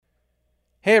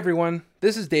Hey everyone,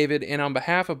 this is David, and on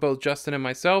behalf of both Justin and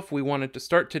myself, we wanted to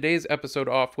start today's episode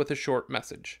off with a short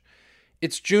message.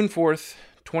 It's June 4th,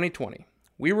 2020.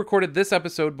 We recorded this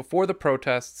episode before the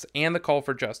protests and the call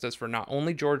for justice for not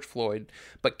only George Floyd,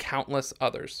 but countless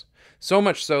others. So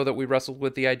much so that we wrestled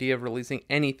with the idea of releasing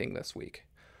anything this week.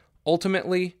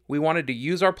 Ultimately, we wanted to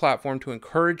use our platform to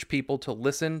encourage people to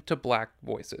listen to Black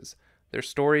voices, their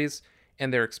stories,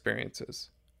 and their experiences.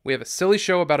 We have a silly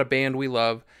show about a band we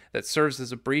love that serves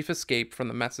as a brief escape from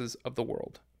the messes of the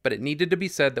world. But it needed to be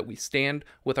said that we stand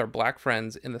with our Black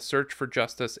friends in the search for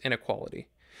justice and equality,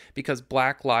 because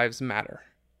Black lives matter.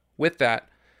 With that,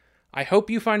 I hope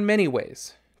you find many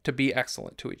ways to be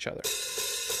excellent to each other.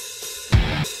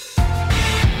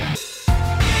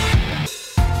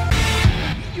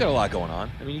 You got a lot going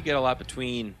on. I mean, you get a lot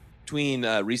between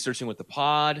researching with the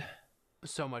pod,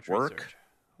 So much work, research.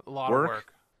 A lot of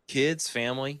work. kids,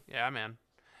 family. Yeah, man.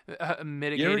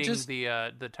 Mitigating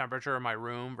the temperature of my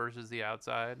room versus the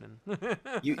outside, and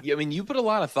You put a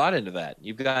lot of thought into that.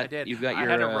 I did. I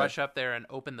had to rush up there and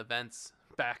open the vents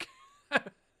back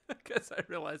because I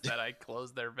realized that I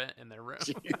closed their vent in their room.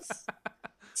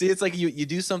 See, it's like you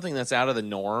do something that's out of the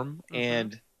norm,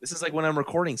 and this is like when I'm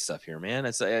recording stuff here, man.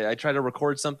 I try to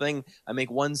record something, I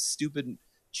make one stupid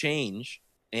change,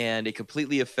 and it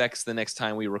completely affects the next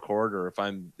time we record, or if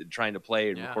I'm trying to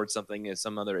play and record something as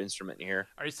some other instrument in here.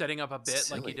 Are you setting up a bit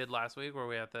Silly. like you did last week, where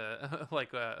we have to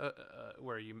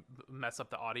where you mess up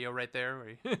the audio right there? Where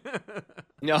you...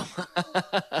 No,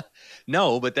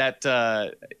 no, but that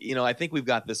I think we've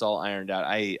got this all ironed out.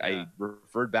 I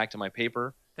referred back to my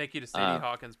paper. Thank you to Sadie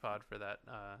Hawkins Pod for that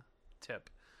tip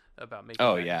about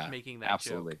making that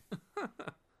absolutely.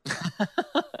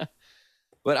 joke.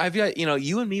 But I've got,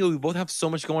 you and me, we both have so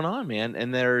much going on, man.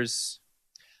 And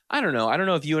I don't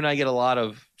know if you and I get a lot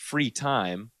of free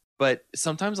time, but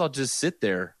sometimes I'll just sit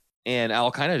there and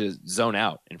I'll kind of just zone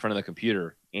out in front of the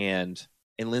computer, and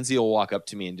Lindsay will walk up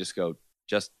to me and just go,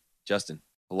 Justin,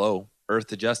 hello, Earth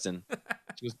to Justin.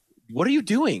 She goes, what are you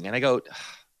doing? And I go,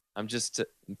 I'm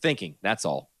thinking, that's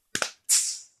all.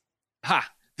 Ha,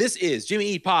 this is Jimmy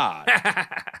Eat Pod.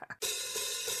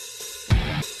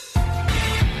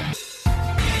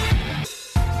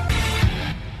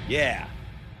 Yeah.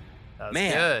 That's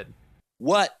man, good.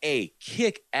 What a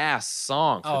kick-ass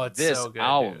song for this so good,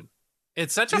 album. Dude.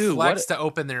 It's such a flex to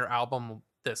open their album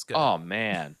this good. Oh,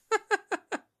 man.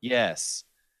 Yes.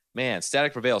 Man,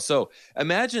 Static Prevail. So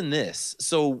imagine this.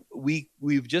 So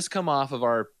we've just come off of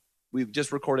we've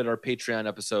just recorded our Patreon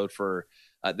episode for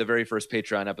the very first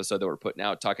Patreon episode that we're putting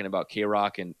out, talking about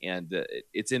K-Rock and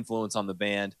its influence on the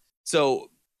band. So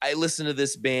I listened to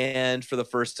this band for the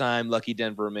first time, Lucky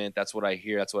Denver Mint. That's what I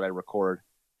hear. That's what I record.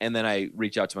 And then I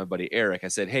reach out to my buddy Eric. I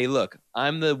said, hey, look,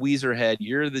 I'm the Weezer head.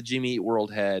 You're the Jimmy Eat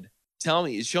World head.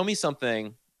 Show me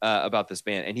something about this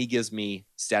band. And he gives me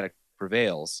Static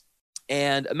Prevails.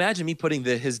 And imagine me putting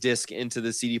his disc into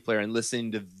the CD player and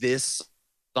listening to this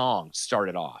song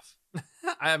started off.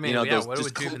 I mean, what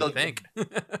would you even think?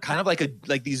 Kind of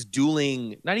like these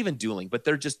dueling, not even dueling, but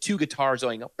they're just two guitars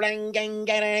going blang, gang,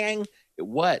 gang.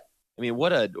 What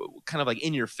a kind of like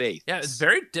in your face. Yeah, it's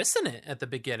very dissonant at the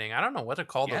beginning. I don't know what to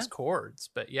call those chords,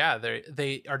 but yeah,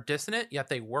 they are dissonant, yet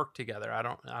they work together. I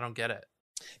don't get it.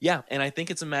 Yeah, and I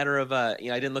think it's a matter of I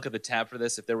didn't look at the tab for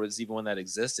this if there was even one that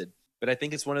existed, but I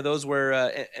think it's one of those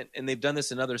where and they've done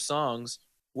this in other songs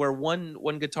where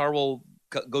one guitar will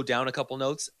go down a couple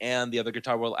notes and the other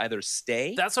guitar will either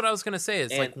stay. That's what I was going to say.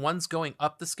 It's like one's going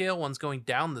up the scale, one's going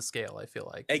down the scale, I feel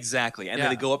like. Exactly. And then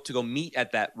they go up to go meet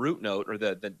at that root note or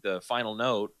the final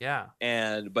note. Yeah.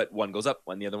 But one goes up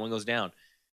when the other one goes down.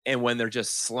 And when they're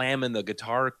just slamming the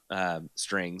guitar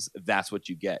strings, that's what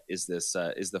you get is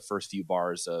the first few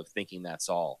bars of Thinking That's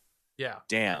All. Yeah.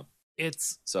 Damn.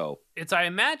 It's I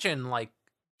imagine like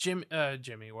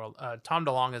Jimmy World, Tom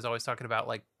DeLonge is always talking about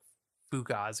like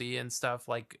Fugazi and stuff,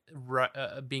 like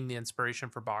being the inspiration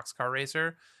for Boxcar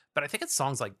Racer, but I think it's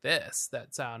songs like this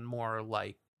that sound more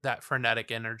like that frenetic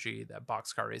energy that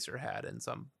Boxcar Racer had in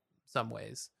some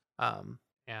ways. I'm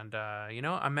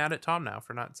mad at Tom now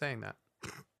for not saying that.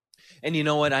 And you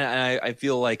know what? I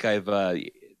feel like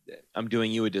I'm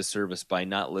doing you a disservice by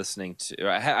not listening to.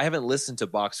 I haven't listened to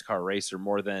Boxcar Racer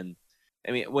more than,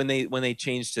 when they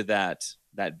changed to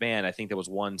that band, I think there was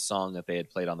one song that they had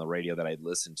played on the radio that I'd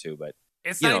listened to, but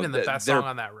it's not even the best song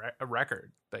on that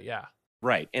record. But yeah,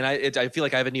 right. And I feel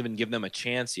like I haven't even given them a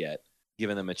chance yet.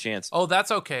 Oh,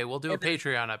 that's okay. We'll do a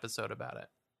Patreon episode about it.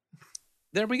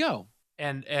 There we go.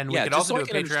 And we could also do a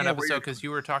Patreon episode because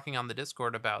you were talking on the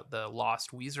Discord about the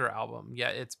Lost Weezer album. Yeah,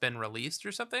 it's been released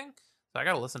or something. So I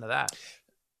got to listen to that.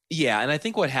 Yeah, and I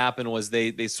think what happened was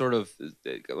they sort of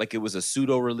like it was a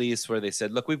pseudo release where they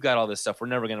said, "Look, we've got all this stuff. We're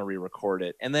never going to re-record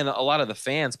it." And then a lot of the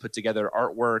fans put together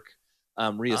artwork,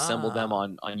 reassembled them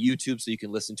on YouTube so you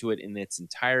can listen to it in its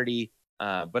entirety.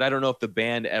 But I don't know if the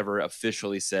band ever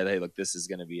officially said, "Hey, look, this is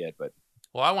going to be it." But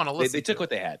Well, I want to listen. They took what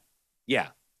they had. Yeah,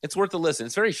 it's worth a listen.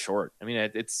 It's very short. I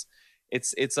mean, it's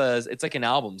like an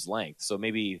album's length, so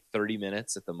maybe 30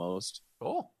 minutes at the most.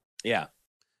 Cool. Yeah.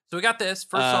 So we got this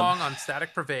first song on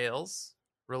Static Prevails,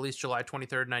 released July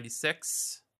 23rd,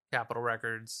 96. Capitol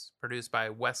Records, produced by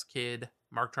Wes Kidd,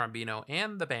 Mark Trombino,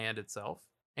 and the band itself.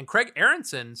 And Craig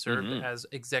Aronson served as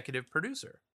executive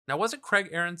producer. Now, wasn't Craig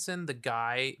Aronson the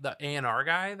guy, the A&R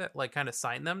guy that like kind of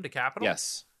signed them to Capitol?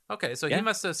 Yes. Okay, so he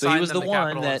must have signed them to one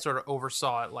Capitol that and sort of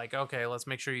oversaw it. Like, okay, let's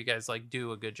make sure you guys like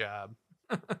do a good job.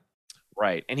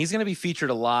 Right. And he's going to be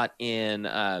featured a lot in,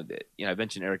 I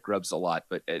mentioned Eric Grubbs a lot,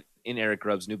 but in Eric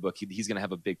Grubbs' new book, he's going to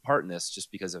have a big part in this just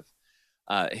because of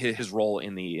his role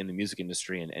in the music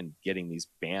industry and getting these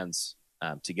bands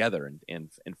together and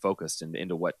focused and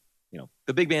into what,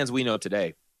 the big bands we know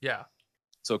today. Yeah.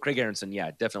 So Craig Aronson,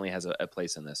 definitely has a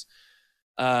place in this.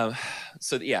 And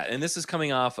this is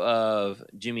coming off of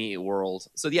Jimmy Eat World.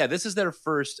 So this is their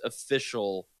first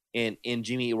official in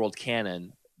Jimmy Eat World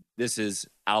canon. This is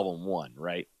album 1,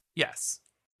 right? Yes.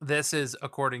 This is,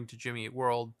 according to Jimmy Eat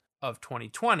World of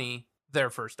 2020, their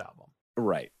first album.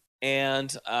 Right.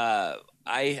 And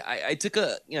I took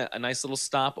a nice little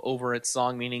stop over at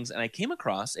Song Meanings, and I came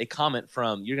across a comment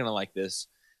from, you're going to like this,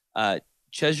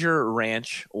 Cheshire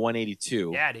Ranch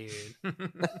 182. Yeah, dude.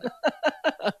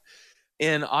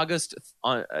 In August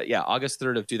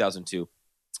 3rd of 2002.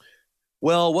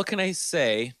 Well, what can I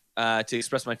say to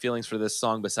express my feelings for this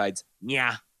song besides,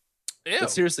 yeah. Ew.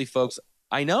 But seriously, folks,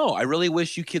 I know. I really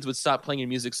wish you kids would stop playing your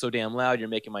music so damn loud. You're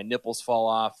making my nipples fall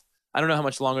off. I don't know how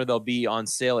much longer they'll be on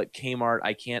sale at Kmart.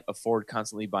 I can't afford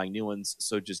constantly buying new ones,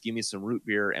 so just give me some root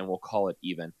beer and we'll call it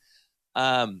even.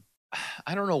 I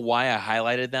don't know why I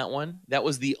highlighted that one. That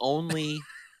was the only...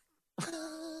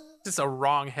 Just a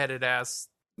wrong-headed ass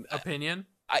opinion.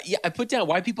 I put down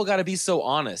why people got to be so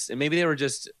honest, and maybe they were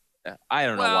just... I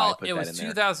don't know why I put that in there. It was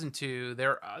 2002.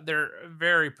 They're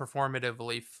very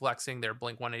performatively flexing their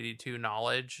Blink-182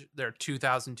 knowledge, their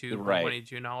 2002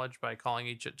 Blink-182 knowledge by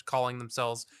calling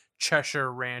themselves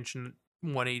Cheshire Ranch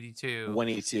 182.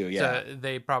 182, yeah. So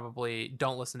they probably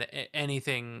don't listen to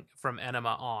anything from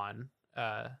Enema on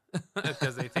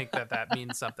because they think that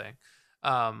means something.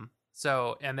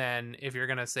 So, and then if you're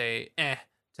gonna say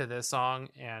to this song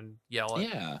and yell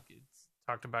at,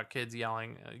 talked about kids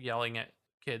yelling at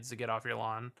kids to get off your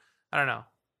lawn. I don't know.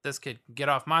 This kid, get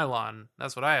off my lawn.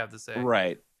 That's what I have to say.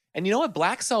 Right. And you know what?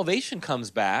 Black Salvation comes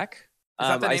back. Is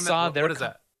that the name? What is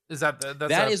that? Is that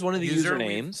that is one of the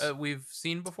usernames we've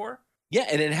seen before? Yeah,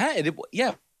 and it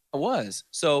was.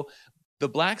 So the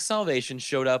Black Salvation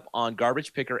showed up on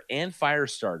Garbage Picker and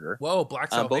Firestarter. Whoa,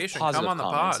 Black Salvation, come on the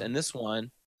pod. And this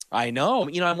one, I know.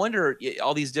 I wonder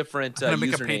all these different. I'm gonna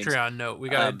make a Patreon note. We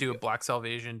gotta do a Black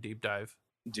Salvation deep dive.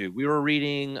 Dude, we were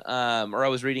reading, or I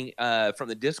was reading from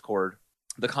the Discord,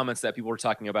 the comments that people were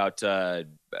talking about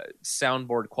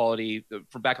soundboard quality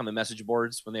from back on the message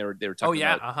boards when they were talking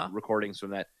about recordings from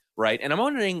that, right? And I'm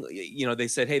wondering, they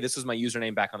said, hey, this is my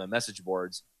username back on the message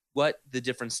boards. What the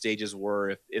different stages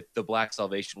were if the Black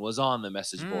Salvation was on the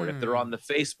message board, if they're on the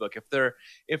Facebook,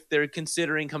 if they're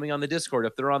considering coming on the Discord,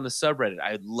 if they're on the subreddit.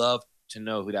 I'd love to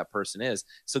know who that person is.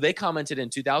 So they commented in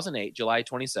 2008, July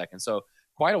 22nd. So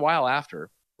quite a while after,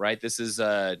 right? This is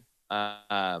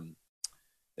 12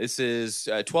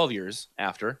 years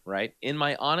after, right? In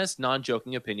my honest,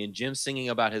 non-joking opinion, Jim singing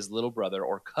about his little brother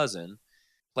or cousin.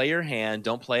 Play your hand,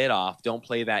 don't play it off, don't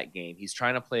play that game. He's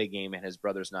trying to play a game and his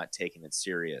brother's not taking it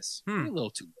serious. A little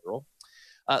too literal.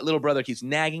 Little brother keeps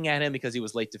nagging at him because he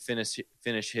was late to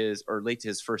finish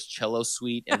his first cello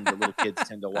suite, and the little kids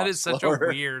tend to walk That is slower. Such a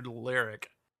weird lyric.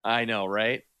 I know,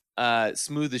 right?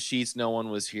 Smooth the sheets, no one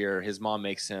was here. His mom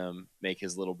makes him make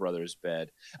his little brother's bed.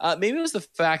 Maybe it was the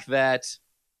fact that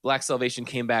Black Salvation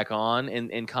came back on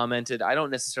and commented. I don't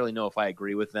necessarily know if I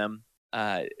agree with them.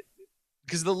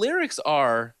 Because the lyrics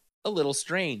are a little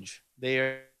strange.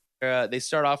 They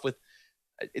start off with,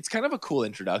 it's kind of a cool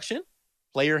introduction.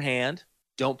 Play your hand,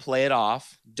 don't play it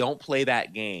off, don't play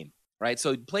that game, right?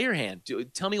 So play your hand.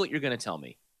 Tell me what you're going to tell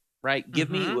me, right? Give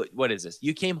me, what is this?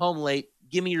 You came home late.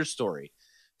 Give me your story.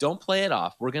 Don't play it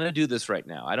off. We're going to do this right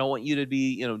now. I don't want you to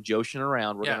be, joshing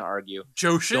around. We're going to argue.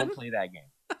 Joshin? Don't play that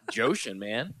game. Joshin,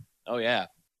 man. Oh, yeah.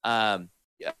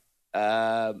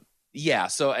 Yeah,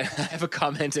 so I have a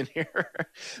comment in here.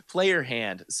 Play your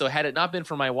hand. So had it not been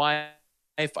for my wife,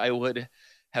 I would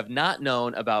have not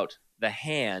known about the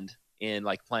hand in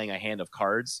like playing a hand of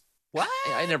cards. What?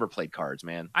 I never played cards,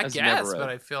 man. I was guess, never but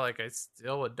I feel like I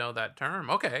still would know that term.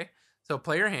 Okay. So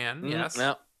play your hand, yes.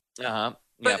 No. Yeah,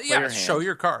 But play yeah, your hand. show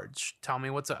your cards. Tell me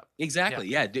what's up. Exactly.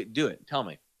 Yeah, do it. Tell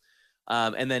me.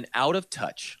 And then out of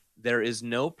touch. There is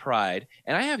no pride.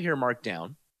 And I have here marked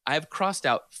down. I have crossed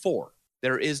out 4.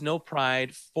 There is no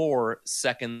pride 4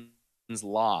 seconds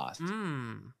lost.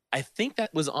 I think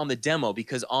that was on the demo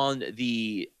because on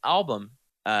the album,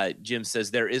 Jim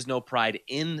says there is no pride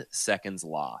in seconds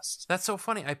lost. That's so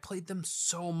funny. I played them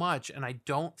so much, and I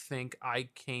don't think I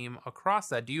came across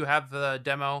that. Do you have the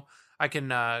demo? I can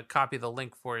copy the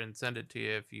link for it and send it to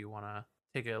you if you want to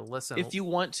take a listen. If you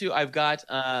want to, I've got,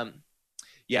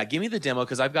 give me the demo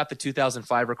because I've got the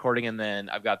 2005 recording, and then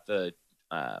I've got the,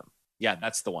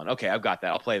 that's the one. Okay, I've got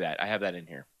that. I'll play that. I have that in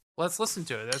here. Let's listen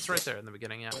to it. That's right there in the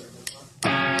beginning, yeah.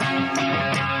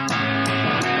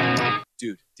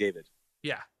 Dude, David.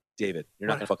 Yeah. David, you're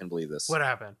not going to fucking believe this. What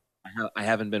happened? I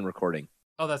haven't been recording.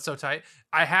 Oh, that's so tight.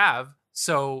 I have.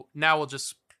 So now we'll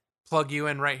just plug you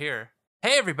in right here.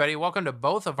 Hey, everybody. Welcome to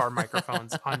both of our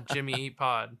microphones on Jimmy Eat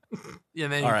Pod.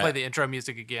 And then you play the intro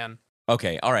music again.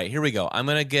 Okay. All right. Here we go. I'm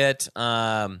going to get,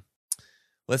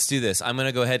 let's do this. I'm going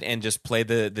to go ahead and just play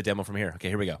the demo from here. Okay,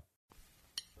 here we go.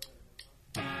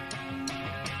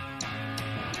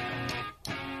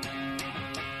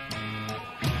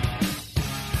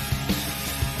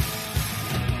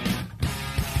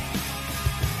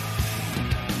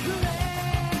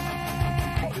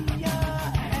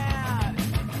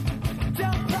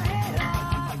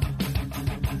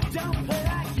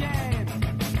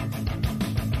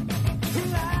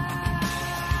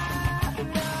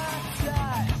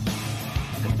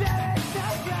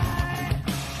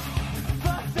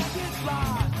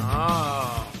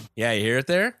 Yeah, you hear it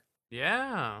there?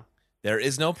 Yeah. There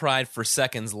is no pride for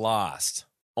seconds lost.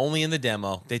 Only in the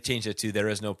demo, they changed it to there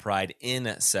is no pride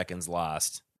in seconds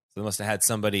lost. So they must have had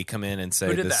somebody come in and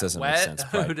say this doesn't make sense.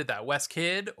 Who did that? Wes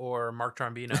Kidd or Mark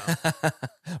Trombino?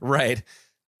 Right.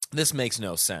 This makes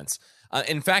no sense.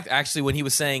 In fact, actually, when he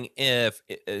was saying if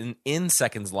in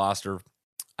seconds lost, or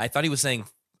I thought he was saying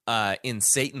in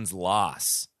Satan's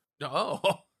loss. Oh.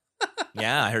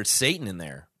 Yeah, I heard Satan in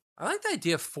there. I like the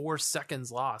idea of 4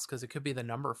 seconds lost because it could be the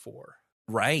number 4.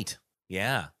 Right.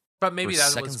 Yeah. But maybe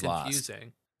that was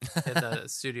confusing in the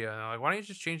studio. And like, why don't you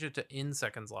just change it to in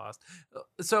seconds lost?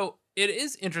 So it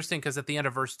is interesting because at the end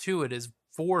of verse 2, it is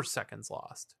 4 seconds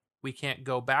lost. We can't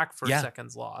go back for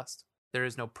seconds lost. There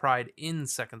is no pride in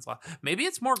seconds lost. Maybe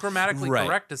it's more grammatically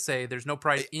correct to say there's no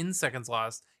pride in seconds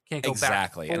lost. Can't go back.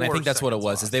 Exactly. And I think that's what it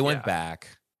was, is they went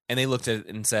back. And they looked at it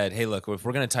and said, hey, look, if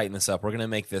we're going to tighten this up, we're going to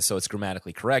make this so it's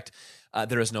grammatically correct.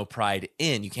 There is no pride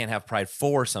in. You can't have pride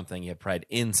for something. You have pride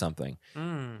in something.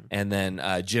 And then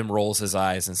Jim rolls his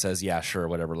eyes and says, yeah, sure,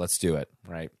 whatever. Let's do it.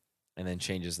 Right. And then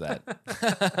changes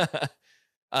that.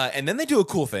 And then they do a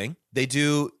cool thing. They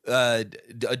do a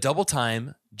double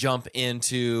time jump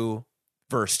into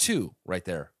verse 2 right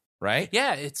there. Right.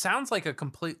 Yeah. It sounds like a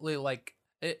completely like.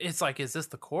 It's like, is this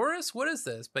the chorus? What is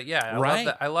this? But yeah, love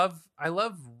that. I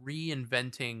love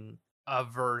reinventing a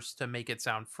verse to make it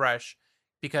sound fresh,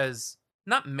 because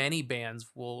not many bands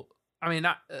will. I mean,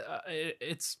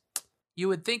 it's. You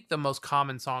would think the most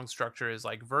common song structure is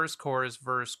like verse, chorus,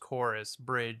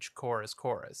 bridge, chorus,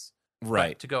 chorus.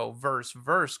 Right. But to go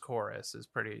verse, chorus is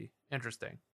pretty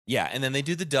interesting. Yeah, and then they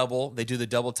do the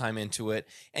double time into it,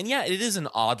 and yeah, it is an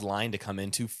odd line to come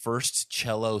into first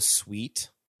cello suite.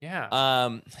 Yeah.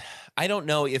 I don't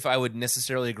know if I would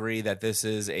necessarily agree that this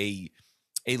is a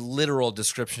literal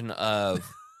description of.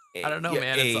 I don't know,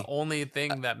 man. It's the only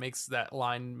thing that makes that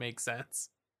line make sense.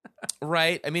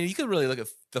 Right. I mean, you could really look at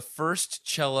the first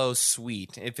cello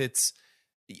suite.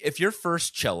 If your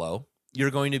first cello, you're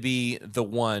going to be the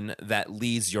one that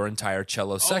leads your entire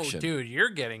cello section. Oh, dude, you're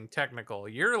getting technical.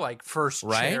 You're like first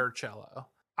chair cello.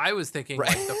 I was thinking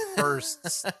like the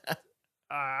first.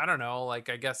 I don't know, like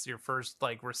I guess your first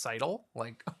like recital,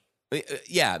 like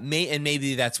yeah,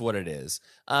 maybe that's what it is.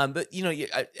 But you know,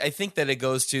 I think that it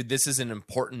goes to this is an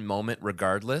important moment,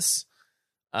 regardless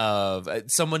of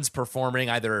someone's performing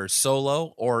either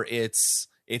solo or it's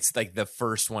like the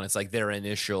first one. It's like their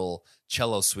initial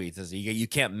cello suite. You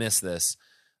can't miss this.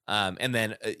 And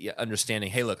then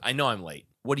understanding, hey, look, I know I'm late.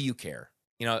 What do you care?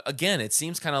 You know, again, it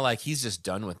seems kind of like he's just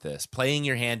done with this. Playing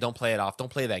your hand, don't play it off.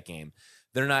 Don't play that game.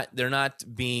 They're not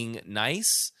being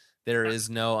nice. There is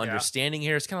no understanding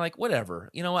here. It's kind of like, whatever.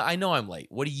 You know what? I know I'm late.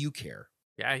 What do you care?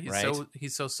 Yeah,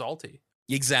 he's so salty.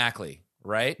 Exactly.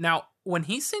 Right? Now, when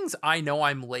he sings I Know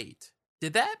I'm Late,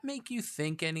 did that make you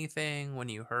think anything when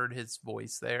you heard his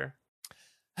voice there?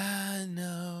 I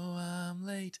know I'm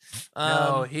late.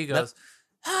 No, he goes,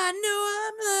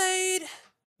 I know I'm late.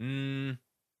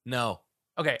 No.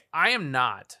 Okay, I am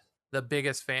not the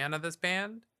biggest fan of this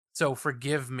band, so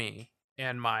forgive me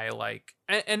and my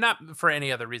and not for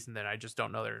any other reason than I just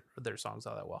don't know their songs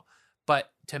all that well.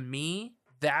 But to me,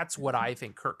 that's what I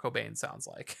think Kurt Cobain sounds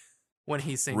like when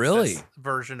he sings this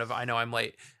version of "I Know I'm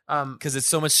Late." Because it's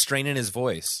so much strain in his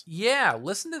voice. Yeah,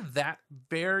 listen to that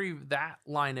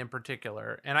line in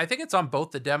particular, and I think it's on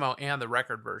both the demo and the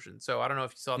record version. So I don't know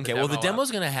if you saw. Okay, well, the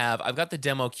demo's going to have. I've got the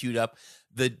demo queued up.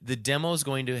 The demo's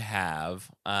going to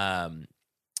have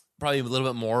probably a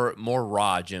little bit more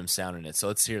raw Jim sound in it. So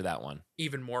let's hear that one.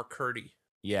 Even more Curdy.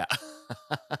 Yeah.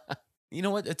 You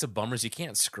know what? It's a bummer. You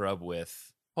can't scrub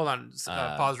with. Hold on.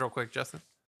 Pause real quick, Justin.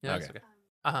 Yeah, okay. That's okay.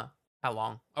 Uh-huh. How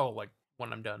long? Oh, like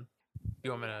when I'm done.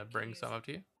 You want me to bring some up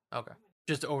to you? Okay.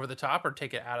 Just over the top or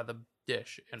take it out of the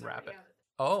dish and wrap it?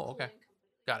 Oh, okay.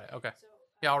 Got it. Okay.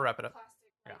 Yeah, I'll wrap it up.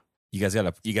 Yeah. You guys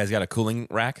got a cooling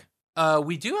rack?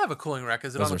 We do have a cooling rack.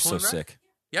 Is it those on the cooling rack? Those are so sick.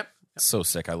 Yep. So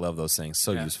sick. I love those things.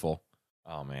 So useful.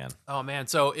 Oh man.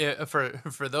 So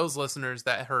for those listeners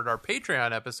that heard our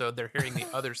Patreon episode, they're hearing the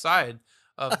other side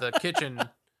of the kitchen.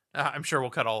 I'm sure we'll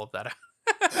cut all of that out.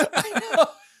 I know.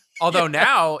 Although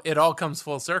now it all comes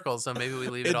full circle, so maybe we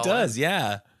leave it all. It does, in.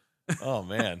 yeah. Oh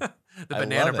man. The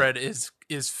banana bread is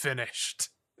finished.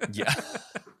 Yeah.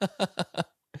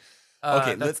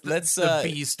 Okay, let's the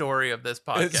B story of this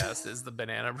podcast is the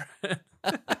banana bread.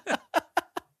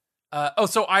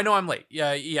 So I know I'm late.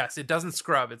 Yeah, yes, it doesn't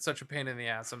scrub. It's such a pain in the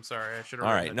ass. I'm sorry. I should have.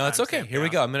 All right, no, it's okay. Here we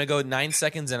go. I'm gonna go 9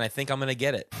 seconds, and I think I'm gonna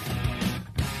get it.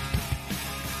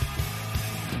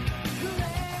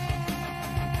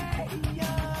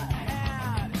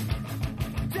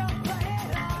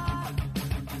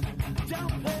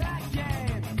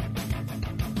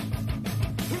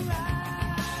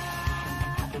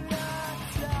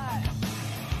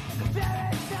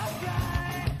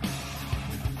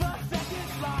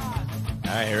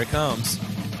 All right, here it comes.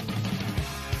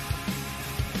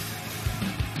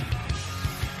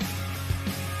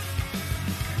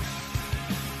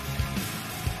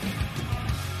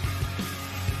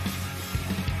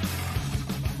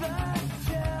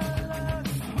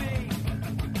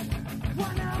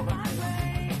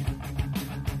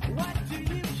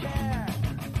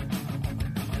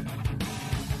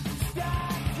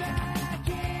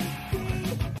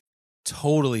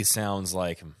 Totally sounds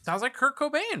like him. Sounds like Kurt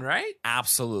Cobain, right?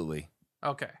 Absolutely.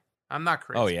 Okay, I'm not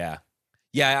crazy. Oh yeah,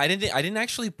 yeah. I didn't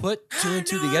actually put two and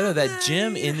two together. That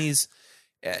Jim in these,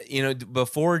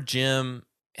 before Jim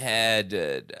had,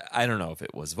 I don't know if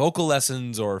it was vocal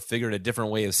lessons or figured a different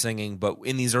way of singing, but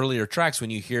in these earlier tracks, when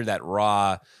you hear that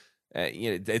raw,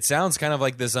 it sounds kind of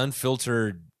like this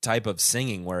unfiltered type of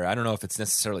singing where I don't know if it's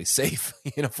necessarily safe,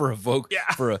 for a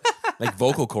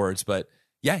vocal cords, but.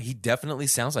 Yeah, he definitely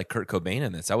sounds like Kurt Cobain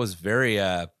in this. I was very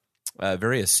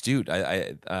astute.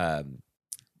 My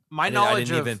knowledge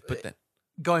of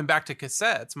going back to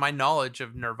cassettes, my knowledge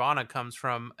of Nirvana comes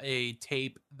from a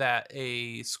tape that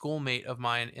a schoolmate of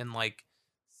mine in like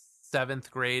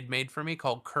 7th grade made for me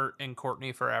called Kurt and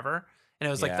Courtney Forever. And it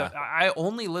was like I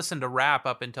only listened to rap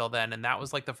up until then, and that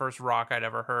was like the first rock I'd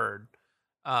ever heard.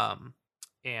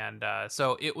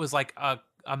 So it was like a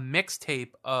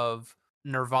mixtape of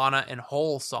Nirvana and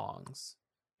Hole songs,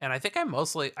 and I think I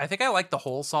like the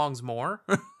Hole songs more.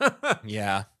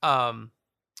 Yeah.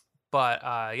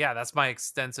 That's my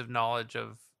extensive knowledge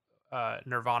of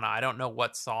Nirvana. I don't know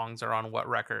what songs are on what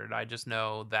record. I just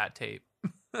know that tape.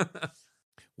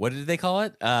 What did they call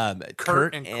it?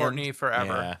 Kurt and Courtney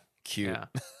Forever. Yeah, cute.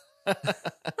 Yeah.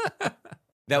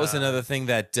 That was another thing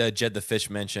that Jed the Fish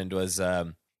mentioned was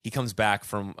he comes back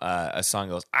from a song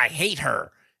and goes, "I hate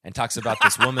her." And talks about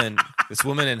this woman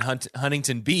in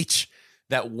Huntington Beach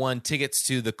that won tickets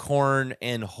to the Corn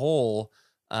and Hole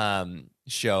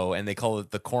show, and they call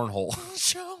it the Cornhole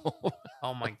show.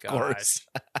 Oh my gosh!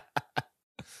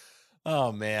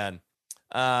 Oh man.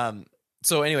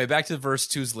 So anyway, back to verse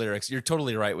 2's lyrics. You're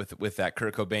totally right with that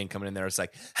Kurt Cobain coming in there. It's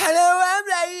like, "Hello,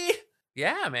 I'm late."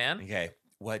 Yeah, man. Okay.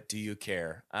 What do you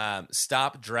care?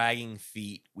 Stop dragging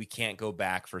feet. We can't go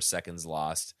back for seconds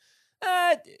lost.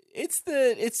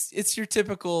 It's your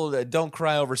typical don't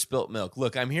cry over spilt milk.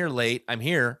 Look, I'm here late. I'm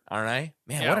here, aren't I?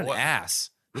 Man, what an ass.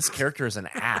 This character is an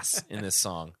ass in this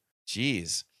song.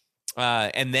 Jeez.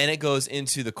 And then it goes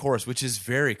into the chorus, which is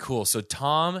very cool. So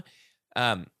Tom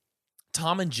and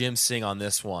Jim sing on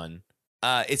this one.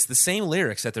 It's the same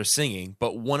lyrics that they're singing,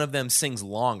 but one of them sings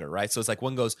longer, right? So it's like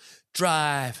one goes,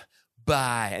 drive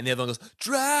by, and the other one goes,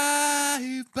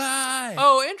 drive by.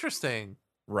 Oh, interesting.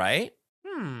 Right?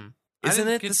 Isn't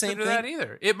it the same thing? That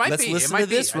either. It might be. Let's listen to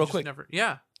this real quick.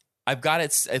 Yeah. I've got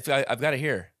it. I've got it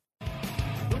here.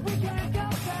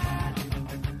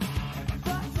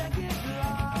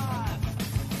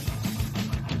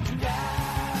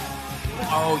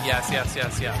 Oh, yes.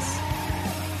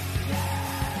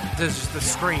 There's just the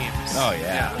screams. Oh,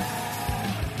 yeah.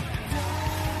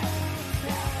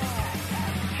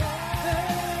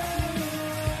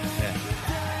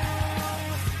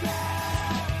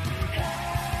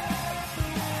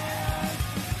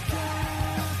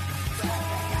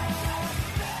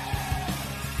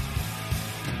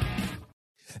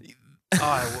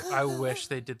 Oh, I wish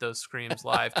they did those screams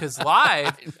live, because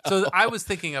live. So I was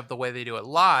thinking of the way they do it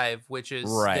live, which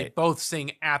is they both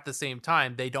sing at the same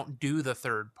time. They don't do the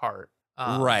third part.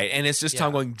 Right, and it's just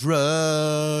Tom going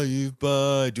drive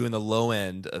by, doing the low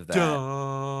end of that.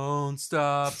 Don't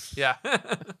stop. Yeah.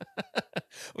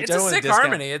 Which it's a sick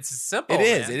harmony. It's simple. It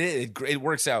is. It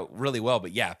works out really well.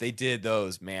 But yeah, if they did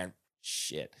those, man,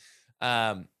 shit.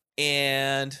 And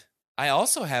I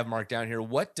also have marked down here,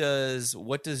 what does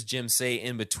Jim say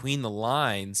in between the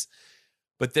lines?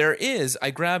 But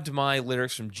I grabbed my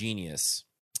lyrics from Genius,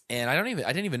 and I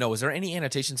didn't even know, was there any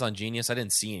annotations on Genius? I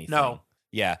didn't see anything. No.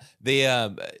 Yeah. They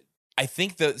I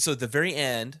think so at the very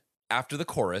end, after the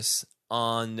chorus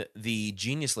on the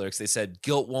Genius lyrics, they said,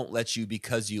 "Guilt won't let you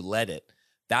because you let it."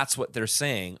 That's what they're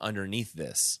saying underneath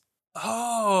this.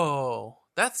 Oh,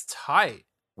 that's tight.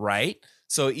 Right?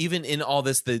 So even in all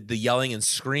this, the yelling and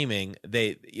screaming,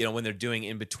 they, when they're doing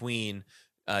in between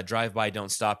drive by,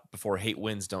 don't stop, before hate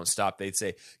wins, don't stop, they'd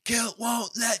say, "Guilt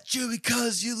won't let you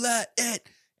because you let it,"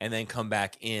 and then come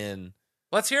back in.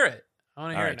 Let's hear it. I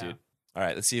want to hear it now. Dude. All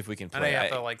right, let's see if we can play. I know you have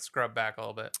to scrub back a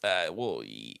little bit. Well,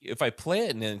 if I play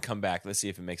it and then come back, let's see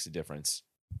if it makes a difference.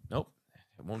 Nope,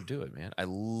 it won't do it, man. I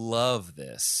love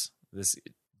this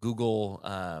Google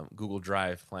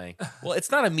Drive playing. Well,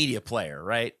 it's not a media player,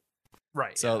 right?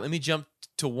 Right. So let me jump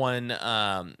to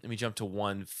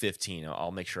 115.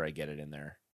 I'll make sure I get it in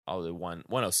there. I'll do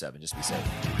 107 just to be safe.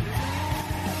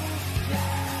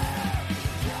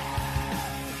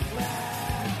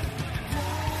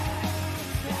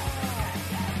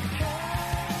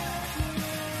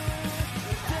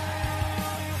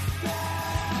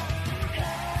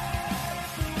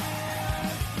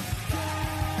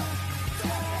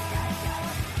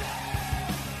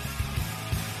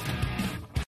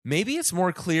 Maybe it's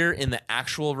more clear in the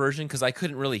actual version because I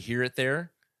couldn't really hear it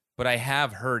there, but I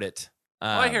have heard it.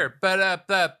 I hear it.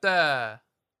 Ba-da-ba-da.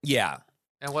 Yeah.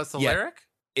 And what's the lyric?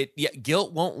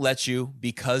 Guilt won't let you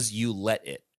because you let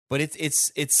it. But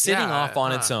it's sitting off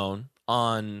on its own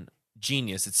on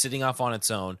Genius. It's sitting off on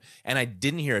its own, and I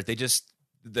didn't hear it. They just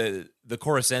the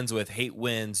chorus ends with "hate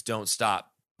wins, don't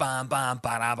stop." Bam, bam,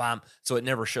 ba-da, bam. So it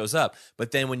never shows up.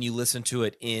 But then when you listen to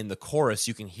it in the chorus,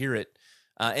 you can hear it.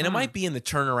 And it might be in the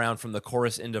turnaround from the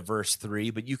chorus into verse 3,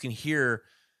 but you can hear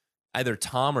either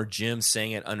Tom or Jim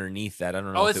saying it underneath that. I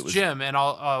don't know. Oh, it's Jim, and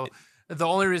the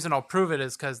only reason I'll prove it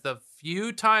is because the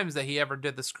few times that he ever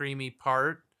did the screamy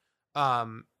part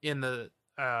in the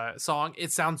song,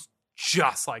 it sounds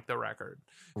just like the record.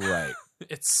 Right.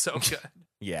 It's so good.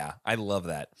 Yeah, I love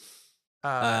that.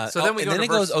 So then we go to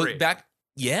verse 3. Back.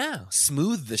 Yeah,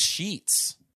 Smooth the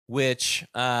Sheets, which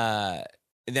then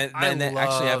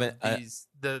actually have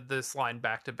this line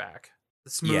back to back.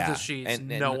 Smooth the sheets, and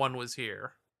no one was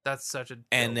here. That's such a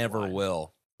and never line.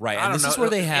 will. Right, and this is where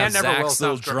they have Zach's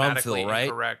little drum fill, right?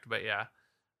 Correct, but yeah.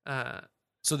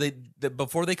 So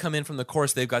before they come in from the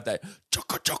chorus, they've got that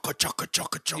chugga chugga chugga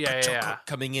chugga chugga chugga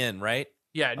coming in, right?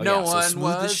 Yeah, no one Smooth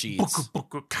was. The Sheets.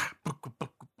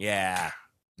 Yeah,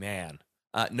 man.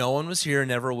 No one was here,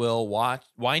 never will.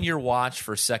 Wind your watch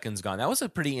for seconds gone. That was a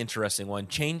pretty interesting one.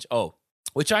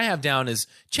 Which I have down is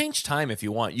change time if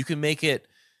you want. You can make it.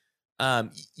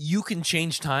 You can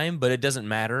change time, but it doesn't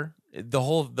matter. The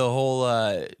whole.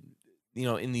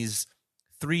 In these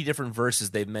 3 different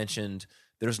verses, they've mentioned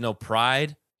there's no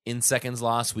pride in seconds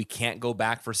lost. We can't go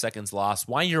back for seconds lost.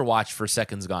 Wind your watch for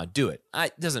seconds gone. Do it.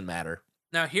 It doesn't matter.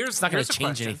 Now it's not going to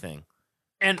change anything.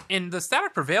 And in the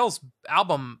Static Prevails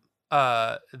album,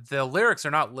 the lyrics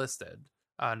are not listed.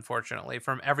 Unfortunately,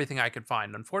 from everything I could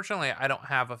find. Unfortunately, I don't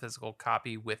have a physical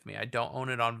copy with me. I don't own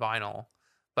it on vinyl,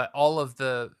 but all of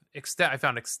I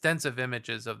found extensive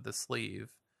images of the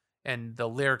sleeve, and the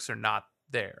lyrics are not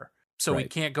there. So we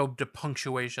can't go to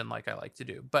punctuation like I like to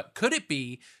do. But could it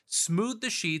be Smooth the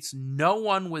Sheets, no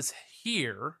one was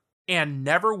here, and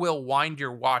never will wind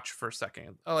your watch for a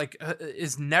second?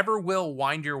 Is never will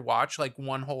wind your watch like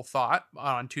one whole thought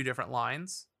on 2 different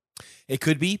lines? It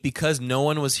could be because no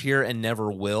one was here and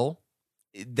never will.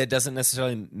 That doesn't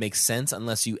necessarily make sense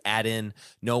unless you add in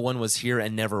no one was here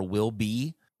and never will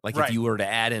be. Like if you were to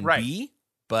add in be,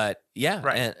 but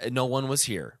and no one was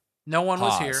here. No one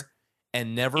was here.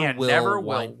 And never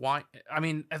will. I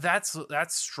mean, that's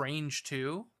strange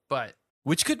too, but.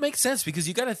 Which could make sense because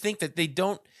you got to think that they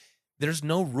there's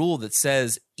no rule that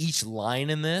says each line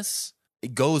in this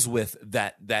it goes with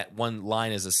that one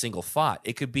line as a single thought.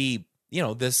 It could be,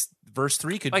 this verse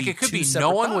 3 could like be it could two be separate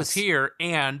no one thoughts. was here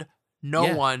and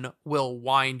no one will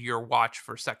wind your watch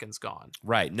for seconds gone.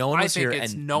 Right. No one was here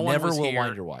and no one never was will here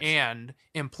wind your watch. and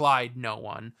implied no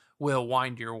one will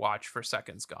wind your watch for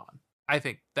seconds gone. I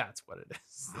think that's what it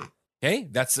is. Hey,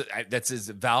 that's as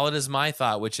valid as my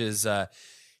thought, which is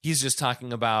he's just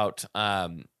talking about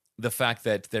the fact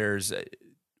that there's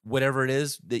whatever it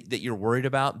is that you're worried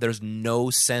about. There's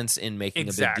no sense in making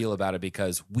a big deal about it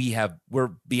because we're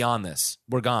beyond this.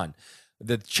 We're gone.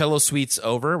 The cello suite's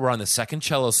over. We're on the second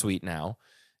cello suite now,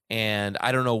 and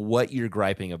I don't know what you're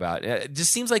griping about. It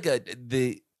just seems like a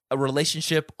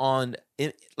relationship on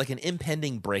like an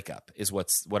impending breakup is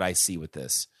what I see with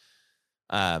this.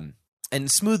 And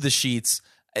smooth the sheets.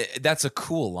 That's a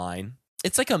cool line.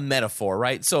 It's like a metaphor,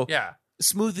 right? So Yeah.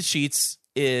 Smooth the sheets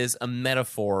is a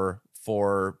metaphor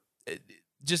for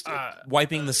just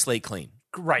wiping the slate clean.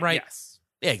 Right. Yes.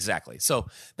 Yeah, exactly. So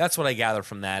that's what I gather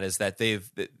from that is that they've,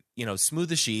 smooth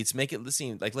the sheets, make it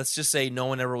seem like, let's just say no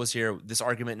one ever was here. This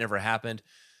argument never happened.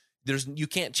 You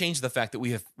can't change the fact that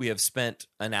we have spent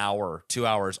an hour, 2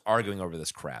 hours arguing over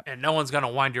this crap. And no one's going to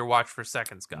wind your watch for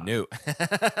seconds gone. No.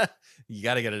 You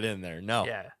got to get it in there. No.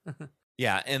 Yeah.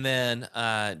 Yeah. And then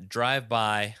drive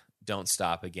by, don't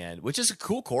stop again, which is a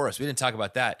cool chorus. We didn't talk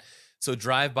about that. So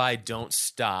drive by, don't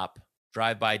stop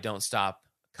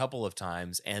a couple of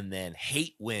times. And then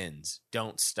hate wins,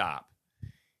 don't stop.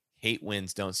 Hate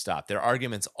wins, don't stop. Their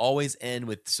arguments always end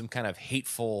with some kind of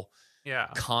hateful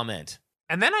comment.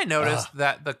 And then I noticed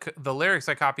that the lyrics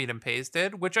I copied and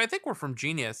pasted, which I think were from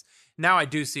Genius. Now I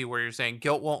do see where you're saying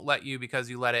guilt won't let you because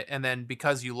you let it, and then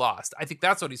because you lost. I think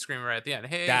that's what he's screaming right at the end.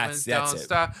 Hey, that's don't it.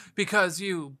 Stop because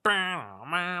you. Yeah.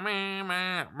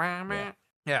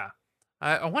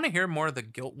 I want to hear more of the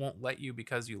guilt won't let you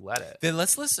because you let it. Then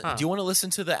let's listen. Do you want to listen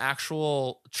to the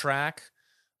actual track?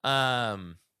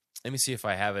 Let me see if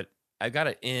I have it. I've got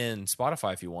it in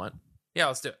Spotify if you want. Yeah,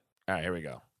 let's do it. All right, here we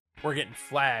go. We're getting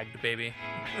flagged, baby.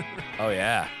 Oh,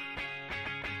 yeah.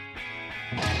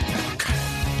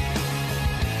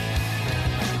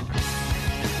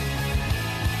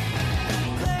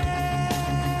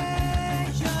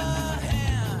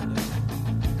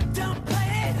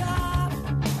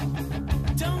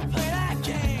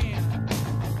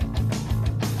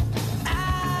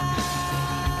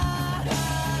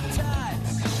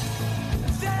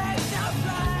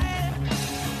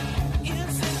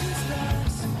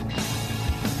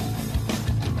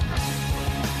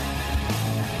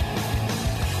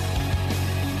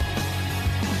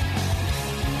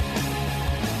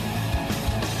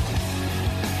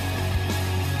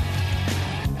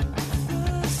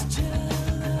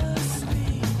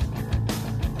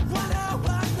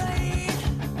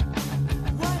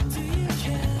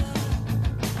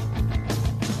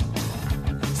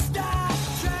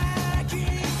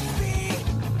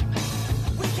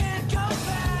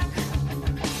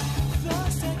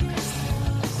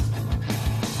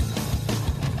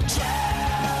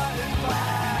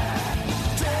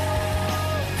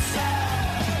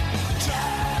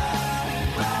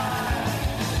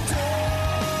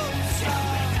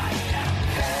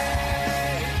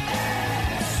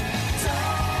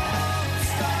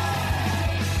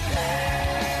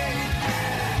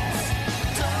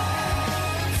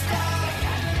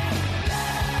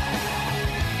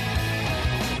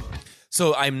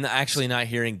 So I'm actually not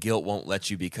hearing guilt won't let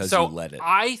you because you let it.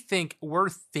 I think we're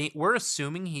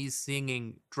assuming he's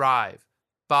singing drive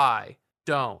by,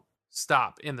 don't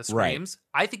stop in the screams.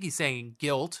 Right. I think he's saying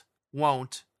guilt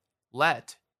won't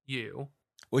let you.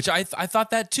 Which I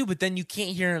thought that too, but then you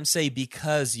can't hear him say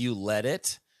because you let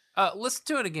it. Listen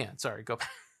to it again. Sorry, go back.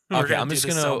 Okay, I'm just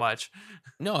gonna so much.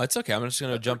 No, it's okay. I'm just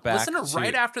gonna jump back. Listen to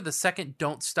right after the second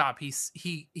don't stop.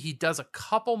 He does a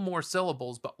couple more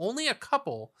syllables, but only a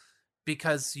couple.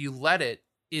 Because you let it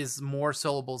is more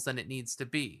syllables than it needs to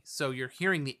be. So you're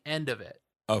hearing the end of it.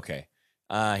 Okay.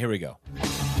 Here we go.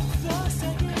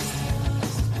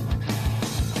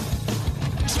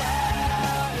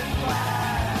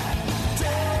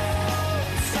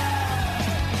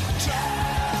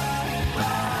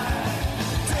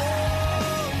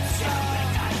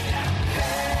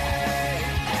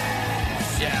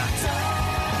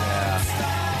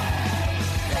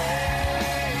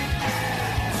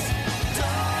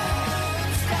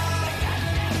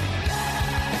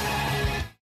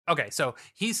 Okay, so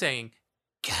he's saying,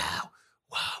 "Go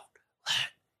won't let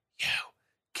you.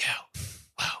 Go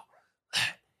won't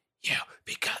let you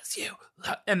because you."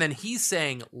 And then he's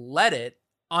saying, "Let it."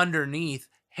 Underneath,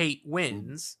 hate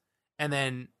wins, and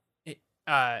then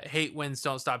hate wins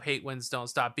don't stop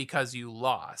because you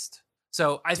lost.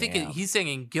 So I think Damn. he's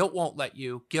singing guilt won't let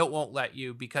you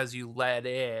because you let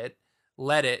it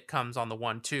comes on the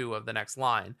 1-2 of the next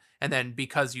line, and then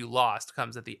because you lost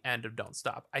comes at the end of don't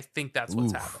stop. I think that's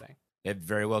what's happening. It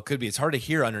very well could be. It's hard to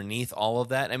hear underneath all of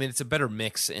that. I mean, it's a better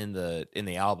mix in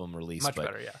the album release. Much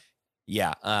better, yeah.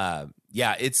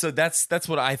 Yeah. It's so that's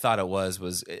what I thought it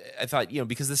was I thought,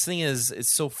 because this thing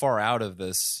it's so far out of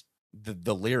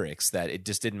the lyrics that it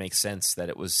just didn't make sense that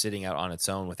it was sitting out on its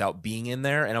own without being in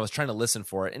there. And I was trying to listen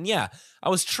for it. And yeah, I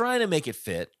was trying to make it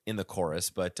fit in the chorus,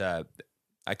 but I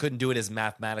couldn't do it as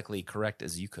mathematically correct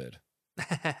as you could.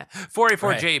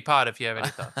 484J pod if you have any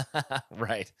thoughts.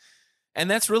 Right. And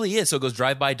that's really it. So it goes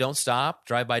drive by, don't stop,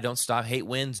 hate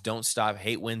wins, don't stop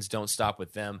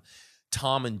with them.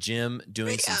 Tom and Jim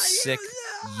doing some sick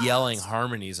yelling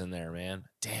harmonies in there, man.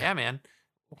 Damn. Yeah, man.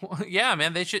 Yeah,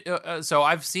 man. They should. So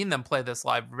I've seen them play this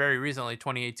live very recently,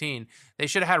 2018. They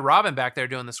should have had Robin back there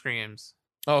doing the screams.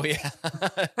 Oh yeah.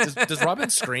 Does Robin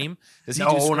scream? Does he?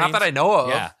 No, do screams? not that I know of.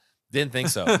 Yeah, didn't think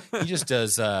so. He just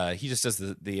does. He just does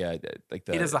the like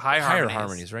the. He does the higher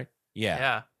harmonies, right? Yeah.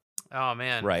 Yeah. Oh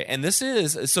man. Right, and this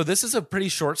is a pretty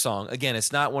short song. Again,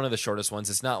 it's not one of the shortest ones.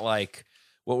 It's not like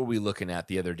what were we looking at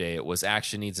the other day? It was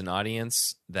Action Needs an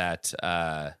Audience. That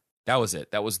was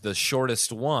it. That was the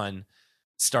shortest one,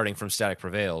 starting from Static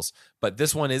Prevails. But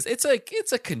this one it's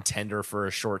a contender for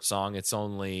a short song. It's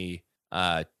only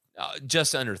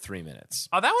just under 3 minutes.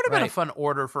 Oh, that would have been a fun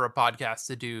order for a podcast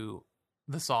to do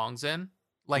the songs in,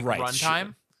 like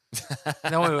runtime.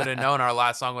 Then we would have known our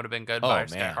last song would have been Goodbye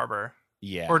Sky Harbor.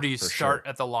 Yeah. Or do you start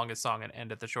at the longest song and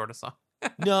end at the shortest song?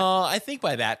 No, I think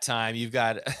by that time you've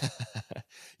got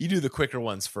you do the quicker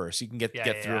ones first. You can get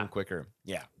through them quicker.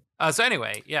 Yeah. So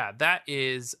anyway, yeah, that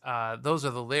is those are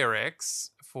the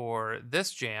lyrics for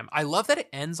this jam. I love that it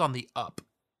ends on the up,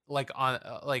 like on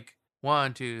like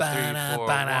 1, 2, 3, 4,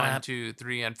 1, 2,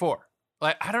 3, and 4.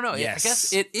 Like I don't know. Yes. I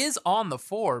guess it is on the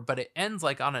 4, but it ends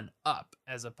like on an up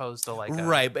as opposed to like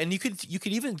right. And you could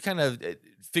even kind of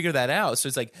figure that out. So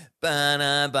it's like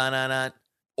ba-na, ba-na-na,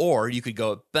 or you could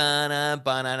go ba-na,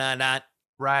 ba-na-na-na.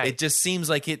 Right. It just seems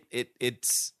like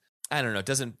it's I don't know.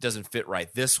 It doesn't fit right.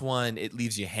 This one it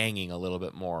leaves you hanging a little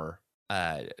bit more.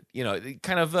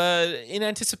 Kind of in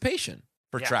anticipation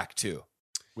for track 2,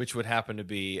 which would happen to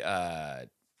be what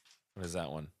is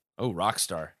that one? Oh,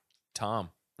 Rockstar,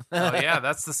 Tom. Oh yeah,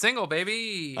 that's the single,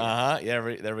 baby.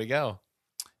 Yeah, there we go.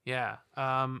 Yeah.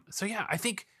 So yeah, I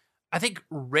think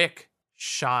Rick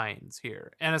shines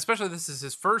here, and especially this is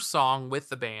his first song with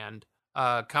the band,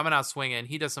 coming out swinging.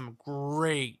 He does some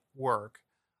great work,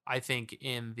 I think,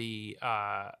 in the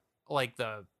like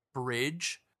the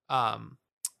bridge. And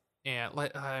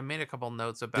I made a couple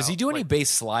notes about. Does he do any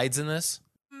bass slides in this?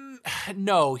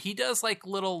 No, he does like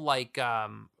little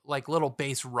little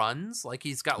bass runs. Like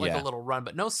he's got like a little run,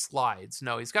 but no slides.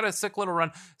 No, he's got a sick little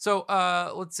run. So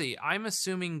let's see. I'm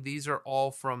assuming these are all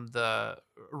from the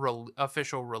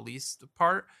official release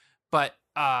part. But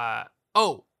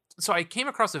so I came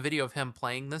across a video of him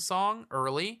playing this song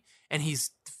early, and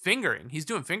he's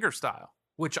doing finger style,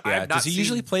 which I've not. Does he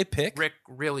usually play pick? Rick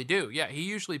really do. Yeah, he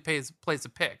usually plays a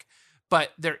pick.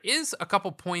 But there is a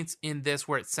couple points in this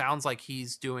where it sounds like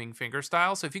he's doing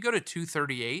fingerstyle. So if you go to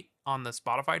 238 on the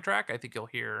Spotify track, I think you'll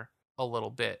hear a little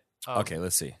bit of okay,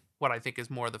 let's see. What I think is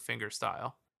more the fingerstyle.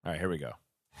 All right, here we go.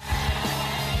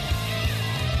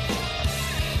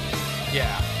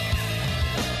 Yeah.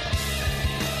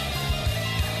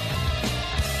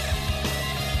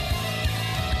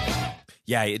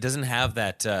 Yeah, it doesn't have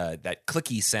that that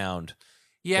clicky sound.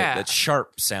 Yeah, that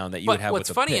sharp sound that you would have with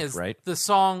a pick, right? What's funny is the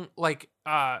song, like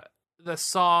that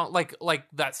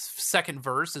second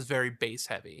verse is very bass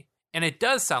heavy, and it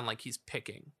does sound like he's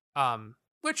picking.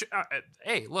 Which,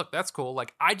 hey, look, that's cool.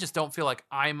 Like, I just don't feel like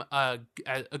I'm a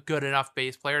good enough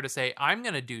bass player to say I'm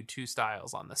gonna do two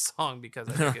styles on this song because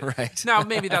I think right. Now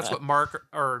maybe that's what Mark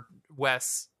or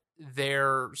Wes,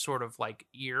 their sort of like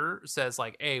ear says,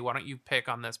 like, hey, why don't you pick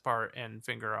on this part and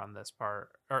finger on this part,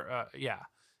 or yeah.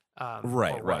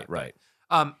 Right.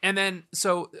 And then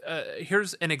so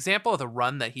here's an example of the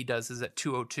run that he does is at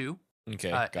 202. Okay,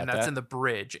 and that's in the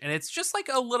bridge, and it's just like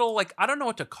a little, like, I don't know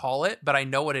what to call it, but I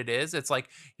know what it is. It's like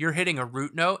you're hitting a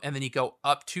root note, and then you go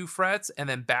up 2 frets, and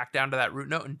then back down to that root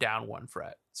note and down 1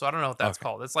 fret. So I don't know what that's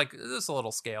called. It's like this a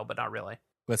little scale, but not really.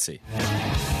 Let's see.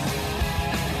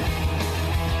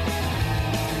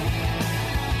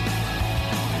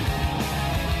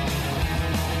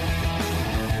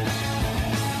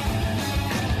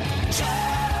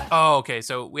 Oh, okay.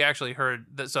 So we actually heard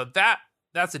that. So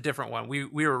that's a different one. We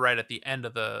were right at the end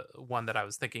of the one that I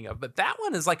was thinking of, but that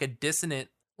one is like a dissonant,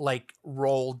 like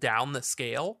roll down the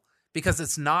scale because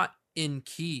it's not in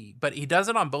key, but he does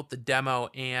it on both the demo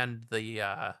and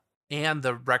the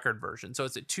record version. So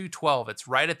it's at 212. It's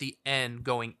right at the end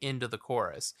going into the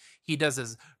chorus. He does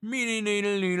his like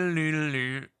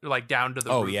down to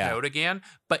the root note again,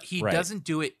 but he doesn't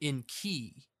do it in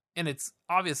key. And it's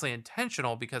obviously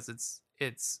intentional because it's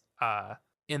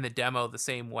in the demo the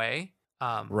same way.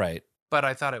 Right. But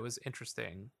I thought it was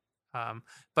interesting.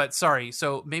 But sorry,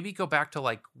 so maybe go back to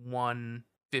like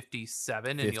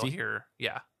 157 and you'll hear,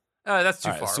 that's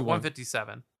too far.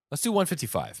 157. Let's do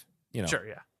 155. You know. Sure,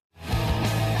 yeah.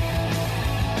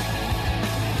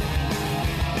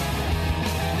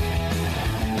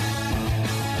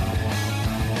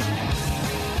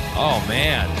 Oh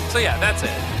man. So yeah, that's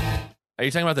it. Are you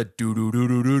talking about the do do do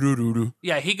do do do do do?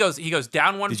 Yeah, he goes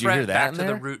down one fret back to there?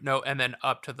 the root note and then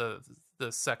up to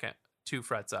the second 2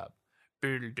 frets up.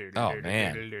 Oh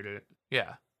man.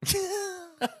 Yeah.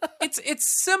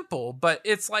 It's simple, but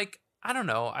it's like, I don't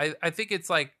know. I think it's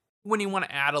like when you want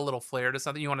to add a little flair to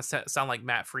something, you want to sound like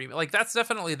Matt Freeman. Like that's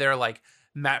definitely their like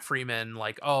Matt Freeman,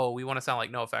 like, oh, we want to sound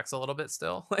like NoFX a little bit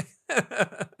still.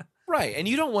 Right, and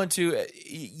you don't want to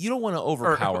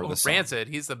overpower the song. Rancid.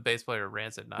 He's the bass player of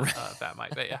Rancid, not Fat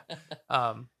Mike. But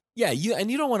yeah,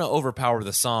 you don't want to overpower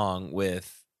the song with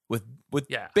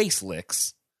bass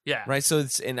licks. Yeah. Right. So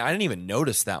and I didn't even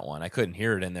notice that one. I couldn't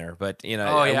hear it in there, but you know,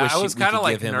 I was kind of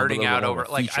like nerding out over.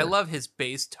 Like, feature. I love his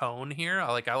bass tone here.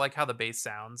 I like how the bass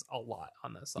sounds a lot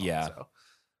on this song. Yeah. So,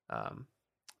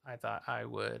 I thought I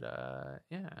would,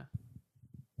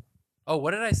 Oh,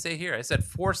 what did I say here? I said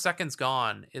 4 Seconds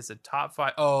Gone is a top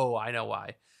 5. Oh, I know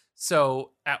why. So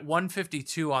at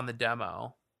 152 on the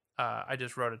demo, I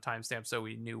just wrote a timestamp so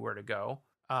we knew where to go.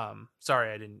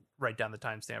 Sorry, I didn't write down the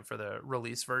timestamp for the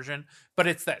release version, but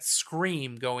it's that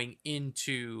scream going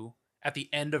into at the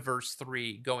end of verse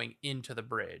 3 going into the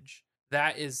bridge.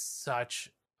 That is such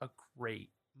a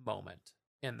great moment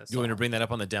in the song. You want me to bring that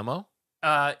up on the demo?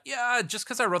 Yeah, just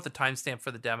because I wrote the timestamp for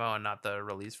the demo and not the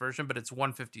release version, but it's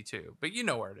 152. But you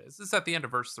know where it is. It's at the end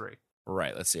of verse 3.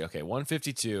 Right. Let's see. Okay,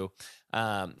 152.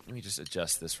 Let me just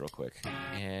adjust this real quick.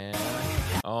 And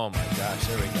oh my gosh,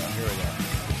 there we go. Here we go.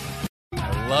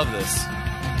 I love this.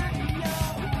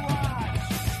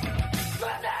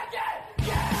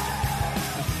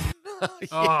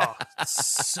 Oh,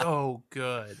 so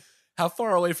good. How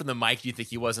far away from the mic do you think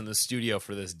he was in the studio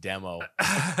for this demo?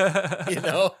 You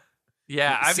know?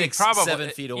 Yeah, I mean, probably 7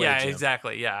 feet away. Yeah, Jim.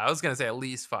 exactly. Yeah, I was gonna say at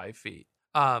least 5 feet.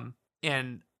 And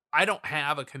I don't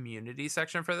have a community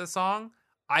section for this song.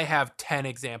 I have 10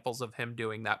 examples of him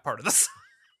doing that part of the song.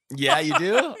 Yeah, you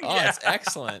do? Oh, Yeah. it's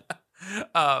excellent.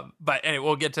 But anyway,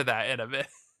 we'll get to that in a bit.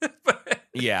 But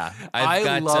Yeah,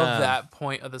 I love that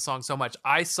point of the song so much.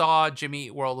 I saw Jimmy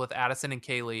Eat World with Addison and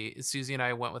Kaylee. Susie and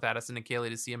I went with Addison and Kaylee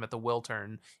to see him at the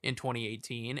Wiltern in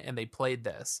 2018, and they played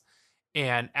this.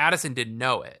 And Addison didn't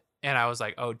know it. And I was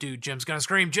like, oh, dude, Jim's going to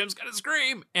scream. Jim's going to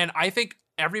scream. And I think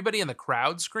everybody in the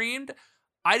crowd screamed.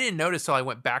 I didn't notice till I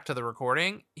went back to the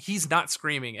recording. He's not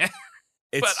screaming it.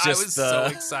 It's but I was so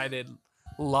excited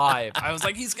live. I was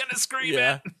like, he's going to scream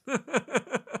it.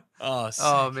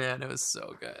 Oh, man, it was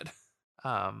so good.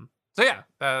 So yeah,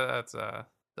 that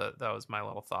was my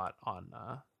little thought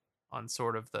on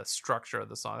sort of the structure of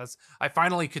the song. I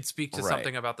finally could speak to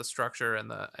something about the structure and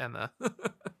the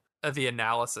the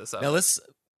analysis of it. Now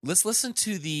let's listen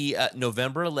to the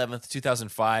November 11th,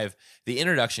 2005, the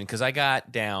introduction, because I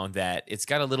got down that it's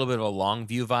got a little bit of a long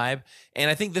view vibe, and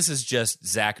I think this is just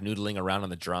Zach noodling around on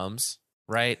the drums,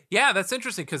 right? Yeah, that's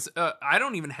interesting because I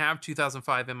don't even have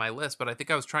 2005 in my list, but I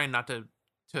think I was trying not to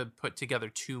put together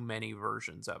too many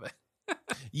versions of it.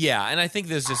 Yeah, and I think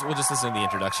we'll just listen to the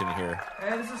introduction here.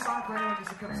 And this is a song for anyone just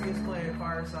to come see us play at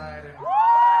Fireside and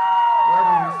wherever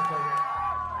we used to play here.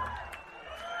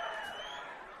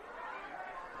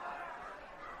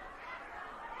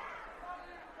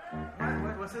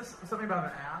 What's this? Something about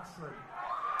an ass?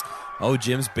 Oh,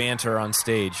 Jim's banter on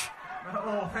stage.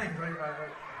 Oh, thanks.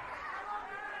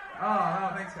 Oh,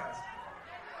 no, thanks, guys.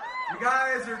 You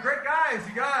guys are great guys,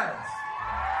 you guys.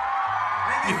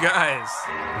 Thank you. You guys.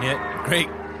 Yeah, great.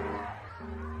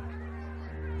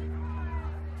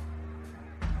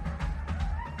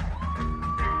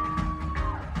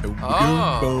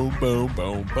 Oh. Boom, boom,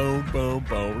 boom, boom, boom,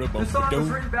 boom, This song was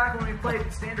boom. written back when we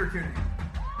played standard tuning.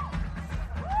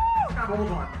 It's kind of old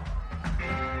one.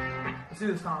 Let's do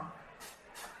this, Tom.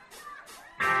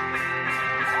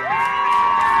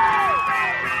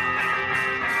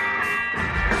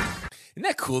 Isn't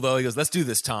that cool, though? He goes, let's do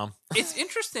this, Tom. It's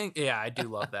interesting. Yeah, I do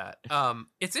love that.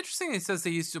 It's interesting. It says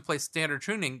they used to play standard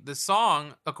tuning. The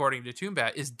song, according to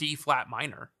TuneBat, is D flat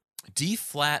minor. D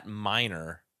flat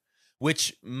minor.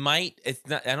 which it's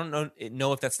not, I don't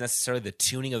know if that's necessarily the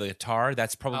tuning of the guitar.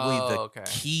 That's probably the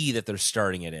key that they're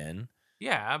starting it in.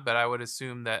 Yeah, but I would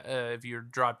assume that if you're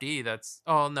drop D, if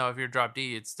you're drop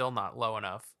D, it's still not low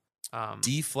enough.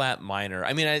 D flat minor.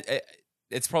 I mean,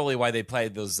 it's probably why they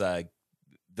played those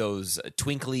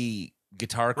twinkly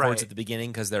guitar chords at the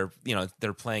beginning, because they're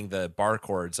playing the bar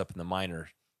chords up in the minor.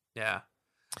 Yeah,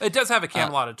 it does have a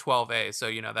Camelot of 12A, so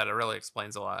that it really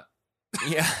explains a lot.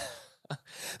 Yeah.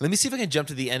 Let me see if I can jump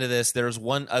to the end of this. There's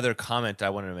one other comment I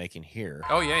wanted to make in here.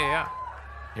 Oh yeah.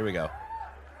 Here we go.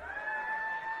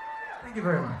 Thank you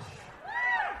very much.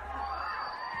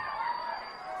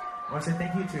 I want to say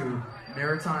thank you to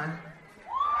Maritime.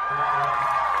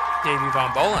 Davey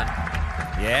Von Bohlen.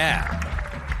 Yeah.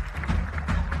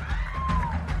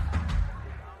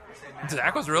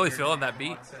 Zach was really feeling that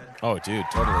beat. Oh, dude,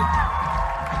 totally.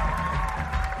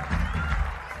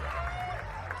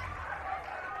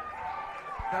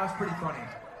 That was pretty funny.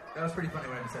 What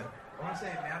I said. I want to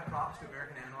say mad props to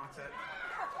American Analog Set.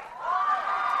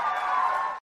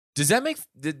 Does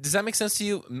that make sense to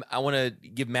you? I want to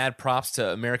give mad props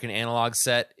to American Analog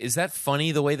Set. Is that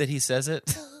funny the way that he says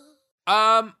it?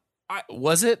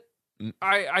 Was it?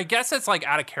 I guess it's like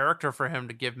out of character for him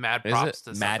to give mad props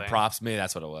to something. Mad props? Maybe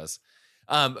that's what it was.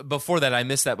 Before that, I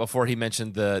missed that before he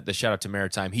mentioned the shout out to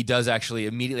Maritime. He does actually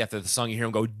immediately after the song, you hear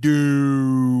him go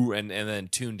do and then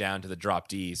tune down to the drop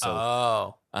D.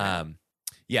 So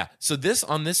yeah. So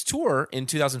on this tour in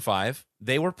 2005,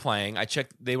 they were playing. I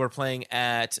checked. They were playing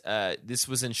at this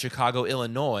was in Chicago,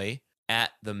 Illinois,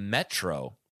 at the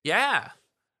Metro. Yeah,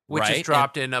 which is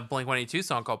dropped in a Blink-182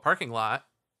 song called "Parking Lot,"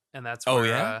 and that's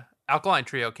where Alkaline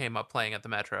Trio came up playing at the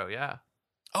Metro. Yeah.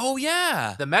 Oh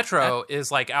yeah. The Metro is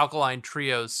like Alkaline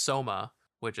Trio's Soma,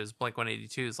 which is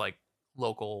Blink-182's like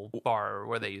local bar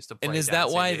where they used to play. And is that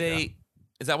why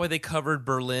they covered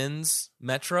Berlin's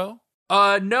Metro?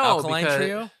 No, Alkaline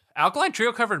Trio? Alkaline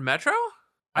Trio covered Metro?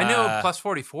 I know Plus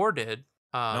 44 did.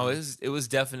 No, it was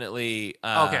definitely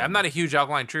okay, I'm not a huge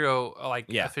Alkaline Trio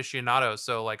aficionado,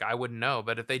 so like I wouldn't know,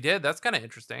 but if they did, that's kind of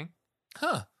interesting.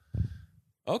 Huh.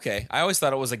 Okay. I always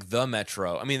thought it was like the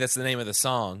Metro. I mean, that's the name of the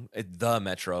song, the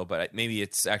Metro, but maybe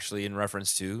it's actually in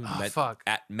reference to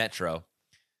at Metro.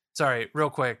 Sorry, real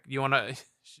quick. You want to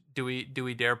do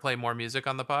we dare play more music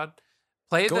on the pod?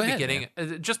 Play at the beginning.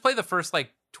 Man. Just play the first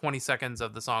like 20 seconds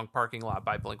of the song Parking Lot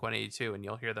by Blink-182 and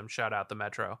you'll hear them shout out the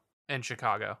Metro in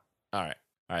Chicago. All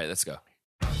right, let's go.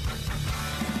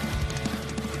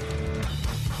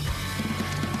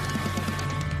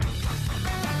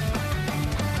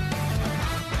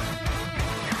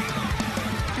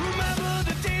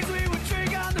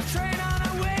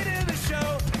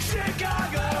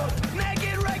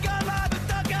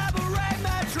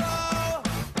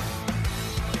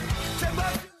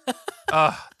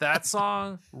 That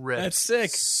song rips That's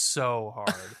sick. So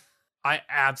hard. I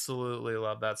absolutely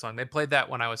love that song. They played that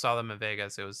when I saw them in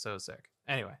Vegas. It was so sick.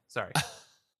 Anyway, sorry.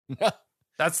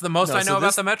 That's the most I know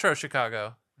about the Metro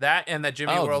Chicago. That and that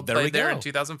Jimmy World played there in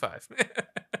 2005.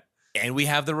 And we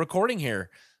have the recording here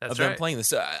of them playing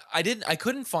this. I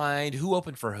couldn't find who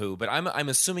opened for who, but I'm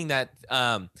assuming that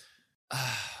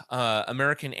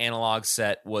American Analog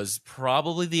Set was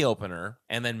probably the opener,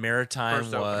 and then Maritime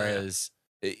was.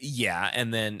 Yeah,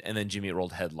 and then Jimmy Eat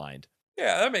World headlined.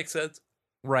 Yeah, that makes sense.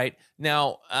 Right.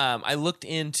 Now, I looked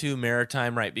into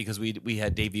Maritime, right, because we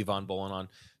had Davey Von Bohlen on.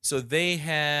 So they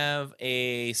have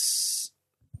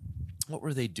what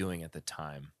were they doing at the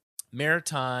time?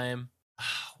 Maritime,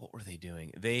 what were they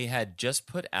doing? They had just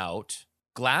put out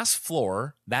Glass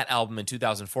Floor, that album in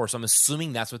 2004. So I'm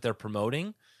assuming that's what they're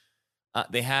promoting.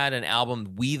 They had an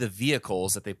album, We the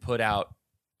Vehicles, that they put out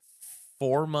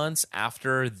 4 months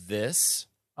after this.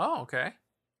 Oh, okay.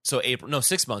 So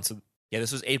 6 months. Yeah,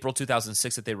 this was April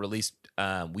 2006 that they released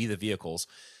We the Vehicles.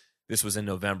 This was in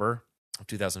November of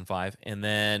 2005. And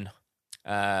then,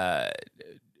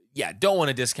 don't want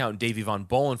to discount Davey Von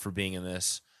Bohlen for being in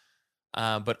this.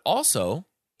 But also...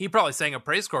 He probably sang a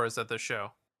praise chorus at this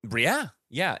show. Yeah.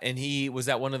 And he was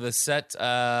at one of the set,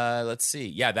 let's see.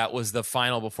 Yeah, that was the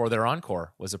final before their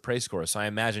encore, was a praise chorus. So I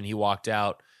imagine he walked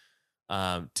out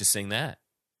to sing that.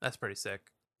 That's pretty sick.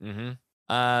 Mm-hmm.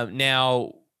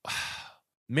 Now,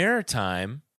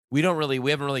 Maritime, we haven't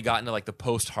really gotten to like the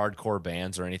post-hardcore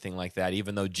bands or anything like that,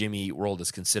 even though Jimmy Eat World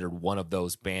is considered one of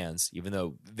those bands, even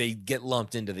though they get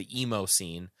lumped into the emo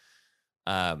scene.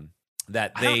 I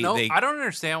don't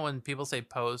understand when people say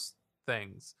post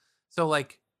things. So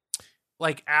like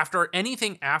after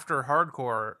anything after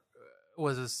hardcore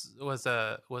was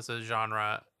a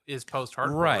genre is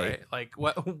post-hardcore, right? Like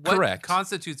what Correct.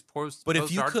 constitutes post? But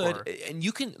if you could, and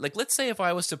you can, like, let's say if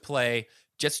I was to play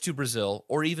Jets to Brazil,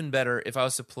 or even better, if I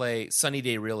was to play Sunny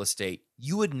Day Real Estate,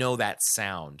 you would know that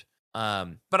sound.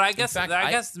 But I guess fact, I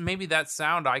guess maybe that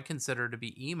sound I consider to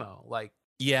be emo. Like,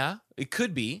 yeah, it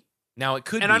could be. Now it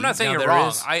could and be. I'm not saying Now, you're there wrong.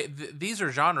 is- These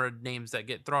are genre names that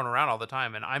get thrown around all the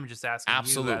time, and I'm just asking you as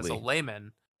Absolutely. a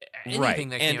layman. Anything Right.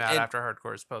 that came out And- after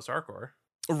hardcore is post-hardcore.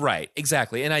 Right,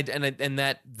 exactly, and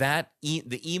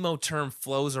the emo term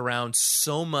flows around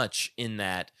so much in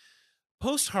that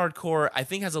post-hardcore. I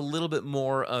think has a little bit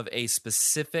more of a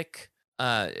specific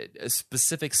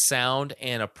sound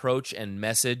and approach and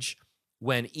message.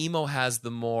 When emo has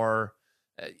the more,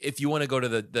 if you want to go to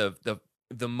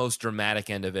the most dramatic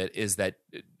end of it, is that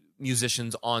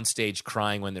musicians on stage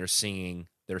crying when they're singing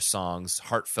their songs,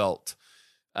 heartfelt,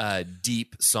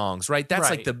 deep songs. Right, that's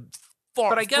like Right. the far.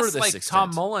 But I guess furthest like extent.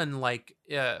 Tom Mullen,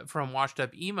 from Washed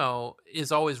Up Emo,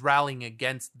 is always rallying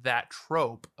against that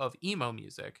trope of emo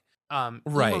music. Emo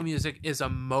Right. music is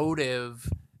emotive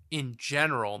in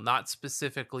general, not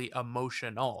specifically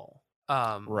emotional.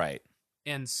 Right.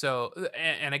 And so,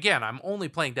 and again, I'm only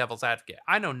playing devil's advocate.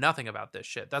 I know nothing about this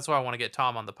shit. That's why I want to get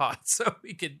Tom on the pod so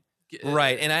we could.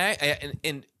 Right,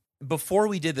 and before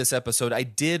we did this episode, I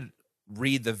did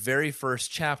read the very first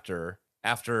chapter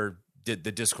after the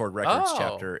Discord Records Oh.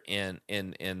 chapter in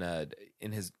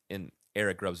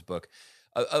Eric Grubb's book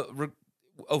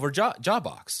over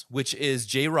Jawbox, which is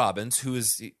Jay Robbins, who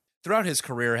is throughout his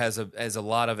career has a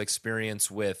lot of experience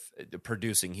with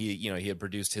producing. He had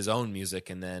produced his own music,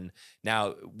 and then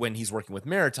now when he's working with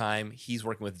Maritime, he's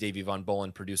working with Davey Von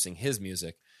Bohlen producing his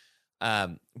music.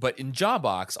 But in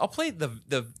Jawbox, I'll play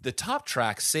the top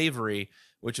track, Savory,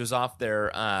 which was off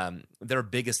their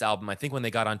biggest album, I think, when they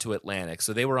got onto Atlantic.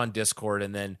 So they were on Discord,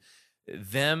 and then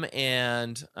them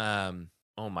and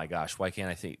oh my gosh, why can't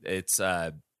I think? It's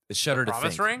Shudder to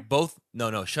Promise Think. Ring? Both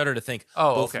Shudder to Think.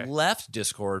 Oh, both okay. left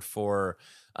Discord for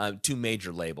two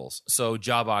major labels. So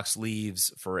Jawbox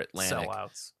leaves for Atlantic.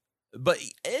 Sellouts. But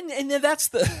and that's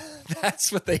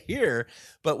that's what they hear.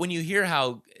 But when you hear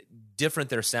how different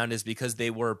their sound is because they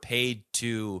were paid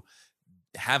to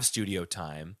have studio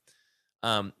time.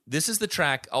 This is the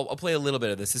track. I'll play a little bit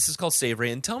of this. This is called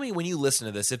Savory. And tell me when you listen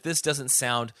to this, if this doesn't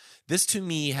sound, this to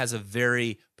me has a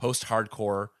very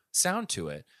post-hardcore sound to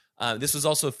it. This was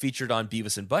also featured on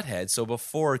Beavis and Butthead. So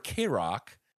before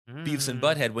K-Rock, Beavis and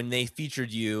Butthead, when they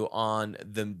featured you on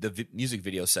the music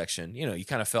video section, you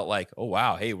kind of felt like, oh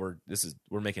wow, hey, we're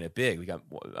making it big. We got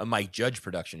a Mike Judge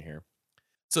production here.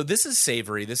 So this is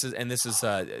Savory. This is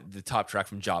the top track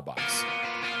from Jawbox.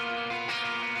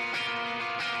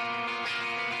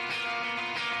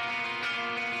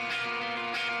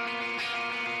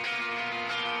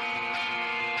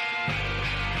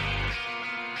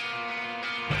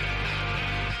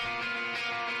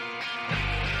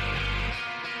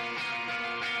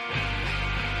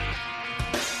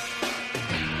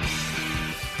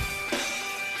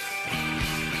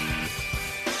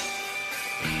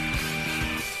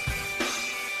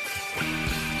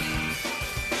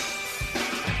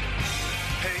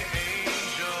 Hey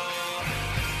angel,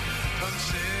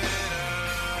 consider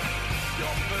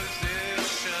your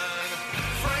position,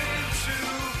 frame to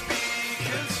be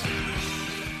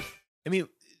consumed. I mean,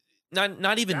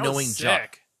 not even That was knowing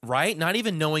sick. right? Not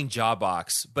even knowing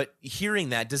Jawbox, but hearing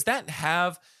that, does that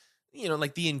have,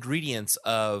 like the ingredients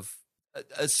of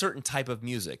a certain type of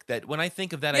music? That when I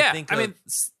think of that, Yeah, I think I of mean,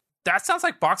 That sounds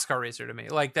like Boxcar Racer to me.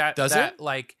 Like that. Does that, it?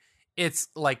 Like it's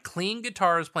like clean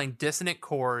guitars playing dissonant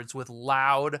chords with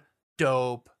loud,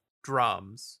 dope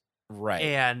drums. right.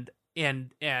 and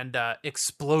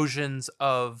explosions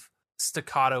of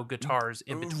staccato guitars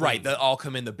in between. Right, that all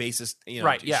come in. The bassist,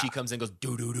 Right, yeah. she comes in, and goes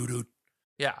do do do do.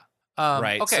 Yeah.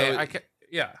 Right, Okay. so-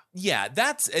 Yeah. Yeah,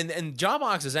 that's and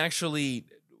Jawbox is actually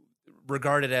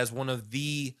regarded as one of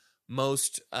the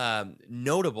most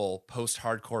notable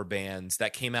post-hardcore bands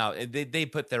that came out. They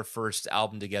put their first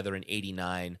album together in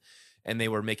 '89, and they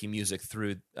were making music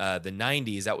through the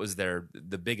 '90s. That was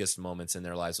the biggest moments in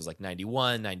their lives. Was like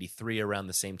 '91, '93, around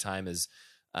the same time as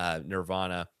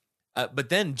Nirvana. But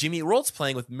then Jimmy Eat World's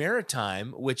playing with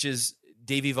Maritime, which is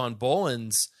Davey Von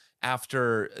Bohlen's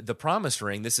after The Promise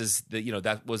Ring. This is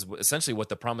that was essentially what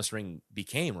The Promise Ring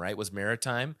became, right? Was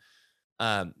Maritime.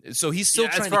 So he's still Yeah,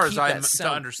 trying as far to as keep I'm that to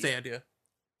sound. understand you.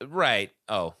 Right.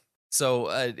 Oh.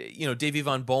 So Davey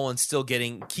Von Bohlen still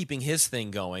keeping his thing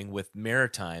going with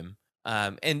Maritime.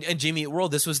 And Jimmy Eat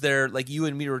World, this was their, like you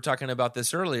and me were talking about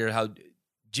this earlier, how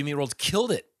Jimmy Eat World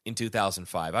killed it in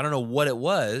 2005. I don't know what it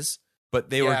was, but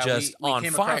they were just we on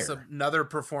came fire. Across another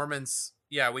performance.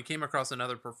 Yeah, we came across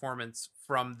another performance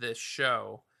from this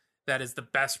show that is the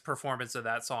best performance of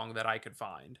that song that I could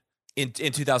find. in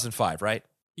 2005, right?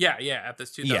 Yeah, at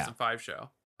this 2005 show.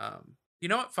 You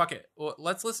know what? Fuck it. Well,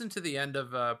 let's listen to the end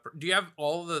of. Do you have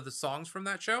all the songs from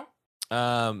that show?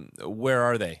 Where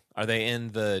are they? Are they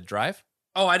in the drive?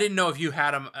 Oh, I didn't know if you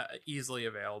had them easily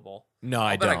available. No,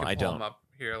 I bet don't. could I pull don't. them up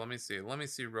here. Let me see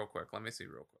real quick.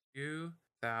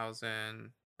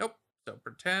 2000. Nope. So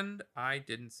pretend I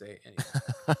didn't say anything.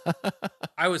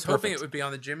 I was hoping Perfect. it would be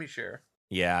on the Jimmy Share.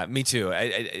 Yeah, me too.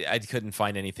 I couldn't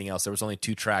find anything else. There was only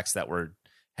 2 tracks that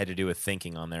had to do with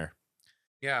thinking on there.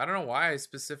 Yeah, I don't know why I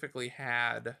specifically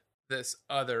had this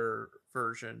other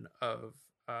version of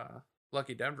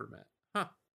Lucky Denver Man.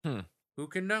 Huh. Who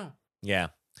can know? Yeah.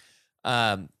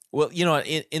 Well, you know,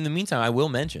 in the meantime, I will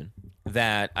mention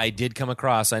that I did come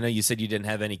across, I know you said you didn't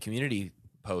have any community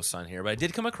posts on here, but I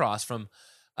did come across from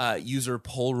user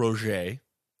Paul Roger,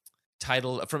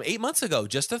 titled from 8 months ago,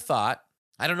 just a thought.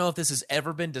 I don't know if this has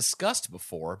ever been discussed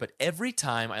before, but every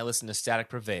time I listen to Static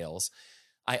Prevails,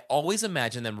 I always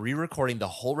imagine them re-recording the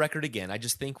whole record again. I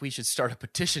just think we should start a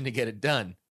petition to get it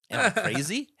done. Am I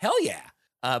crazy? Hell yeah.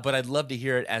 But I'd love to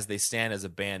hear it as they stand as a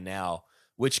band now,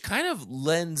 which kind of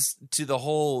lends to the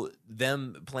whole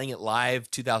them playing it live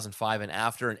 2005 and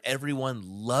after, and everyone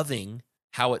loving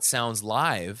how it sounds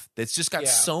live. That's just got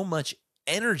so much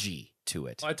energy to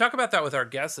it. Well, I talk about that with our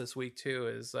guest this week too.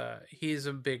 Is he's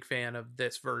a big fan of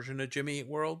this version of Jimmy Eat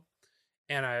World,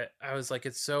 and I was like,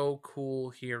 it's so cool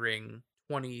hearing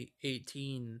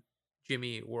 2018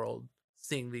 Jimmy Eat World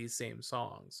sing these same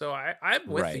songs. So I'm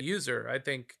with the user. I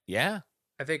think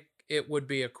it would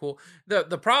be a cool.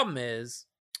 The problem is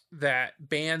that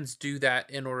bands do that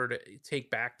in order to take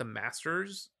back the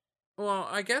masters. Well,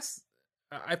 I guess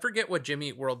I forget what Jimmy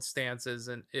Eat World's stance is,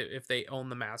 and if they own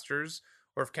the masters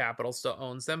or if Capitol still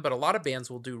owns them. But a lot of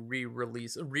bands will do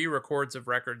re-records of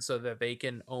records so that they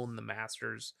can own the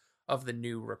masters of the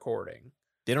new recording.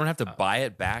 They don't have to buy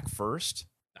it back first?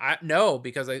 No,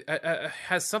 because it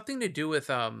has something to do with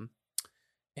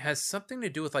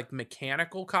like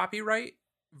mechanical copyright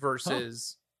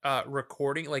versus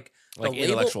recording, like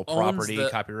intellectual property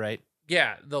copyright.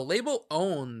 Yeah, the label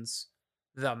owns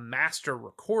the master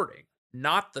recording,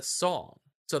 not the song.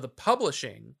 So the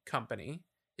publishing company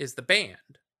is the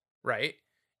band, right?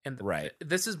 And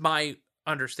this is my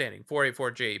understanding.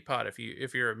 484J Pod, if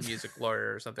you're a music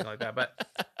lawyer or something like that. But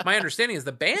my understanding is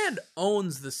the band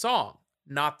owns the song,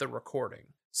 not the recording.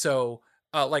 So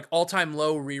like All Time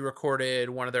Low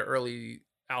re-recorded one of their early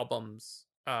albums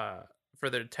for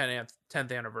their 10th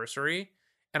anniversary,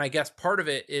 and I guess part of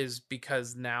it is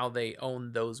because now they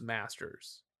own those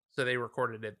masters, so they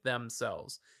recorded it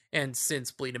themselves. And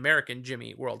since Bleed American, Jimmy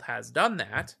Eat World has done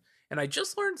that, and I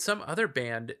just learned some other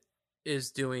band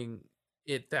is doing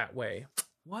it that way.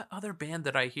 What other band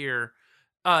did I hear?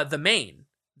 The Maine.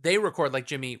 They record like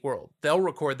Jimmy Eat World. They'll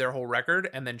record their whole record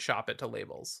and then shop it to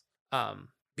labels.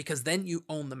 Because then you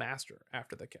own the master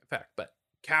after the fact. But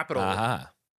Capitol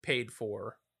paid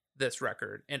for this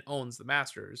record and owns the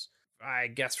masters. I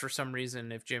guess for some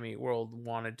reason, if Jimmy Eat World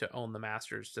wanted to own the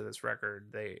masters to this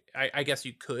record, I guess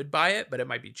you could buy it, but it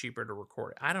might be cheaper to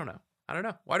record it. I don't know.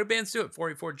 Why do bands do it?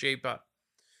 484J Pod.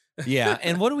 Yeah,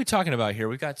 and what are we talking about here?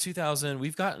 We've got 2000.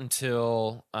 We've got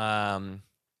until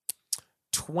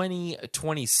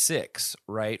 2026,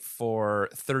 right, for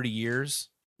 30 years,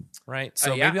 right?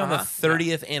 So maybe on the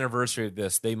 30th anniversary of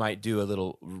this, they might do a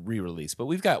little re-release. But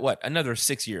we've got another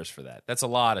 6 years for that. That's a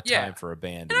lot of time for a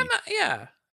band.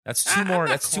 That's two more.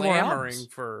 That's 2 more albums.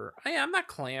 I'm not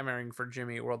clamoring for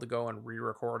Jimmy Eat World to go and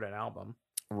re-record an album.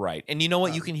 Right. And you know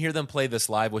what? You can hear them play this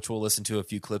live, which we'll listen to a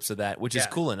few clips of that, which is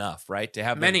cool enough, right? To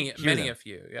have many them. a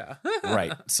few, yeah.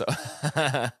 Right. So,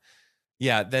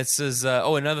 yeah, this is,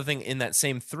 another thing in that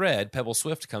same thread, Pebble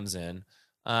Swift comes in.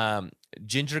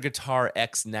 Ginger Guitar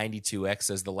X92X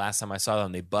says the last time I saw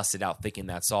them, they busted out thinking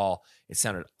that's all. It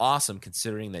sounded awesome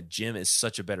considering that Jim is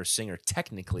such a better singer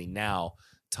technically now.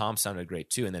 Tom sounded great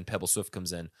too. And then Pebble Swift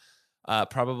comes in.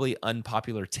 Probably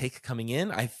unpopular take coming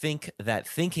in. I think that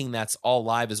thinking that's all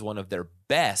live is one of their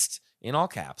best, in all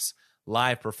caps,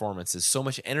 live performances. So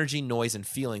much energy, noise, and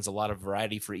feelings. A lot of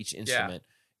variety for each instrument.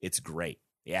 Yeah. It's great.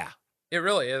 Yeah. It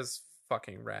really is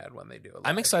fucking rad when they do it live.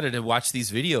 I'm excited to watch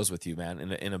these videos with you, man,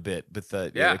 in a bit.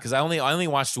 But because I only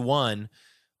watched one,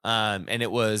 and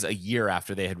it was a year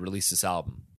after they had released this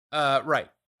album. Right.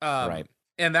 Right.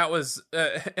 And that was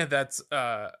and that's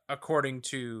according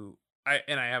to I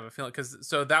have a feeling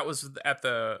so that was at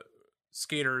the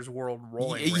Skaters World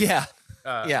Rolling Rink,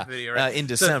 video, right? In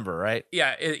December, right?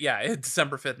 Yeah,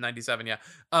 December 5th, 97. Yeah.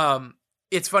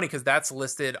 It's funny because that's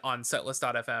listed on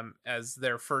setlist.fm as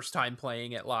their first time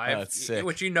playing it live, that's sick.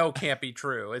 Which can't be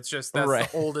true. It's just that's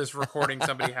the oldest recording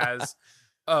somebody has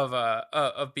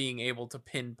of being able to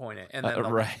pinpoint it. And then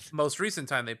the right. most recent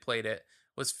time they played it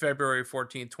was February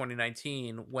 14th,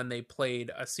 2019, when they played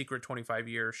a secret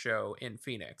 25-year show in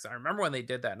Phoenix. I remember when they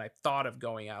did that, and I thought of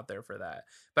going out there for that,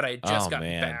 but I had just gotten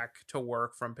man. back to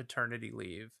work from paternity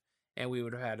leave, and we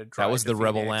would have had to drive. That was to the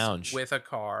Rebel Phoenix Lounge with a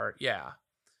car. Yeah.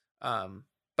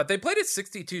 But they played it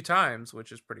 62 times,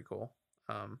 which is pretty cool.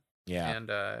 Yeah. And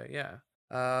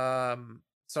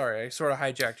sorry, I sort of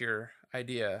hijacked your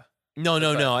idea. No.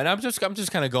 And I'm just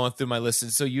kind of going through my list.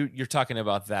 And so you're talking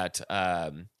about that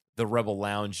the Rebel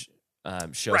Lounge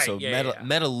show. Right, So yeah.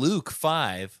 Metaluke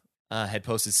 5 had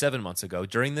posted 7 months ago.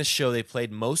 During this show, they played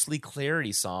mostly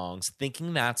Clarity songs,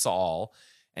 Thinking That's All,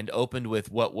 and opened with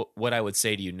what I would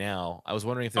say to you now. I was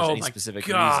wondering if there's any specific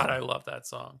God, reason. I love that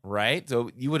song. Right?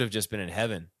 So you would have just been in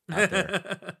heaven out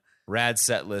there. Rad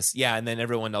set list. Yeah, and then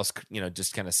everyone else,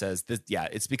 just kind of says this. Yeah,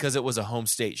 it's because it was a home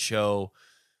state show,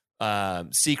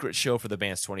 secret show for the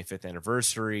band's 25th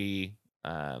anniversary.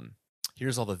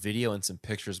 Here's all the video and some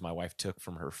pictures my wife took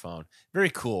from her phone.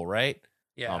 Very cool, right?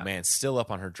 Yeah. Oh man, still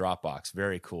up on her Dropbox.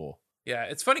 Very cool. Yeah,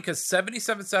 it's funny because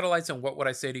 77 Satellites and What Would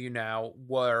I Say to You Now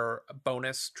were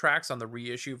bonus tracks on the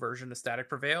reissue version of Static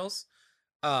Prevails.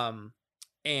 This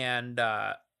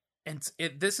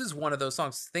is one of those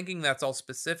songs. Thinking That's All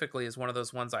specifically is one of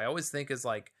those ones I always think is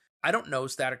like, I don't know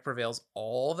Static Prevails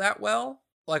all that well.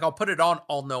 Like, I'll put it on,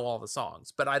 I'll know all the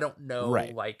songs, but I don't know,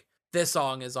 Right. like, this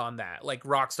song is on that. Like,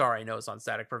 Rockstar I know is on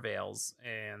Static Prevails,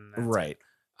 and that's Right.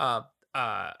 it.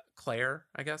 Claire,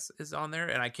 I guess, is on there,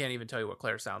 and I can't even tell you what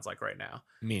Claire sounds like right now.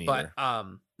 Me neither.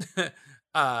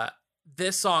 But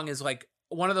this song is like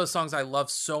one of those songs I love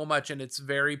so much, and it's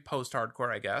very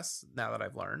post-hardcore, I guess, now that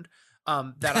I've learned.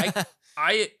 That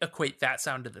I equate that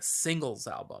sound to the Singles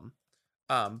album.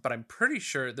 But I'm pretty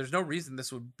sure there's no reason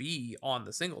this would be on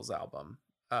the Singles album.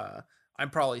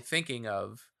 I'm probably thinking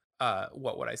of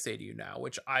What Would I Say to You Now,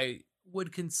 which I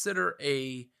would consider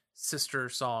a sister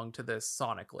song to this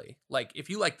sonically. Like, if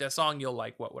you like this song, you'll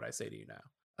like What Would I Say to You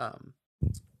Now.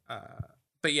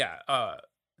 But yeah,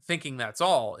 Thinking That's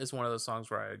All is one of those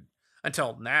songs where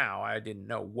until now I didn't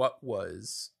know what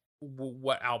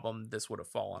album this would have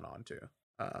fallen onto.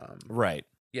 Right.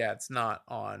 Yeah, it's not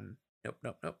on. Nope.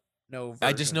 No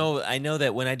I know version.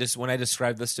 that when I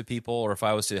describe this to people, or if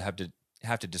I was to have to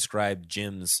describe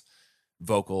Jim's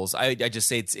vocals, I just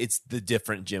say it's the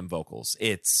different Jim vocals.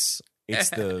 It's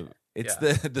the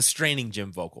straining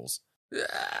Jim vocals.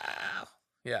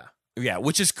 Yeah. Yeah,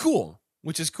 which is cool.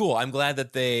 I'm glad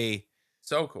that they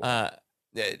So cool.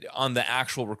 on the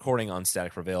actual recording on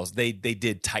Static Prevails, they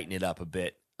did tighten it up a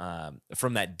bit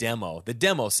from that demo. The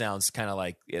demo sounds kind of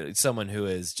like someone who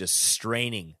is just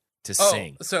straining to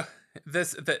sing. So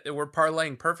we're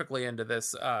parlaying perfectly into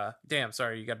this. Damn,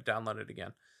 sorry, you got to download it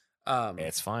again.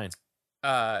 It's fine.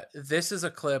 This is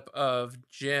a clip of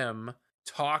Jim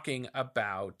talking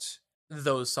about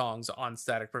those songs on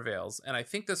Static Prevails, and I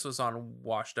think this was on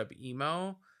Washed Up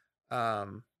Emo.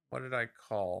 What did I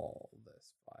call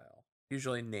this file?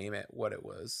 Usually name it what it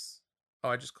was. Oh,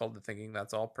 I just called it Thinking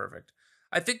That's All. Perfect.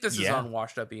 I think this is on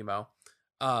Washed Up Emo.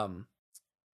 And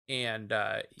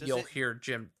you'll hear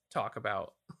Jim talk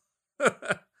about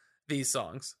these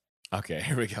songs. Okay,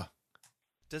 here we go.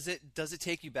 Does it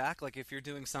take you back? Like, if you're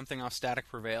doing something off Static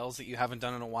Prevails that you haven't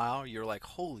done in a while, you're like,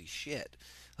 holy shit.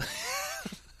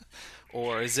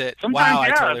 Or is it, Sometimes, wow,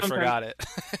 yeah, I totally sometimes. forgot it.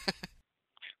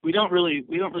 We don't really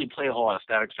play a whole lot of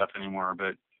Static stuff anymore,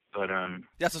 but That's what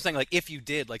I'm saying. Like, if you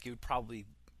did, like, you would probably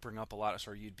bring up a lot of,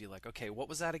 sort of, you'd be like, okay, what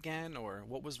was that again? Or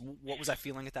what was I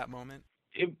feeling at that moment?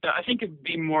 I think it'd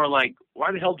be more like,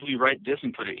 why the hell did we write this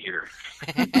and put it here?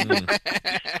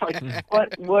 Like,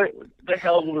 what the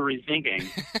hell were we thinking?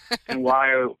 And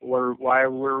why were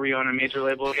we on a major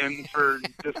label again for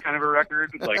this kind of a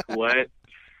record? Like, what?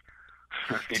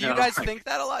 Do you guys think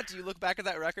that a lot? Do you look back at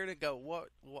that record and go, what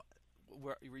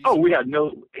were you we had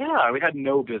no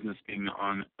business being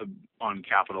on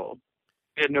Capitol.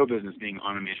 We had no business being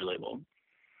on a major label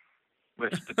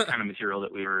with the kind of material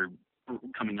that we were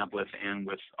coming up with, and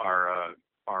with our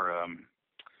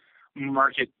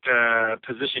market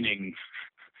positioning,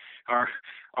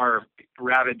 our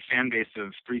rabid fan base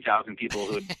of 3,000 people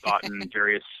who had bought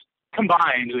various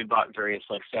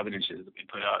like 7 inches that we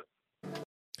put out.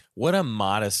 What a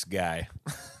modest guy.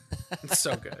 It's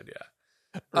so good, yeah.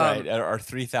 Right, our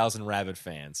 3,000 rabid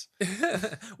fans.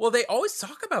 Well, they always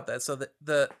talk about that. So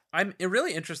I'm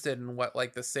really interested in what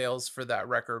like the sales for that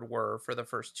record were for the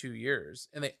first 2 years,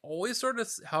 and they always sort of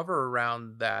hover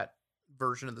around that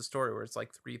version of the story where it's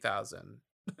like 3,000.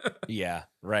 Yeah,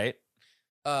 right.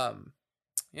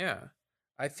 Yeah.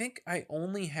 I think I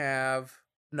have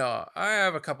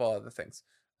a couple other things.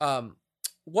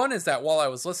 one is that while I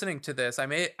was listening to this,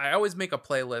 I always make a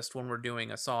playlist when we're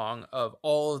doing a song of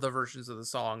all of the versions of the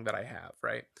song that I have,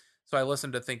 right? So I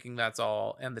listened to Thinking That's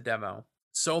All and the demo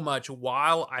so much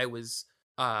while I was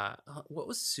what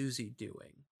was Susie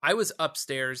doing? I was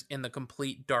upstairs in the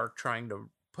complete dark trying to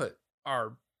put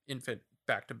our infant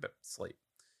back to sleep.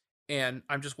 And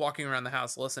I'm just walking around the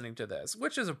house listening to this,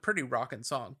 which is a pretty rockin'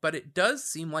 song, but it does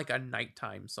seem like a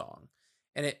nighttime song.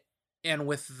 And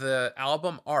with the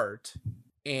album art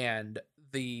and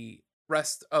the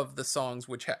rest of the songs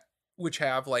which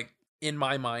have like, in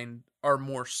my mind, are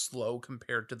more slow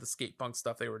compared to the skate punk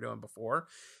stuff they were doing before.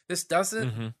 This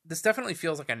definitely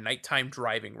feels like a nighttime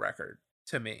driving record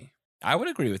to me. I would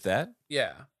agree with that.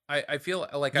 Yeah. I feel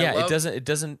like it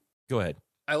doesn't go ahead.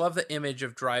 I love the image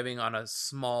of driving on a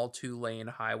small 2-lane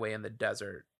highway in the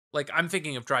desert. Like, I'm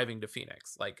thinking of driving to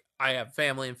Phoenix. Like, I have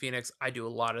family in Phoenix. I do a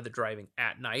lot of the driving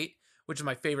at night, which is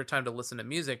my favorite time to listen to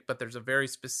music, but there's a very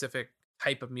specific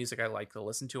type of music I like to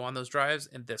listen to on those drives,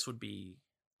 and this would be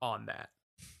on that.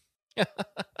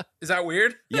 Is that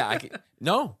weird? Yeah,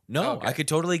 no, Okay. I could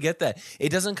totally get that. It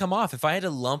doesn't come off. If I had to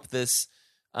lump this,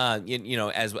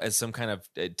 as some kind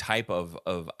of type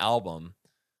of album,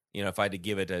 if I had to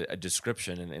give it a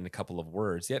description in a couple of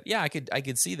words, I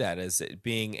could see that as it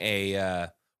being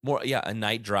a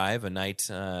night drive, a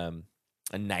nighttime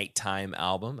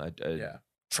album, a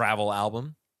travel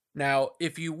album. Now,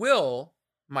 if you will,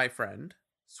 my friend,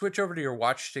 switch over to your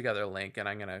Watch Together link, and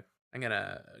I'm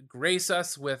gonna grace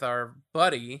us with our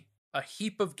buddy A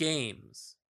Heap of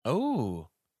Games. Oh.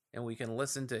 And we can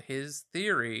listen to his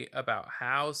theory about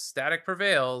how Static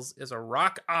Prevails is a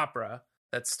rock opera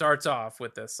that starts off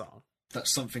with this song. That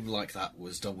something like that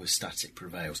was done with Static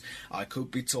Prevails. I could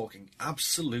be talking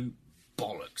absolute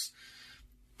bollocks.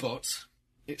 But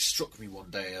it struck me one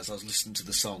day as I was listening to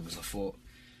the songs, I thought,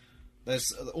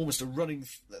 there's almost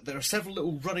there are several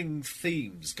little running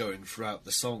themes going throughout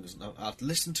the songs. And I've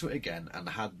listened to it again and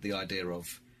had the idea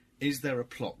of, is there a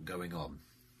plot going on?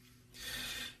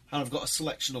 And I've got a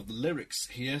selection of the lyrics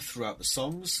here throughout the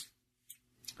songs.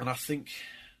 And I think,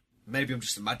 maybe I'm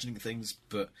just imagining things,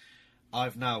 but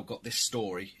I've now got this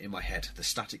story in my head, the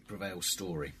Static Prevails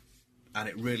story. And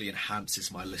it really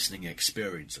enhances my listening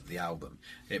experience of the album.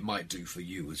 It might do for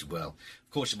you as well.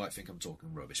 Of course, you might think I'm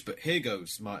talking rubbish, but here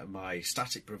goes my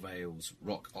Static Prevails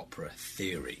rock opera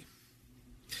theory.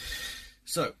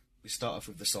 So, we start off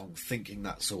with the song Thinking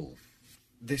That's All.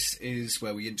 This is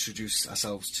where we introduce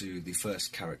ourselves to the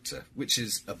first character, which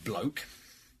is a bloke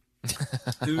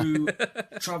who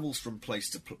travels from place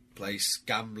to place,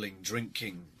 gambling,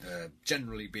 drinking,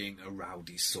 generally being a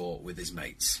rowdy sort with his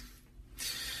mates.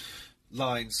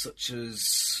 Lines such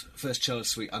as First Cello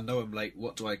Suite, I know I'm late,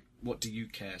 what do you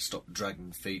care, stop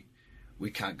dragging feet, we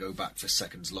can't go back for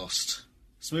seconds lost,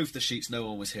 smooth the sheets, no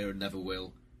one was here and never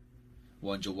will,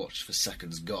 wind your watch for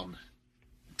seconds gone,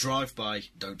 drive by,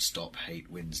 don't stop,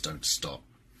 hate wins, don't stop.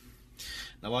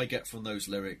 Now I get from those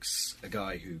lyrics a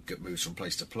guy who moves from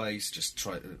place to place,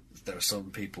 there are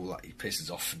some people that he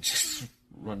pisses off and just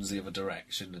runs the other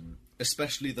direction, and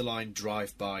especially the line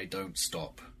drive by, don't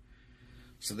stop.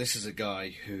 So this is a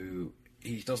guy who,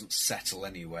 he doesn't settle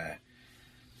anywhere.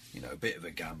 A bit of a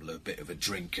gambler, a bit of a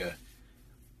drinker.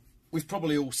 We've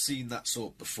probably all seen that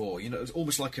sort before. It's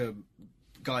almost like a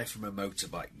guy from a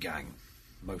motorbike gang,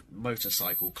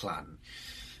 motorcycle clan.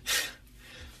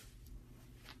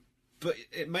 But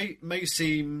it may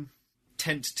seem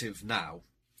tentative now,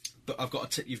 but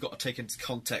you've got to take into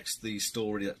context the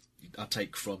story that I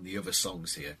take from the other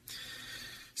songs here.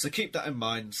 So keep that in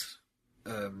mind.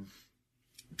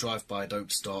 Drive by,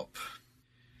 don't stop.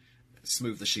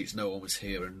 Smooth the sheets, no one was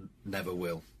here and never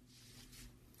will.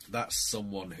 That's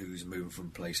someone who's moving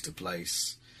from place to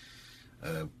place.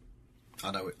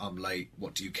 I know I'm late,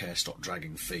 what do you care, stop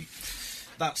dragging feet.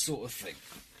 That sort of thing.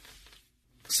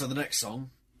 So the next song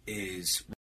is...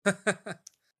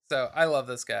 So I love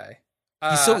this guy.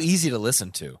 He's so easy to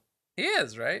listen to. He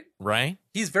is, right? Right?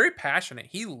 He's very passionate.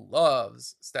 He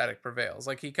loves Static Prevails.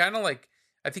 Like, he kind of like...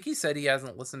 I think he said he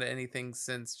hasn't listened to anything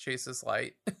since Chase This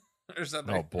Light or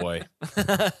something. Oh boy.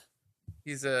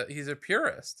 He's a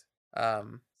purist.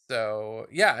 So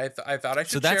yeah, I thought I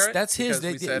should share it. That's his.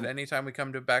 Because we said anytime we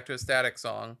come back to a Static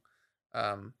song,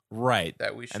 right,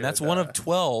 that we should. And that's one of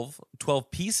 12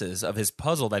 pieces of his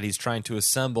puzzle that he's trying to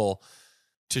assemble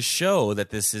to show that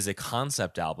this is a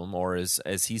concept album, or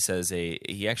as he says,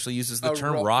 he actually uses the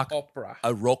term rock opera.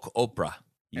 A rock opera.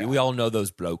 Yeah. We all know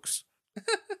those blokes.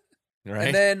 Right?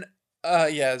 And then,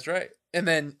 yeah, that's right. And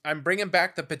then I'm bringing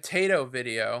back the potato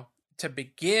video to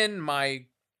begin my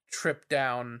trip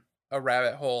down a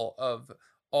rabbit hole of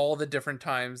all the different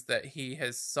times that he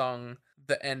has sung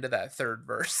the end of that third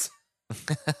verse.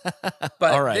 But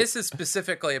All right. this is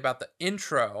specifically about the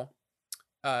intro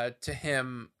to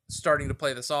him starting to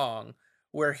play the song,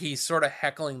 where he's sort of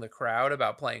heckling the crowd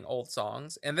about playing old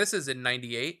songs. And this is in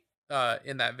 98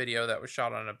 in that video that was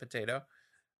shot on a potato.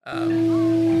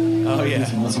 Oh yeah.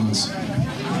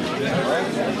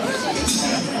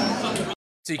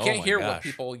 So you Oh can't my hear what gosh.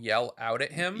 people yell out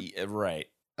at him. Yeah, right.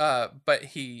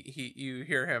 But you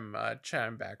hear him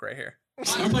chime back right here.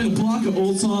 I'm playing a block of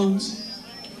old songs.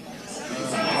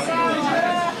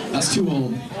 That's too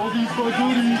old.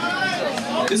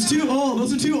 It's too old.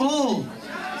 Those are too old.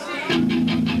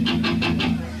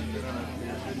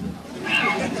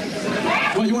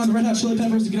 What, you want the Red Hot Chili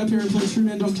Peppers to get up here and play True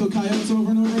Men Don't Kill Coyotes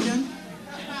over and over again?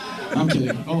 I'm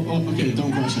kidding. Oh, okay,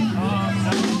 don't question.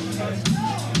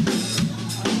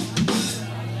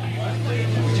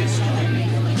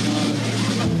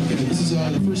 Okay, this is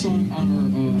the first song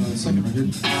on our second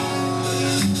record.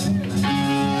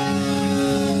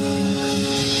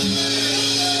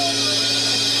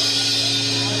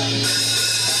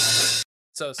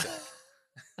 So sick.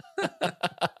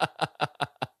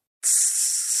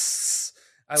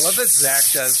 I love that Zach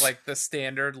does like the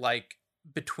standard like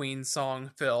between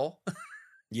song fill.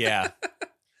 Yeah.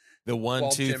 The one,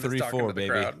 while two, Jim is three, talking four, to the baby.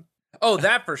 crowd. Oh,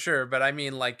 that for sure. But I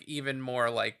mean, like even more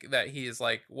like that. He is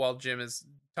like while Jim is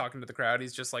talking to the crowd,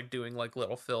 he's just like doing like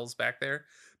little fills back there.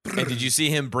 And did you see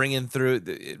him bringing through,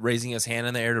 raising his hand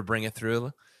in the air to bring it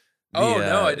through?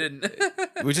 No, I didn't.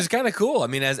 Which is kind of cool. I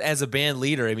mean, as a band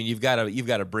leader, I mean, you've got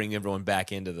to bring everyone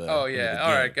back into the. Oh into yeah. the All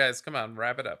game. right, guys, come on,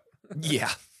 wrap it up.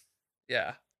 Yeah.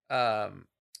 Yeah.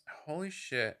 Holy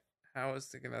shit. How was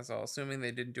thinking that's all? Assuming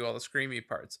they didn't do all the screamy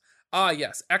parts.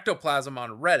 Yes. Ectoplasm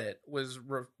on Reddit was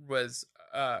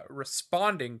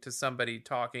responding to somebody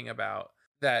talking about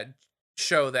that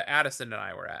show that Addison and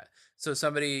I were at. So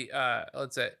somebody,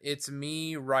 let's say it's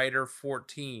me, writer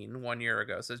 14 1 year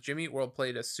ago, says Jimmy Eat World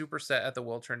played a superset at the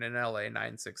Wiltern in LA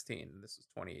 9/16. This was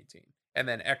 2018. And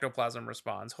then Ectoplasm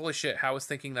responds, holy shit, how was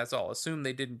thinking that's all? Assume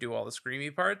they didn't do all the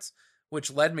screamy parts,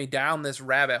 which led me down this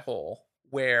rabbit hole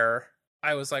where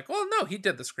I was like, well, no, he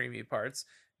did the screamy parts,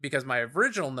 because my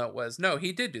original note was, no,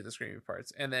 he did do the screamy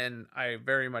parts. And then I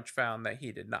very much found that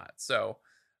he did not. So,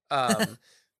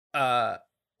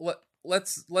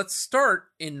 let's start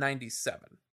in 97.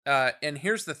 And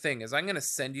here's the thing is I'm going to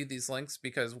send you these links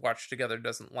because Watch Together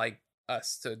doesn't like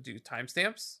us to do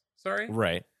timestamps. Sorry.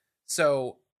 Right.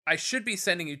 So I should be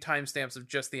sending you timestamps of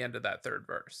just the end of that third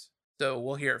verse. So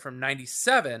we'll hear it from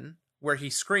 97 where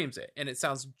he screams it, and it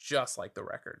sounds just like the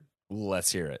record.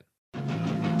 Let's hear it.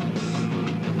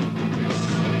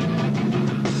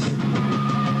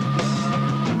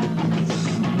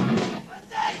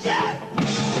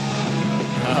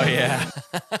 Oh yeah.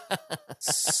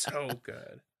 So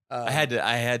good. I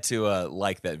had to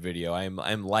like that video. I'm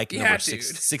like Yeah, number dude.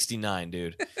 69,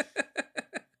 dude.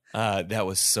 That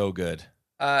was so good.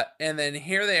 And then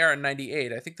here they are in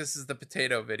 98. I think this is the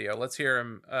potato video. Let's hear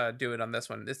him do it on this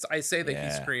one. I say that he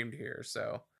Yeah. screamed here,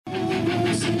 so.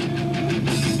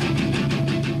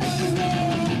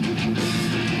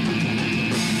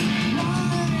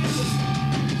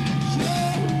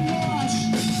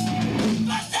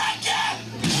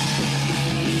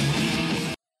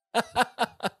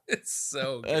 It's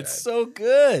so good. That's so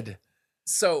good.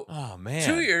 So, Oh man.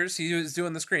 2 years he was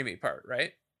doing the screamy part,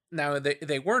 right? Now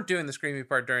they weren't doing the screamy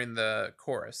part during the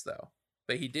chorus though,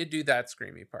 but he did do that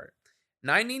screamy part.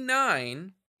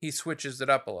 99 he switches it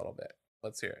up a little bit.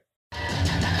 Let's hear it.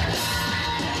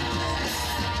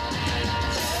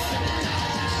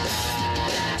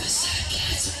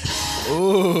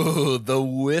 Ooh, the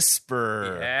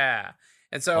whisper. Yeah.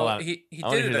 And Hold so on. he I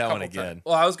wanna did it hear a that couple one times. again.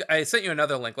 Well, I sent you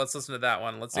another link. Let's listen to that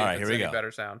one. Let's see All if right, it's here we any go.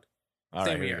 better sound. All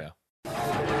Same right, here here. we go.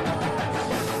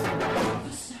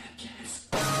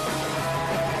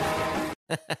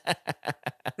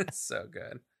 It's so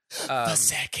good. The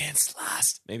seconds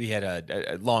last. Maybe he had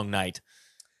a long night.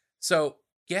 So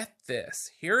get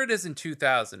this. Here it is in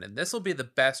 2000, and this will be the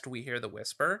best we hear the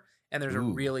whisper. And there's a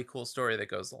Ooh. really cool story that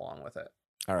goes along with it.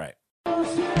 All right.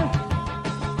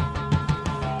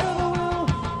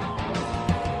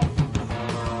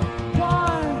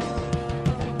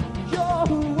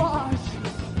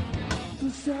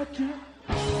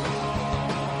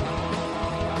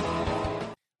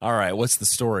 All right, what's the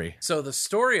story? So the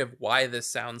story of why this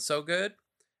sounds so good,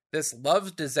 this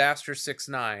Love Disaster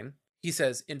 6'9", he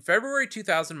says, in February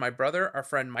 2000, my brother, our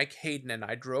friend Mike Hayden, and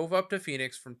I drove up to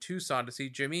Phoenix from Tucson to see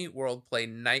Jimmy Eat World play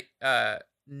Nita's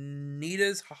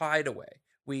Hideaway.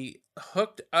 We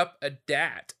hooked up a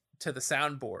DAT to the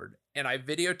soundboard and I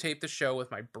videotaped the show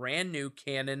with my brand new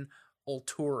Canon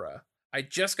Ultura. I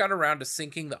just got around to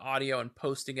syncing the audio and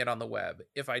posting it on the web.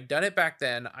 If I'd done it back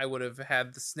then, I would have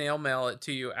had the snail mail it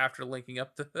to you after linking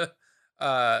up the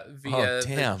via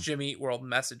the Jimmy Eat World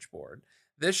message board.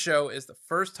 This show is the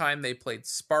first time they played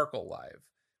Sparkle live.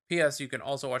 P.S. You can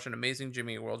also watch an amazing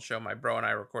Jimmy Eat World show my bro and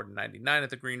I recorded in 99 at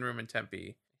the Green Room in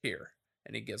Tempe here.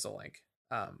 And he gives a link.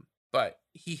 But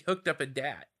he hooked up a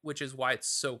DAT, which is why it's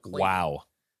so clean. Wow.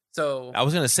 So I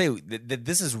was going to say that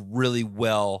this is really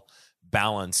well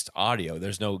balanced audio.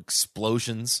 There's no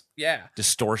explosions. Yeah.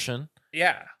 Distortion.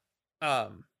 Yeah.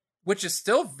 Which is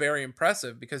still very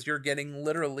impressive because you're getting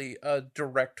literally a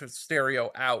direct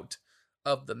stereo out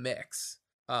of the mix.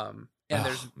 And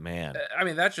there's man. I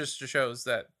mean, that just shows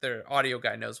that their audio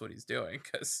guy knows what he's doing,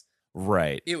 because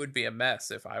right. It would be a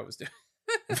mess if I was doing.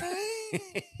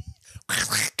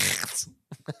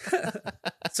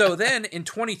 So then in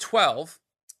 2012,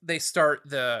 they start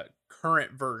the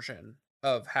current version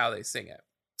of how they sing it.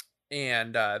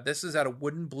 And this is at a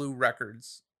Wooden Blue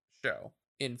Records show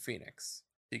in Phoenix.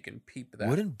 You can peep that.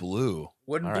 Wooden Blue.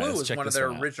 Wooden All right, Blue let's was check one of this their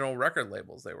one out. original record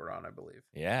labels they were on, I believe.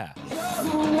 Yeah.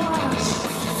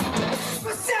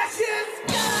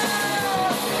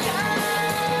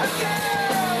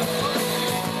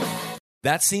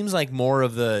 That seems like more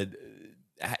of the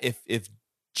if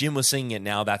Jim was singing it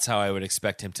now, that's how I would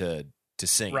expect him to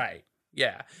sing. Right.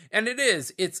 Yeah. And it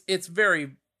is. It's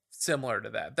very similar to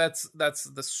that. That's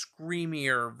the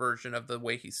screamier version of the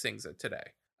way he sings it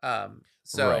today.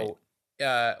 So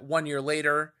 1 year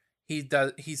later,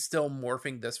 he's still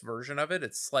morphing this version of it.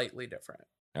 It's slightly different.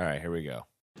 All right, here we go.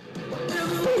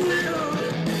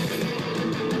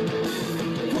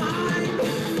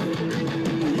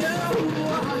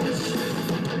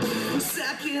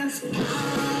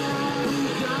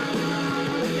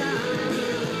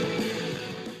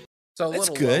 So a That's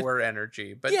little good. lower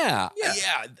energy, but yeah.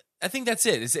 I think that's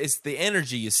it. It's the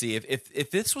energy you see. If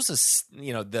this was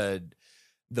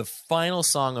the final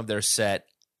song of their set,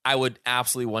 I would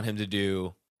absolutely want him to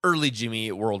do early Jimmy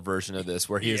Eat World version of this,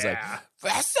 where he's like,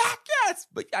 yes.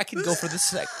 But I could go for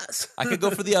I could go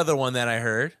for the other one that I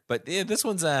heard. But yeah, this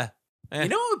one's You know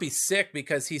what would be sick,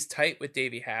 because he's tight with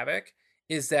Davey Havoc,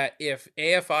 is that if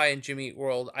AFI and Jimmy Eat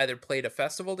World either played a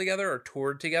festival together or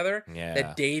toured together,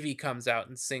 that Davey comes out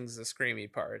and sings the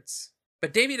screamy parts.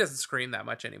 But Davey doesn't scream that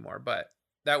much anymore, but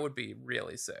that would be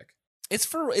really sick. It's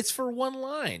for one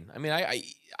line. I mean,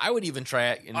 I would even try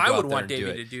it. And I go would out there want and do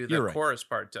Davey it. to do You're the right. chorus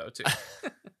part, though, too.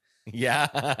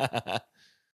 Yeah.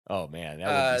 Oh, man.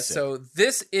 That would be sick. So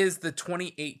this is the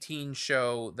 2018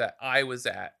 show that I was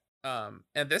at. And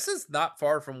this is not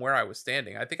far from where I was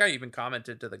standing. I think I even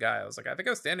commented to the guy. I was like, I think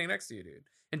I was standing next to you, dude.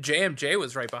 And JMJ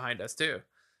was right behind us, too.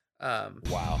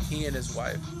 Wow. He and his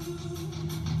wife.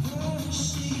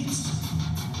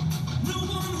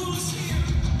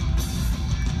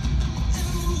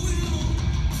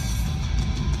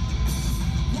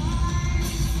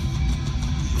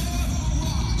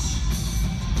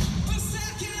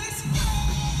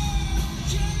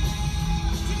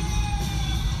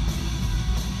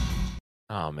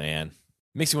 Oh, man.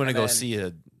 Makes you want to And go then- see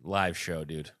a live show,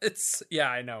 dude. Yeah,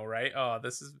 I know, right?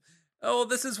 This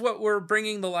is what we're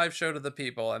bringing the live show to the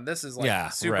people, and this is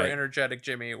like super right. energetic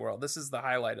Jimmy Eat World. This is the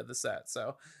highlight of the set.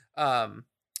 So, and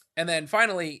then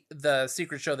finally, the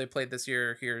secret show they played this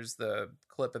year. Here's the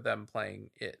clip of them playing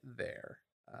it there.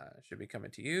 Should be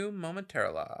coming to you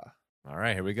momentarily. All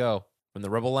right, here we go. From the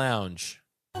Rebel Lounge.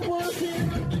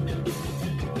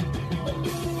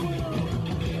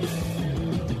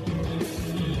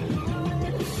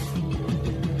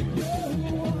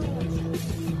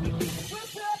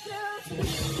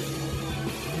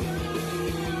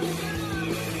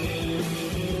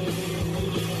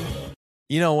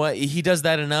 You know what? He does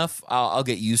that enough. I'll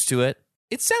get used to it.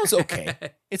 It sounds okay.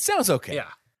 It sounds okay. Yeah,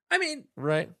 I mean,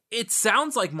 Right. it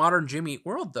sounds like modern Jimmy Eat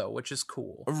World though, which is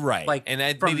cool. Right. Like, and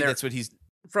from maybe their- that's what he's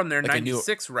From their like a new-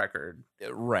 '96 record,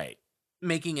 right.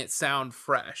 making it sound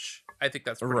fresh. I think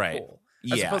that's pretty Right. cool.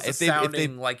 As Yeah, opposed to if they-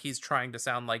 sounding like he's trying to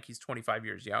sound like he's 25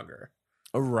 years younger.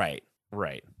 Right.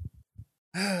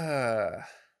 So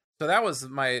that was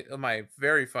my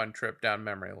very fun trip down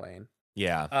memory lane.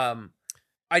 Yeah.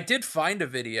 I did find a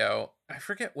video. I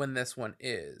forget when this one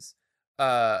is.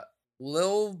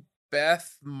 Lil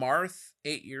Beth Marth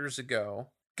 8 years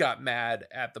ago got mad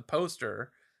at the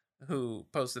poster who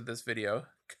posted this video.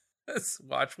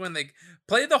 Watch when they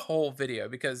play the whole video,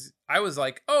 because I was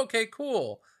like, oh, okay,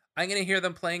 cool. I'm going to hear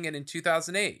them playing it in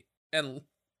 2008 and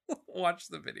watch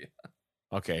the video.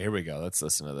 Okay, here we go. Let's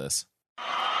listen to this.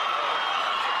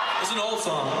 It's an old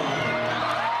song.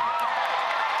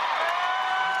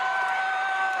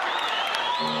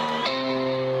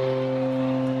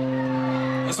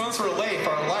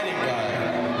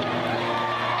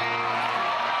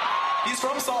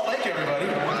 Mike, everybody.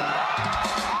 He's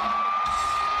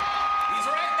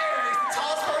right there. He's the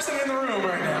tallest person in the room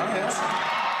right now, yes.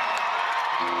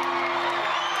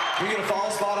 Can we get a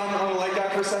follow spot on the light guy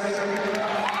for a second?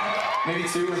 Maybe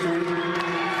 2 or 3.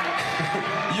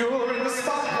 You're in the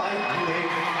spotlight, Nick.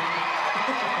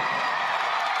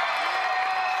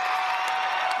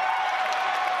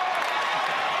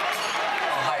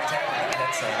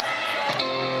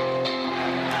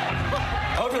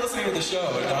 I hope you're listening to the show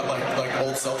and not like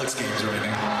old Celtics games or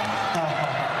anything.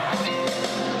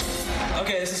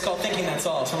 Okay, this is called Thinking That's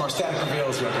All. It's from our Static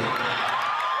Prevails record.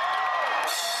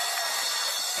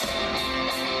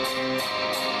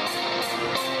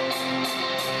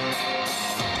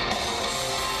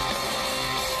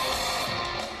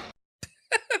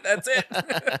 That's it.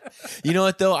 You know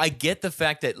what though? I get the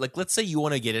fact that, like, let's say you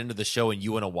want to get into the show and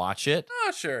you want to watch it.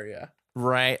 Oh, sure, yeah.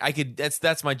 Right. I could.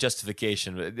 That's my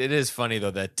justification. It is funny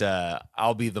though that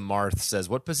I'll Be the Marth says,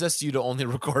 "What possessed you to only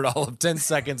record all of 10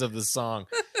 seconds of the song?"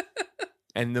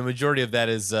 And the majority of that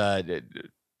is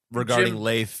regarding Jim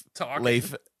Leif. talking.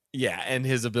 Leif, yeah, and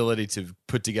his ability to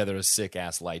put together a sick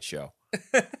ass light show.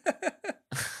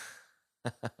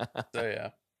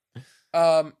 So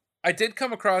yeah. I did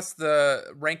come across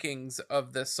the rankings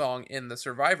of this song in the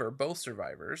Survivor, both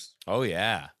Survivors. Oh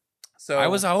yeah. So I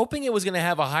was hoping it was going to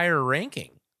have a higher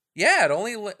ranking. Yeah, it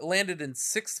only landed in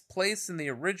 6th place in the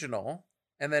original,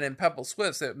 and then in Pebble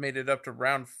Swift's it made it up to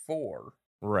round 4.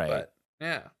 Right. But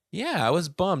yeah. Yeah, I was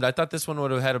bummed. I thought this one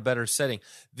would have had a better setting.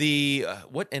 The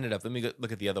what ended up? Let me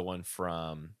look at the other one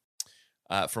from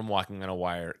Walking on a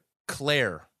Wire.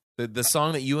 Claire, the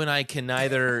song that you and I can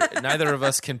neither of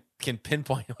us can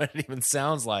pinpoint what it even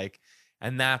sounds like,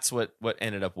 and that's what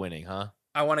ended up winning, huh?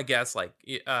 I want to guess, like,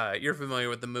 you're familiar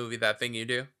with the movie That Thing You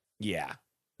Do? Yeah.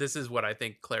 This is what I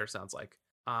think Claire sounds like.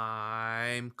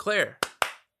 I'm Claire.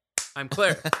 I'm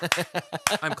Claire.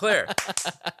 I'm Claire.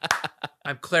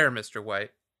 I'm Claire, Mr.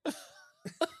 White.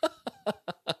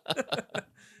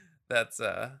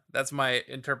 That's my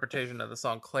interpretation of the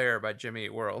song Claire by Jimmy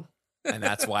Eat World. And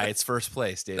that's why it's first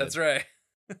place, David. That's right.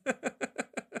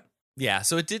 Yeah,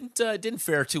 so it didn't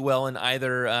fare too well in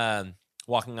either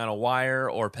Walking on a Wire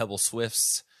or Pebble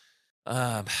Swift's.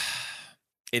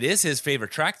 It is his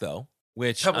favorite track though,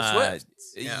 which Pebble Swift.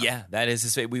 Yeah, that is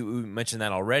his favorite. We mentioned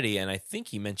that already, and I think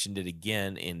he mentioned it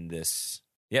again in this.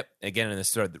 Yep, again in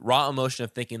this thread. Raw Emotion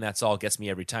of Thinking That's All gets me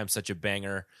every time. Such a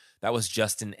banger. That was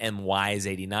Justin M.Y.'s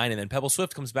 89, and then Pebble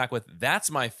Swift comes back with "That's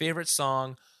my favorite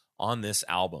song on this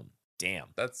album." Damn,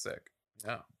 that's sick.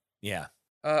 Yeah. Yeah.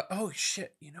 Oh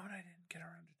shit! You know what I didn't get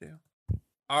around to do?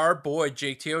 Our boy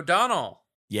JT O'Donnell.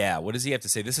 Yeah, what does he have to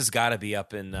say? This has got to be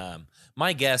up in.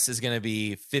 My guess is going to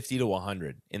be 50 to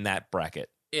 100 in that bracket.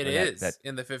 It is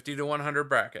in the 50 to 100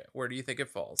 bracket. Where do you think it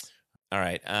falls? All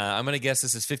right, I'm going to guess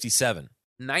this is 57.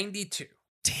 92.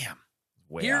 Damn.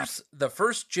 Way Here's off. the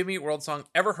first Jimmy Eat World song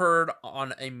ever heard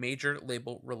on a major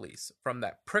label release. From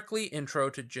that prickly intro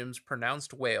to Jim's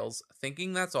pronounced wails,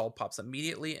 Thinking That's All pops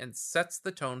immediately and sets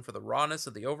the tone for the rawness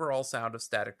of the overall sound of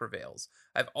Static Prevails.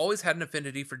 I've always had an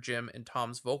affinity for Jim and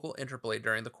Tom's vocal interplay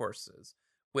during the choruses,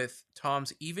 with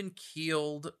Tom's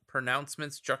even-keeled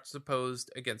pronouncements juxtaposed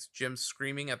against Jim's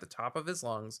screaming at the top of his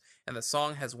lungs, and the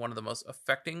song has one of the most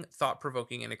affecting,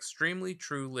 thought-provoking, and extremely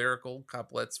true lyrical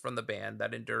couplets from the band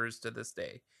that endures to this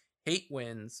day. Hate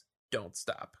wins, don't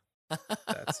stop.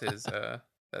 That's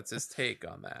his take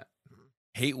on that.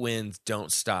 Hate wins,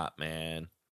 don't stop, man.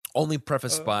 Only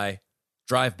prefaced by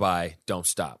drive by, don't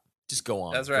stop. Just go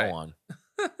on. That's right. Go on.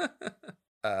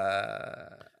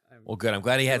 Well, good. I'm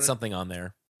glad he had something on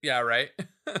there. Yeah, right.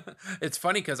 It's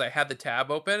funny because I had the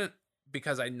tab open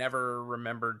because I never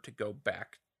remembered to go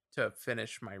back to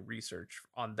finish my research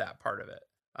on that part of it.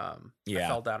 I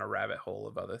fell down a rabbit hole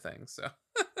of other things. So,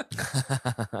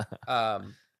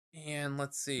 and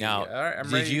let's see. Now, I'm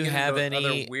did ready you to get have into any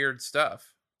other weird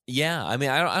stuff? Yeah, I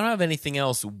mean, I don't have anything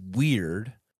else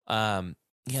weird. Yeah,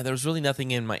 there was really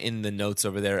nothing in the notes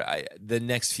over there. The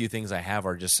next few things I have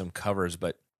are just some covers,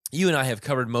 but you and I have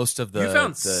covered most of the. You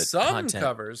found the some content.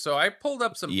 covers, so I pulled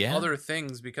up some other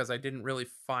things because I didn't really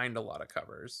find a lot of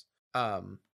covers.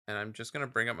 And I'm just gonna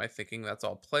bring up my Thinking That's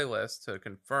All playlist to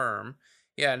confirm.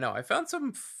 Yeah, no, I found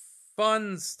some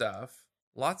fun stuff.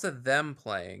 Lots of them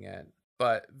playing it,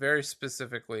 but very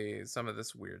specifically some of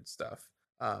this weird stuff.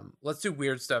 Let's do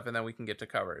weird stuff, and then we can get to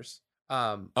covers.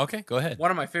 Okay, go ahead.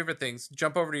 One of my favorite things.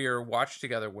 Jump over to your Watch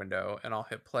Together window, and I'll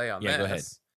hit play on this. Go ahead.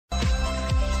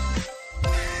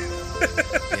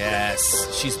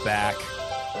 Yes, she's back.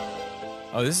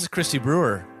 Oh, this is Christy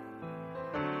Brewer.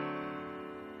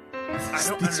 I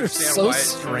don't These understand are so why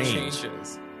strange. it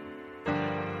changes.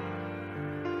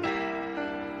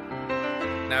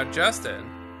 Now, Justin,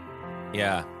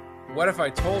 Yeah. what if I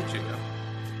told you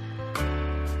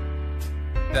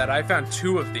that I found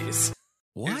 2 of these?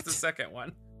 Here's What? the second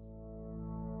one.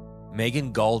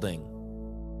 Megan Golding.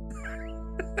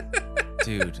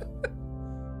 Dude.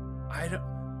 I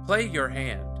don't play your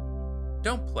hand.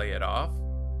 Don't play it off.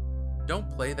 Don't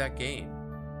play that game.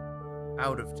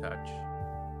 Out of touch.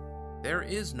 There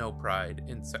is no pride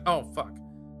in. Oh fuck!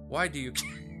 Why do you?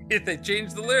 They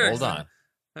changed the lyrics. Hold on.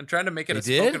 I'm trying to make it They a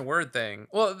did? spoken word thing.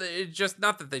 Well, it just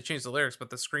not that they changed the lyrics, but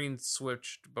the screen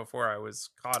switched before I was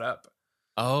caught up.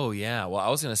 Oh, yeah. Well, I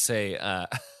was going to say,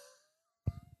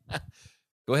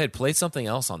 go ahead, play something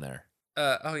else on there.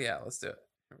 Oh yeah, let's do it.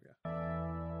 Here we go.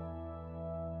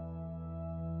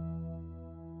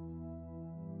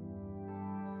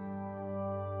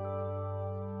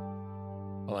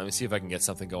 Well, let me see if I can get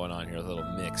something going on here, a little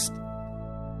mixed.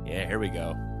 Yeah, here we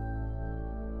go.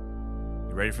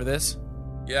 You ready for this?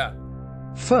 Yeah.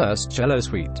 First Jello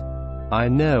Sweet. I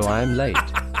know I'm late.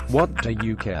 What do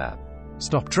you care?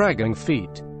 Stop dragging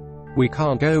feet. We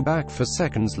can't go back for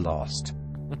seconds lost.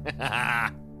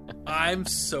 I'm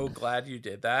so glad you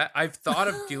did that. I've thought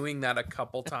of doing that a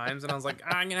couple times, and I was like,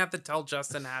 I'm gonna have to tell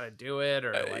Justin how to do it,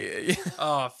 or like,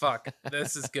 oh fuck,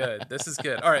 this is good. This is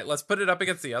good. All right, let's put it up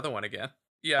against the other one again.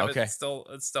 Yeah, Okay. it's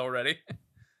still ready.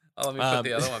 Oh, let me put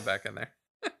the other one back in there.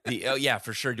 Oh, yeah,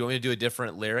 for sure. Do you want me to do a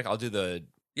different lyric? I'll do the.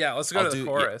 Yeah, let's go I'll to the do-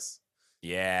 chorus.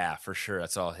 Yeah, for sure.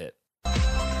 That's all I'll hit.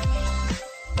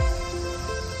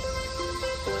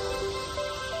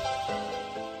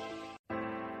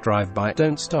 Drive by,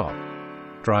 don't stop.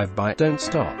 Drive by, don't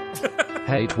stop.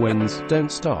 Hate wins,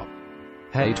 don't stop.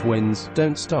 Hate wins,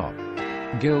 don't stop.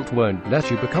 Guilt won't let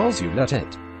you because you let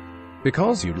it.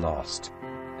 Because you lost.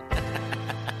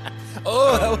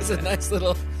 Oh, that was a nice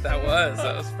little. That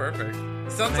was perfect.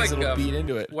 It sounds Nice like little beat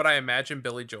into it. what I imagine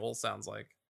Billy Joel sounds like.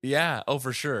 Yeah. Oh,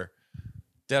 for sure.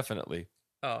 Definitely.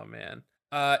 Oh man.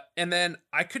 And then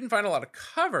I couldn't find a lot of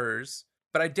covers,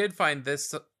 but I did find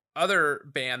this other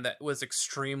band that was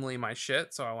extremely my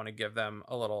shit, so I want to give them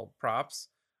a little props.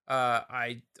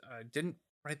 I didn't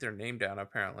write their name down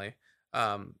apparently.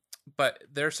 But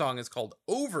their song is called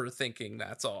Overthinking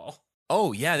That's All.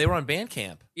 Oh, yeah. They were on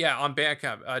Bandcamp. Yeah, on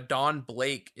Bandcamp. Don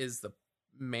Blake is the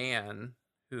man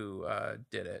who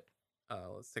did it.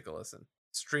 Let's take a listen.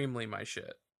 Extremely my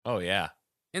shit. Oh, yeah.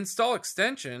 Install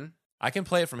extension. I can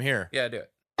play it from here. Yeah, do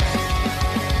it.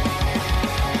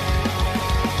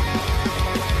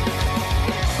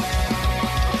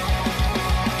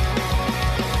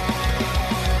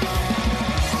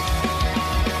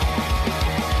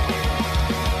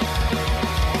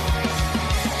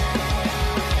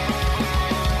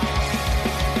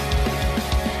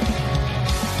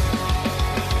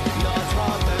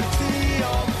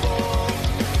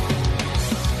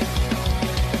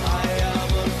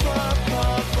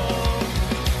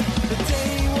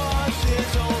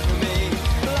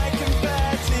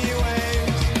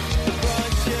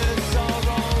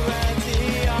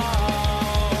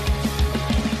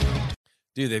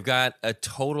 Dude, they've got a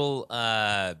total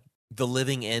The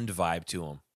Living End vibe to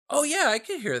them. Oh yeah, I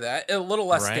could hear that. A little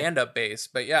less Right? stand-up bass,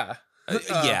 but yeah.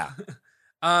 Yeah.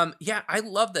 Yeah, I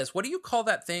love this. What do you call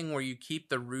that thing where you keep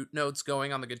the root notes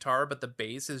going on the guitar, but the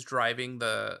bass is driving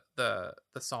the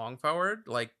song forward?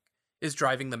 Like, is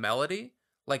driving the melody?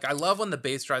 Like, I love when the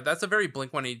bass drive. That's a very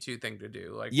Blink-182 thing to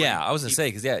do. Like, Yeah, when you I was going to keep- say,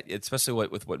 because, yeah, especially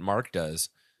with what Mark does.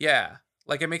 Yeah,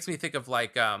 like it makes me think of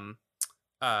like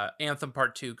Anthem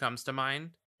Part 2 comes to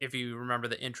mind. If you remember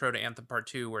the intro to Anthem Part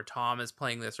 2 where Tom is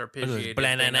playing this arpeggiated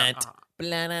thing.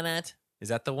 Blananat. Is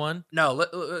that the one? No,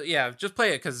 yeah, just play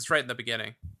it because it's right in the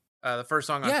beginning. The first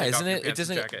song on Yeah, Take Off isn't Your it? It Pants and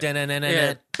doesn't.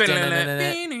 Jacket.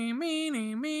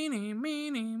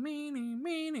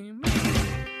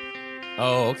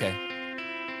 Oh, okay.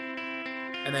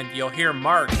 And then you'll hear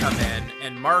Mark come in,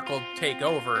 and Mark will take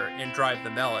over and drive the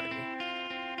melody.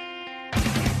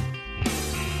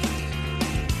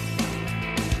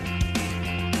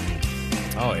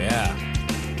 Oh, yeah.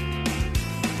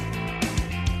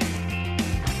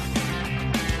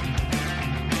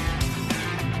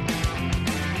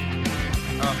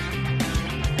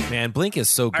 Man, Blink is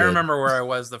so good. I remember where I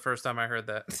was the first time I heard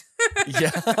that.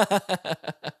 Yeah.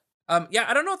 Yeah,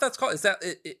 I don't know if that's called. Is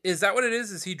that what it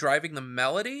is? Is he driving the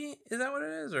melody? Is that what it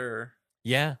is, or?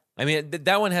 Yeah. I mean,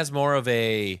 that one has more of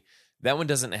a. That one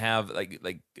doesn't have like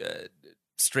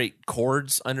straight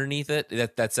chords underneath it.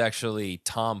 That's actually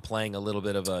Tom playing a little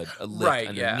bit of a lift Right,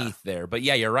 underneath there. But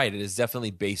yeah, you're right. It is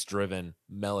definitely bass driven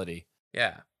melody.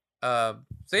 Yeah. So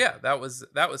yeah, that was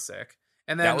sick.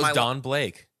 And then That was my Don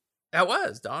Blake. That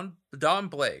was Don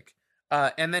Blake.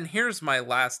 And then here's my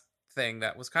last thing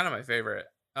that was kind of my favorite.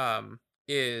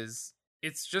 is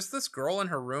it's just this girl in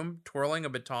her room twirling a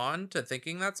baton to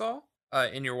thinking that's all.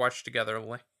 In your watch together Oh,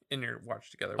 window.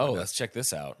 let's check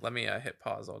this out. Let me hit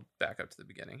pause. I'll back up to the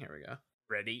beginning. Here we go.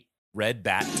 Ready? Red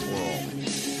Bat Twirl.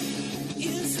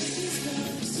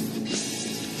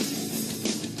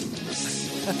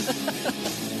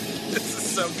 This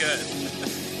is so good.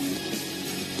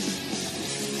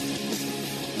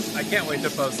 I can't wait to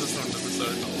post this one to the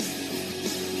socials.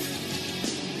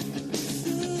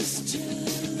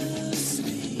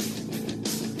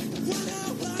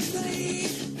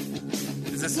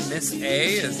 Is this Miss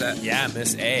A? Is that? Yeah,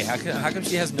 Miss A. How come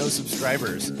she has no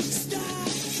subscribers?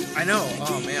 I know.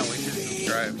 Oh man, we should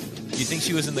subscribe. Do you think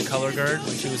she was in the color guard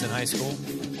when she was in high school?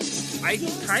 I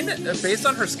kind of, based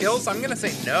on her skills, I'm gonna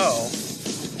say no.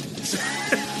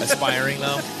 Aspiring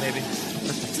though, maybe.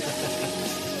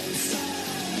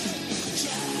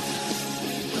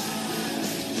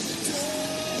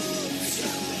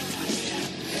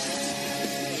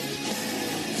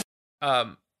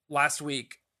 Last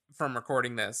week from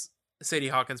recording this, Sadie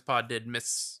Hawkins Pod did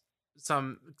miss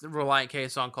some Reliant K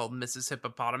song called Mrs.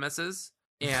 Hippopotamuses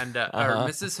and or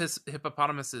Mrs.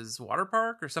 Hippopotamus's Water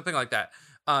Park or something like that.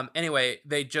 Anyway,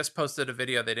 they just posted a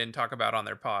video they didn't talk about on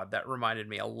their pod that reminded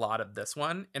me a lot of this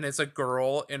one, and it's a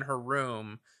girl in her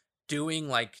room doing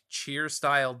like cheer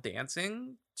style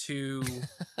dancing to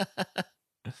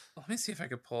let me see if I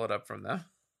could pull it up from them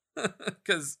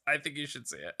because I think you should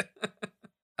see it.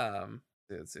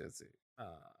 Let's see.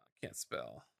 Can't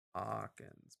spell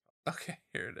Hawkins. Okay,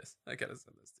 here it is. I gotta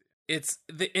send this to you. It's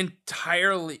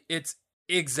it's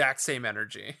exact same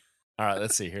energy. All right,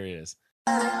 let's see. Here it is.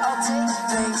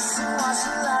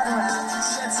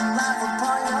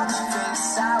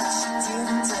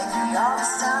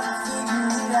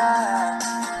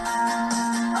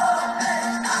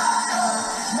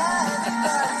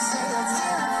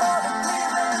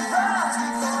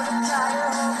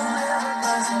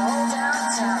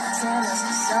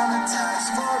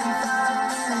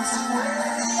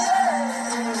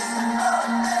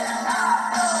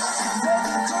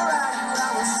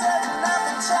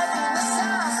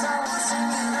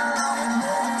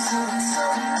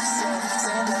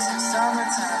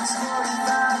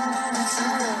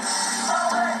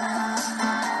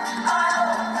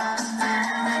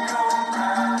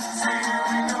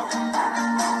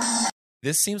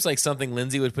 This seems like something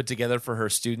Lindsay would put together for her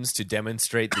students to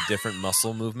demonstrate the different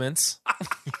muscle movements.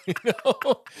 You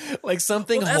know? Like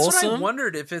something that's wholesome. What I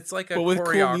wondered if it's like a but with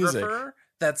cool music. choreographer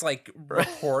that's like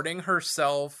recording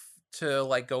herself to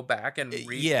like go back and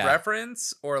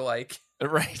reference or like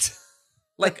right.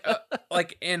 like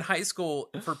in high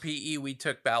school for PE we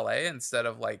took ballet instead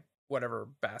of like whatever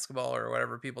basketball or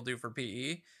whatever people do for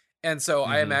PE. And so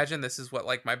I imagine this is what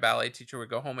like my ballet teacher would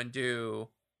go home and do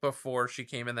before she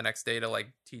came in the next day to like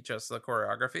teach us the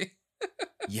choreography.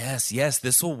 Yes,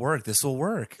 this will work. This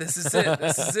is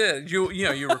it.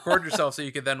 You record yourself so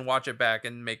you could then watch it back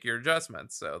and make your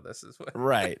adjustments. So this is what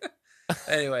right.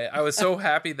 Anyway, I was so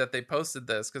happy that they posted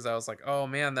this because I was like, oh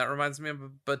man, that reminds me of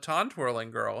a baton twirling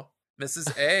girl,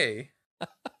 Mrs. A.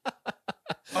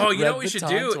 Oh, you know what we should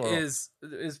do is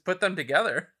put them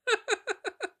together.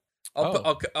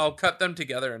 I'll cut them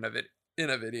together in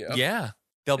a video. Yeah.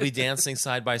 They'll be dancing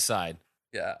side by side.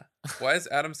 Yeah. Why is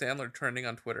Adam Sandler trending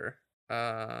on Twitter?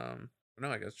 No,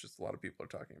 I guess just a lot of people are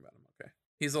talking about him. Okay.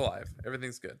 He's alive.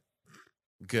 Everything's good.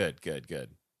 Good.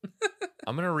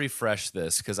 I'm going to refresh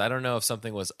this because I don't know if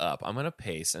something was up. I'm going to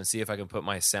paste and see if I can put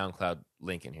my SoundCloud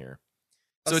link in here.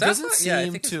 So it doesn't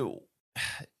seem to...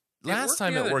 Last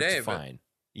time it worked fine.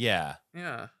 Yeah.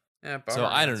 Yeah. So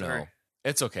I don't know.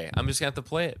 It's okay. I'm just going to have to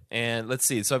play it. And let's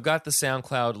see. So I've got the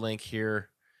SoundCloud link here.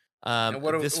 What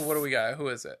do we got? Who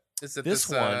is it? Is it this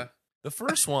one? The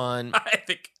first one. I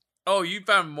think. Oh, you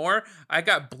found more? I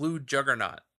got Blue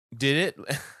Juggernaut. Did it?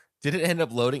 Did it end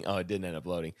up loading? Oh, it didn't end up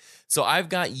loading. So I've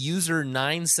got user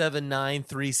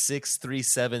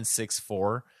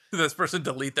 979363764. Did this person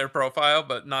delete their profile,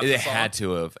 but not the it song? had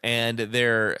to have. And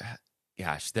their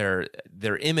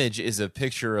image is a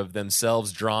picture of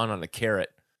themselves drawn on a carrot.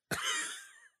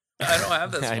 I don't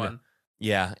have this one.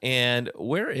 Yeah, and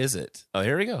where is it? Oh,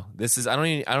 here we go. This is I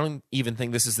don't even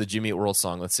think this is the Jimmy Eat World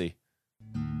song. Let's see.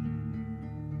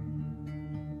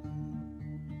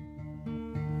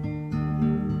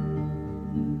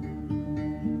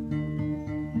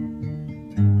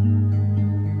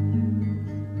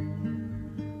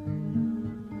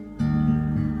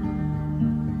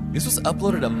 This was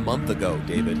uploaded a month ago,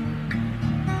 David.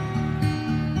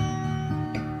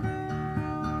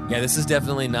 Yeah, this is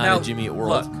definitely not a Jimmy Eat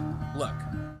World. Look,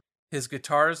 his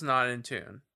guitar's not in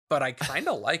tune, but I kind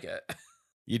of like it.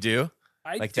 You do?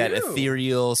 I like do. that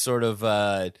ethereal sort of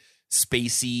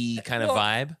spacey kind of Well,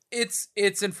 vibe. It's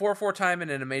in 4/4 time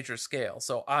and in a major scale,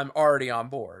 so I'm already on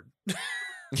board.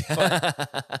 But,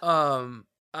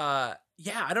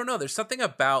 yeah, I don't know. There's something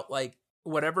about like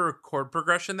whatever chord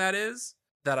progression that is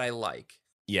that I like.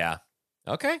 Yeah.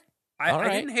 Okay. I All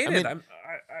right. didn't hate I it. mean-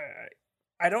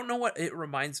 I don't know what it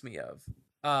reminds me of.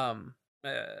 I'm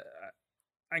Well,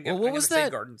 what gonna was say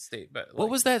that- Garden State, but What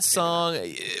like, was that maybe song?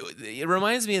 It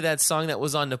reminds me of that song that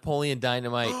was on Napoleon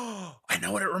Dynamite. not. I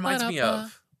know what it reminds me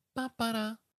of.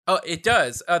 Ba-ba-da. Oh, it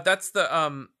does. That's the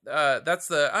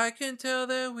I can tell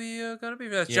that we are gonna be.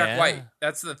 That's Jack Yeah. White.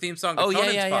 That's the theme song to Oh, yeah,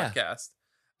 Conan's yeah, yeah. podcast.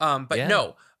 But Yeah.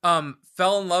 no.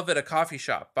 Fell in Love at a Coffee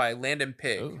Shop by Landon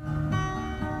Pig. Ooh. Oh.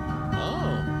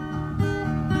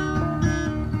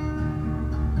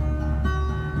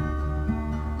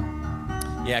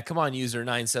 Yeah, come on, user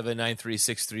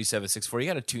 979363764. You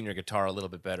got to tune your guitar a little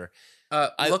bit better.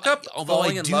 Look up although I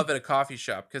Falling in do- Love at a Coffee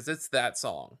Shop because it's that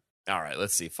song All right,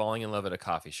 let's see. Falling in Love at a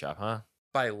Coffee Shop, huh?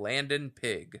 by Landon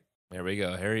Pig. There we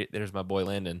go. There's my boy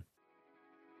Landon.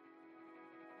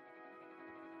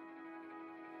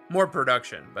 More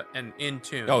production, but and in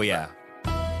tune. Oh, yeah.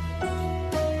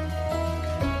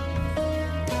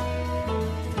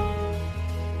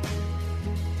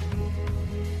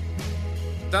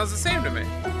 Sounds the same to me.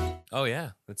 Oh,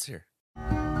 yeah. Let's hear.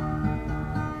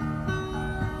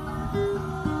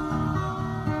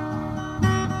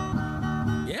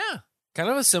 Yeah. Kind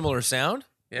of a similar sound.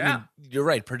 I Yeah. mean, you're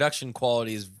right. Production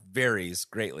quality varies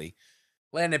greatly.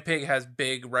 Landon Pig has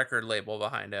big record label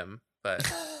behind him, but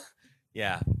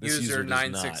Yeah. This user does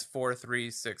nine not. six four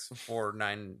three six four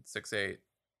nine six eight.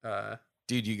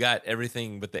 Dude, you got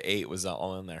everything but the 8 was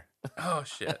all in there. Oh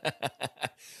shit.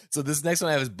 So this next one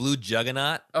I have is Blue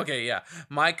Juggernaut. Okay, yeah.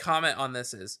 My comment on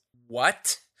this is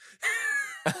what?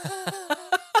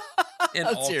 In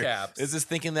Let's all hear. caps. Is this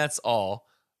thinking that's all?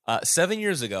 7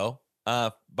 years ago,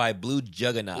 by Blue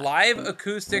Juggernaut. Live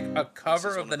acoustic, a cover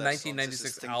This is of the one their songs. This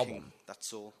is 1996 thinking, album.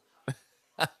 That's all.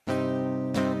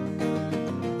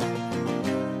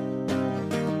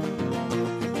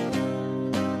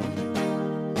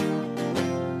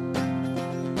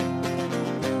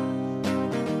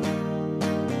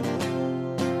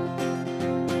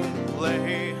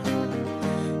 Play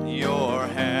your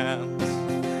hand.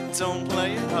 Don't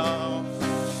play it off.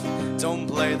 Don't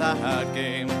play that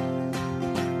game.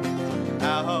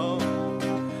 Out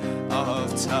of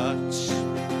touch.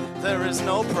 There is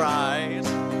no pride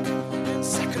in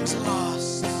seconds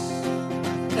lost.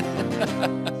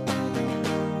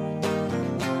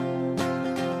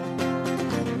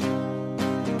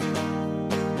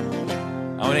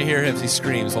 I want to hear if he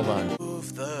screams. Hold on.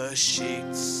 Move the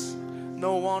sheets.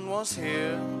 No one was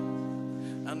here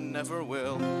and never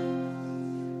will.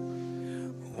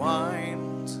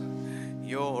 Wind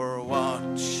your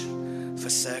watch for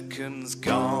seconds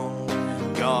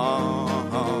gone,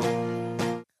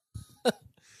 gone.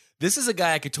 This is a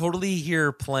guy I could totally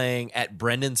hear playing at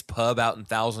Brendan's Pub out in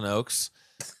Thousand Oaks,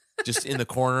 just in the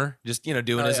corner, just doing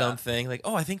Oh, his yeah. own thing. Like,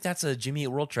 oh, I think that's a Jimmy Eat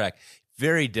World track.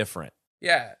 Very different.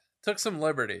 Yeah, took some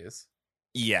liberties.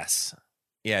 Yes.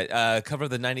 Yeah, cover of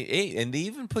the 98, and they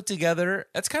even put together,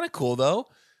 that's kind of cool though.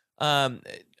 Are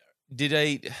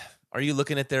you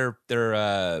looking at their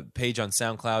page on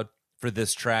SoundCloud for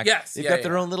this track? Yes, They've yeah, got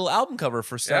their yeah. own little album cover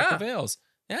for Static Yeah. Prevails.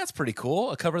 Yeah, that's pretty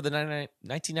cool. A cover of the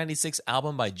 1996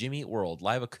 album by Jimmy Eat World,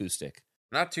 live acoustic.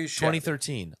 Not too shabby.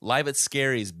 2013, live at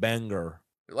Scary's Bangor.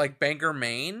 Like Bangor,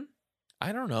 Maine?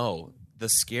 I don't know. The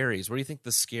Scaries. Where do you think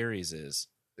the Scaries is?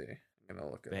 Let's see. I'm gonna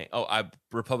look at it.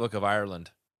 Republic of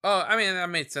Ireland. Oh, I mean that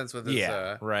made sense with his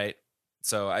Right.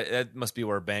 So that must be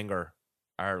where Bangor,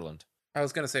 Ireland. I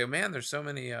was gonna say, man, there's so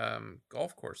many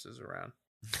golf courses around.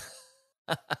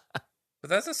 But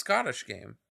that's a Scottish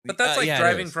game. But that's like yeah, it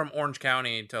driving is. from Orange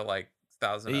County to like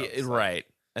Thousand Oaks. like- Right.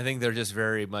 I think they're just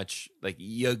very much like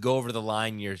you go over the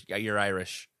line, you're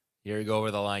Irish. You go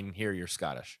over the line here, you're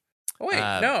Scottish. Oh, wait,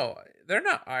 no, they're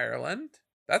not Ireland.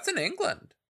 That's in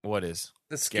England. What is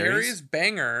The Scaries? scariest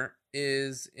banger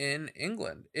is in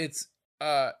England. It's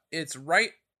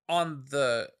right on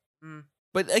the.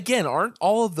 But again, aren't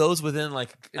all of those within like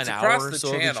It's an across hour or the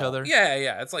so channel. of each other?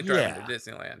 Yeah. It's like driving Yeah. to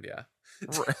Disneyland. Yeah.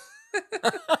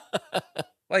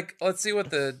 Like, let's see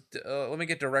what let me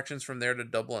get directions from there to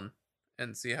Dublin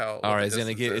and see how. All what right, the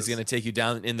it's distance gonna take you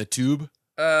down in the tube.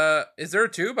 Is there a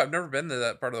tube? I've never been to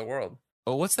that part of the world.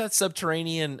 Oh, what's that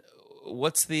subterranean?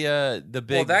 What's the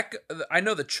big? Well, I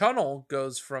know the channel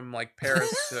goes from like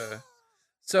Paris to.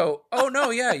 So, oh no,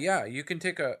 yeah, you can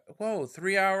take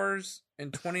 3 hours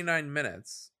and 29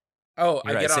 minutes. Oh, You're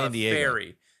I right, get on San a Diego.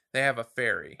 ferry. They have a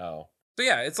ferry. Oh, So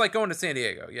yeah, it's like going to San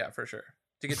Diego. Yeah, for sure.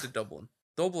 To get to Dublin.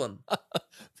 Dublin.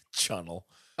 Channel.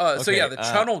 So yeah, Okay, the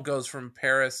channel goes from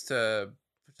Paris to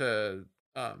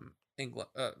England.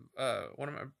 What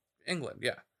am I? England.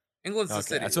 Yeah, England's the Okay,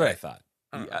 city. that's what I right? thought.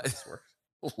 I don't know how this works.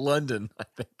 London, I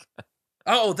think.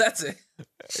 Oh, that's it.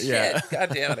 Yeah. Shit. God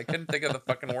damn it! I couldn't think of the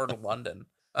fucking word London.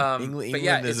 But England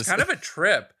yeah, is it's a kind of a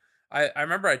trip. I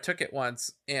remember I took it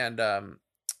once, and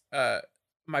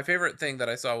my favorite thing that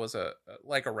I saw was a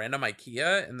random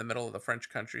IKEA in the middle of the French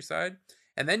countryside,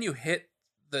 and then you hit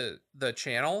the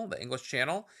channel, the English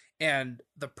Channel, and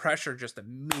the pressure just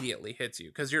immediately hits you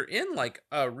because you're in like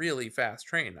a really fast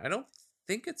train. I don't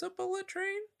think it's a bullet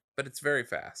train, but it's very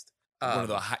fast. One of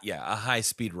the a high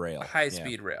speed rail. A high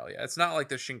speed rail. Yeah, it's not like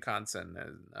the Shinkansen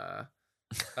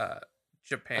in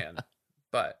Japan,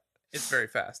 but it's very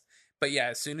fast. But yeah,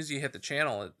 as soon as you hit the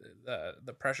channel,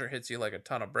 the pressure hits you like a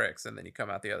ton of bricks, and then you come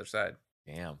out the other side.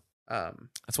 Damn.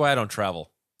 That's why I don't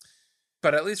travel.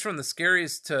 But at least from the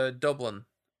Skerries to Dublin,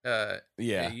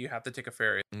 Yeah. you have to take a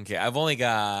ferry. Okay, I've only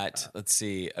got, let's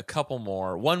see, a couple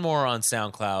more. One more on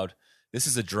SoundCloud. This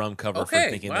is a drum cover for Okay,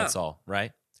 Thinking wow. That's All,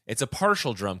 right? It's a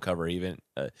partial drum cover even,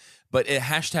 but it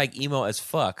hashtag emo as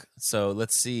fuck. So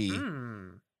let's see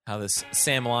how this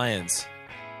Sam Lyons.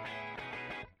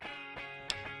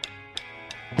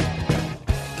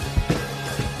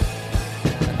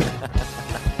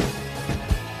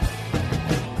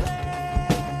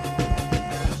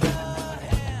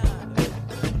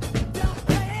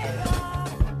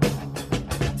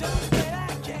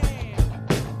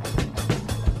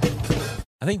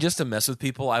 I think just to mess with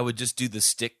people, I would just do the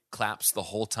stick claps the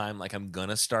whole time like I'm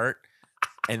gonna start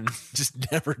and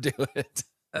just never do it.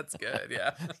 That's good,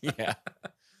 yeah. Yeah.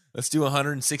 Let's do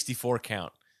 164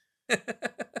 count.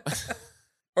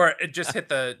 Or it just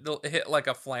hit like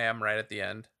a flam right at the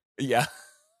end. Yeah.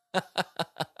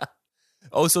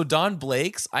 Oh, so Don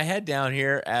Blake's I had down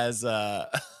here as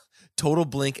Total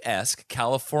Blink-esque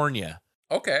California.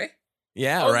 Okay.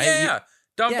 Yeah, Oh, right? yeah.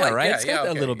 Don yeah, Blake, right? yeah, It's got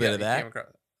yeah, a little okay, bit yeah, of you that. came across-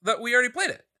 That we already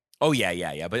played it. Oh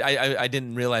yeah. But I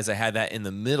didn't realize I had that in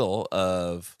the middle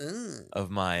of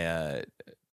my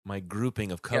my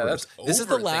grouping of covers. that's This is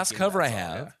the last overthinking cover that I song,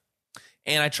 have.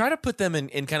 And I try to put them in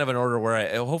kind of an order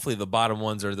where hopefully the bottom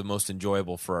ones are the most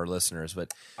enjoyable for our listeners.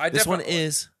 But this one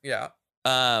is Yeah.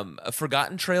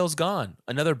 Forgotten Trails Gone,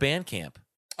 another Bandcamp.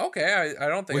 Okay, I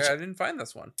don't think Which- I didn't find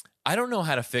this one. I don't know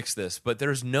how to fix this, but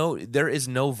there is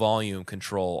no volume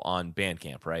control on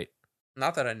Bandcamp, right?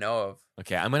 Not that I know of.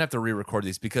 Okay, I'm gonna have to re-record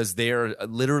these because they are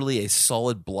literally a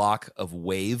solid block of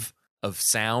wave of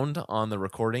sound on the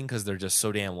recording because they're just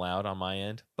so damn loud on my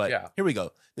end. But Yeah. here we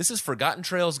go. This is Forgotten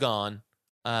Trails Gone,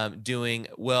 doing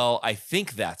well. I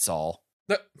think that's all.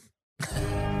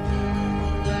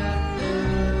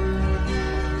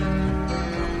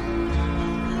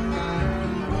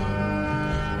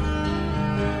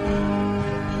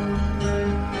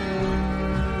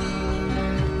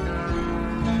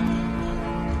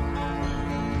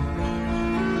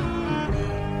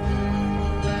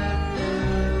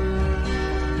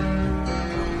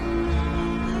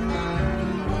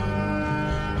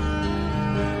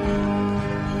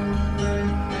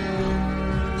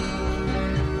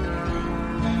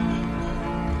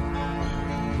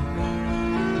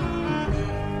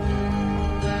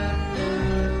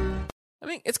 I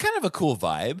mean, it's kind of a cool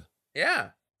vibe. Yeah.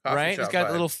 Coffee Right? It's shop got vibe.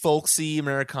 a little folksy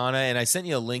Americana, and I sent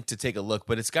you a link to take a look,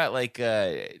 but it's got like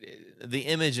the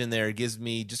image in there gives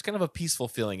me just kind of a peaceful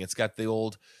feeling. It's got the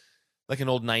old, like an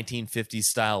old 1950s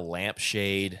style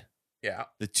lampshade, Yeah.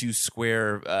 the two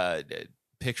square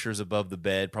pictures above the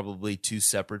bed, probably two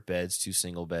separate beds, two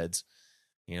single beds.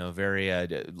 You know, very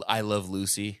I Love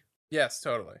Lucy. Yes,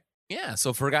 totally. Yeah,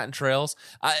 so Forgotten Trails.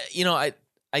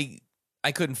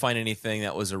 I couldn't find anything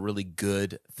that was a really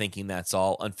good Thinking That's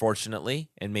All, unfortunately,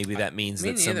 and maybe that means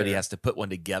Me that somebody neither. has to put one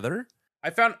together.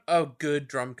 I found a good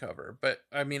drum cover, but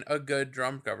I mean, a good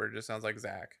drum cover just sounds like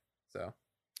Zach. So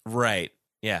Right.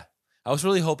 Yeah. I was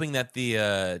really hoping that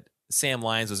the Sam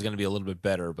Lyons was going to be a little bit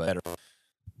better, but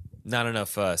not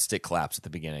enough stick claps at the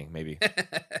beginning, maybe.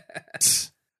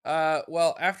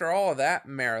 well, after all of that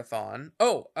marathon,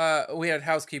 we had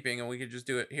housekeeping, and we could just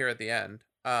do it here at the end.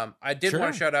 I did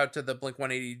want to Sure. shout out to the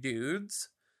Blink-182 dudes.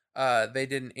 They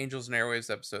did an Angels and Airwaves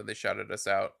episode. They shouted us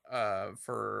out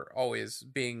for always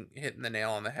hitting the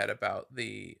nail on the head about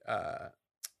the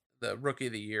Rookie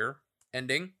of the Year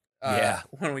ending. Yeah.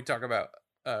 When we talk about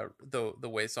the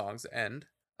way songs end.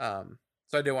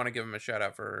 So I did want to give him a shout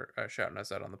out for shouting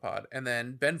us out on the pod. And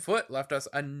then Ben Foote left us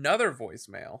another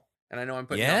voicemail. And I know I'm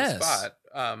putting you on the Yes. spot,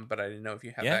 but I didn't know if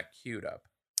you had Yeah. that queued up.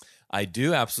 I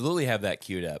do absolutely have that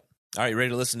queued up. All right, you ready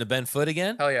to listen to Ben Foot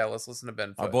again? Hell yeah, let's listen to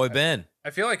Ben Foot. Our boy Ben. I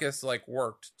feel like it's like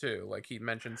worked too. Like he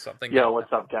mentioned something. Yo,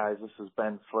 what's up, guys? This is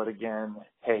Ben Foot again.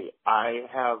 Hey, I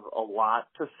have a lot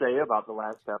to say about the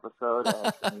last episode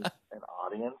as an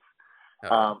audience,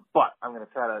 but I'm gonna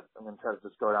try to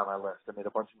just go down my list. I made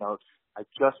a bunch of notes. I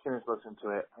just finished listening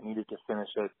to it. I needed to finish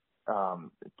it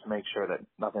to make sure that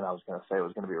nothing I was gonna say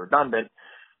was gonna be redundant.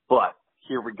 But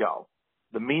here we go.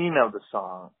 The meaning of the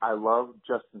song. I love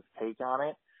Justin's take on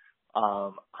it.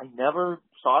 I never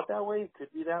saw it that way. It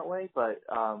could be that way, but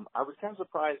I was kind of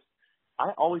surprised.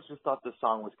 I always just thought this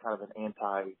song was kind of an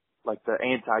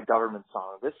anti-government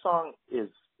song. This song is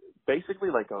basically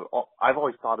I've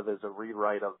always thought of it as a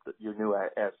rewrite of your new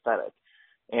aesthetic.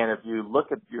 And if you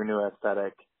look at your new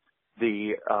aesthetic,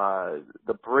 the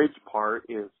bridge part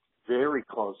is very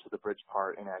close to the bridge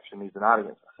part in Action Needs an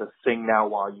Audience. It says, sing now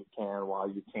while you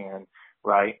can,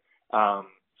 right?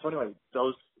 So anyway,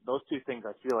 those two things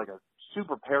I feel like are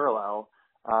super parallel.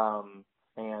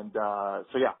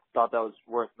 So yeah, thought that was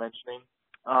worth mentioning.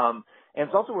 And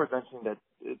it's also worth mentioning that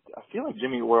I feel like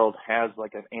Jimmy World has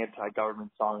like an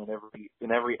anti-government song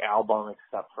in every album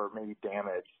except for maybe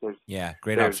Damage.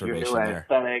 Great there's observation your new there.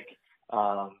 Aesthetic.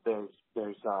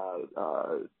 There's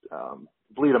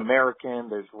Bleed American.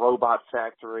 There's Robot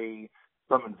Factory.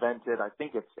 From Invented, I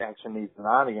think it's Action Needs an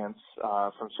Audience.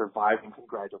 From Surviving,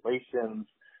 Congratulations.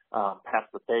 Pass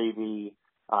the Baby.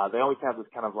 They always have this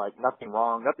kind of like nothing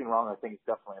wrong. Nothing wrong, I think, is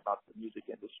definitely about the music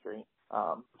industry.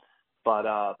 But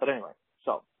anyway,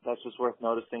 so that's just worth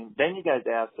noticing. Then you guys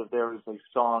asked if there was a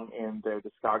song in their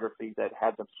discography that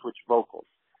had them switch vocals.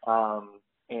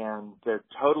 And there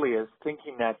totally is.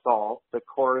 Thinking That's All. The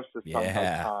chorus is sung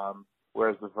by Tom,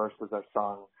 whereas the verses are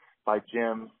sung by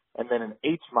Jim. And then an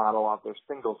H Model off their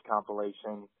singles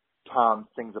compilation, Tom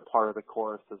sings a part of the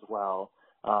chorus as well.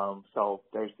 So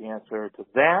there's the answer to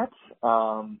that.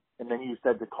 And then you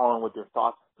said to call in with your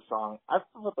thoughts on the song. I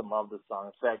flipping love this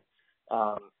song. In fact,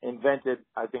 Invented,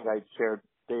 I think I shared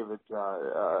David's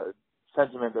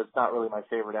sentiment that it's not really my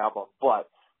favorite album. But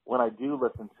when I do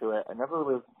listen to it, I never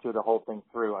really listen to the whole thing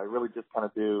through. I really just kind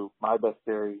of do My Best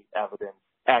Theory, Evidence,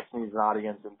 Action Needs an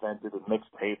Audience, Invented, and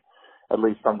Mixtape, at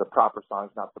least from the proper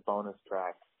songs, not the bonus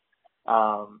tracks.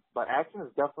 But Action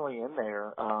is definitely in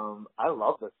there. I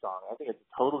love this song. I think it's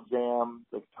a total jam.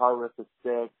 The guitar riff is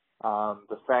sick.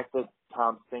 The fact that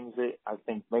Tom sings it, I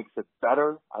think, makes it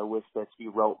better. I wish that he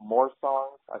wrote more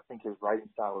songs. I think his writing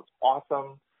style is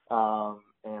awesome.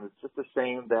 And it's just a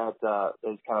shame that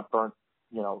it's kind of burnt,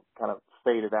 kind of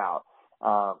faded out.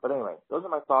 But anyway, those are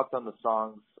my thoughts on the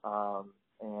songs,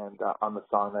 and on the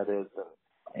song that is,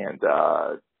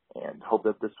 and hope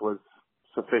that this was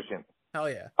sufficient. Hell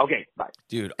yeah. Okay, bye.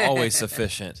 Dude, always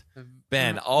sufficient.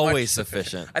 Ben, always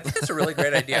sufficient. I think that's a really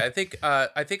great idea. I think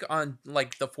on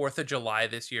like the 4th of July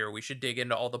this year, we should dig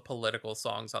into all the political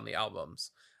songs on the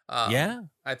albums. Yeah.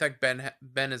 I think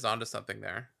Ben is onto something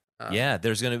there. Yeah,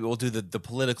 we'll do the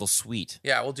political suite.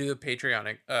 Yeah, we'll do a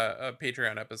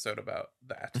Patreon episode about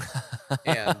that.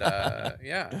 And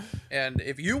yeah. And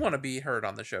if you want to be heard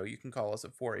on the show, you can call us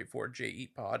at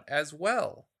 484-JEAT-POD as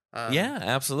well. Yeah,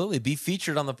 absolutely. Be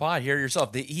featured on the pod. Hear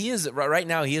yourself. He is right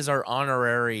now. He is our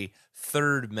honorary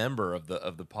 3rd member of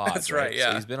the pod. That's right. Yeah,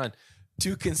 so he's been on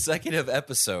 2 consecutive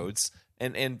episodes,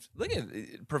 and look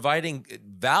at providing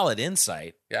valid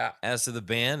insight. Yeah. As to the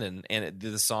band and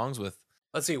the songs with.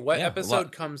 Let's see what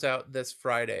episode comes out this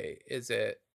Friday. Is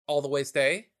it All the Way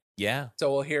Stay? Yeah.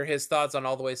 So we'll hear his thoughts on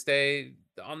All the Way Stay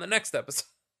on the next episode.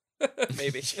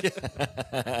 Maybe.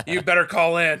 You better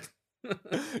call in.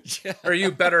 Or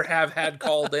you better have had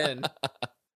called in.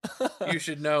 You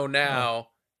should know now.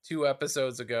 2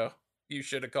 episodes ago, you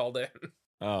should have called in.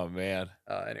 Oh man.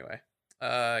 Anyway,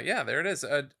 yeah, there it is.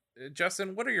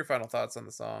 Justin, what are your final thoughts on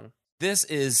the song? This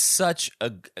is such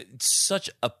a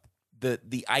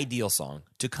the ideal song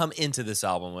to come into this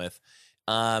album with.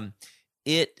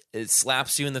 It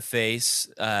slaps you in the face,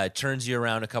 turns you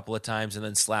around a couple of times, and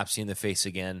then slaps you in the face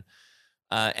again.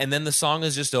 And then the song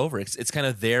is just over. It's kind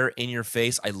of there in your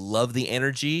face. I love the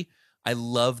energy. I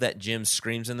love that Jim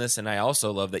screams in this, and I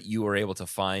also love that you were able to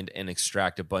find and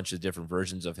extract a bunch of different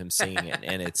versions of him singing it.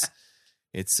 And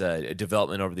it's a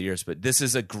development over the years, but this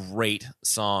is a great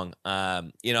song.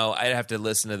 I'd have to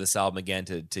listen to this album again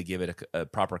to give it a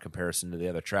proper comparison to the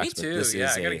other tracks. Me too. But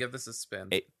Yeah, I gotta give this a spin.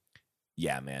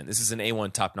 Yeah, man, this is an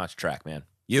A1 top-notch track, man.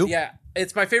 You? Yeah,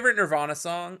 it's my favorite Nirvana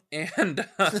song, and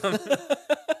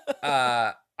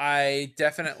I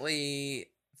definitely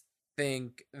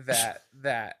think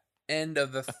that end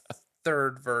of the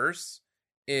 3rd verse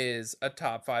is a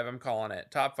top 5. I'm calling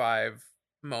it top 5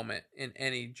 moment in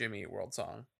any Jimmy Eat World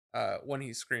song. When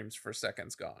he screams for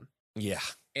Seconds Gone. Yeah.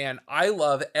 And I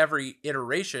love every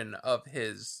iteration of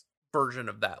his version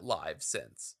of that live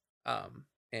since.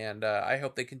 And I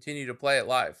hope they continue to play it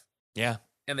live. Yeah.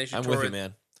 And they should I'm tour with you,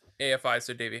 man. AFI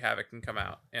so Davey Havoc can come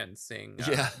out and sing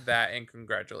Yeah. that and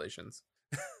congratulations.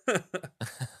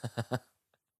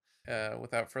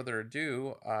 Without further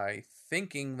ado, I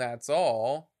thinking that's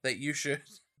all, that you should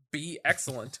be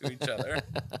excellent to each other.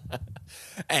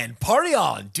 And party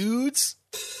on, dudes.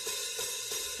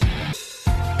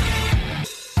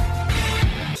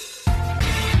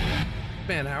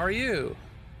 Man, how are you?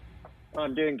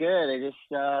 I'm doing good. I just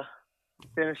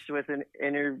finished with an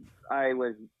I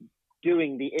was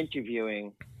doing the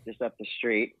interviewing just up the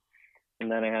street,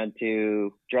 and then I had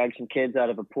to drag some kids out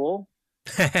of a pool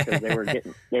because they were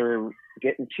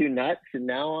getting too nuts, and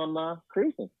now I'm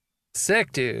cruising.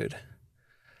 Sick, dude.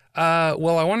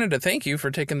 Well, I wanted to thank you for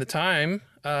taking the time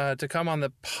to come on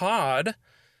the pod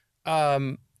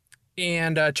and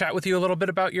chat with you a little bit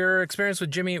about your experience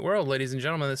with Jimmy Eat World, ladies and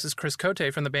gentlemen. This is Chris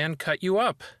Cote from the band Cut You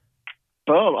Up.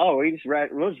 Boom. Oh, we just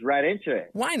was right into it.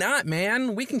 Why not,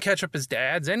 man? We can catch up as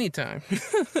dads anytime.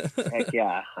 Heck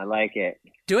yeah, I like it.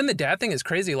 Doing the dad thing is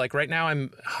crazy. Like right now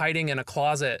I'm hiding in a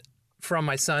closet from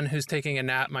my son who's taking a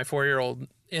nap, my 4-year-old,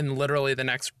 in literally the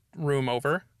next room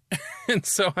over. And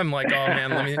so I'm like, oh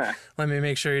man, let me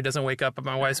make sure he doesn't wake up. But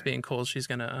my wife's being cool. She's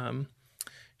gonna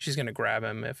grab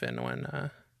him if and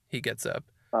when he gets up.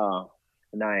 Oh,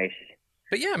 nice.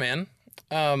 But yeah, man.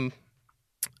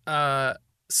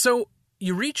 So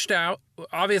you reached out.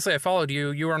 Obviously, I followed you.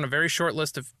 You were on a very short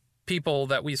list of people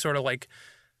that we sort of like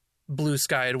blue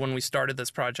skied when we started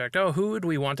this project. Oh, who would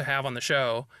we want to have on the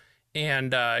show?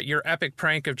 And your epic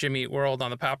prank of Jimmy Eat World on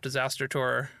the Pop Disaster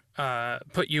Tour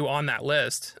put you on that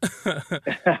list.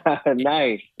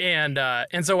 Nice. And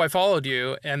so I followed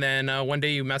you, and then one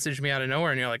day you messaged me out of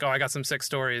nowhere, and you're like, oh, I got some sick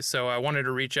stories. So I wanted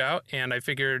to reach out, and I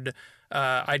figured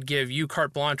I'd give you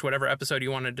carte blanche, whatever episode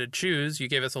you wanted to choose. You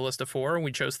gave us a list of 4, and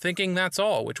we chose Thinking That's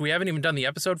All, which we haven't even done the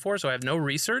episode for, so I have no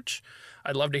research.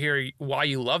 I'd love to hear why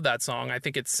you love that song. I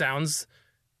think it sounds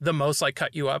the most like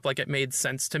Cut You Up. Like, it made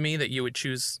sense to me that you would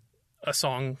choose a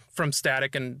song from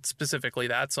Static, and specifically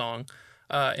that song,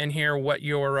 and hear what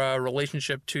your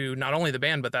relationship to not only the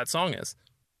band but that song is.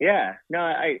 Yeah, no,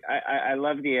 I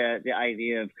love the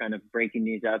idea of kind of breaking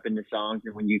these up into songs,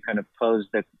 and when you kind of posed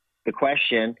the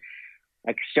question,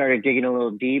 I started digging a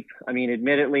little deep. I mean,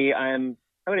 admittedly, I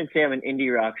wouldn't say I'm an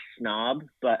indie rock snob,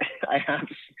 but I have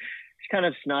kind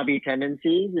of snobby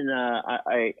tendencies, and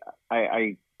I'm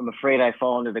afraid I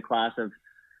fall into the class of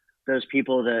those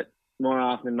people that more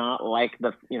often than not like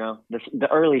the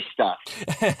early stuff.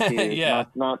 Yeah.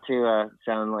 Not to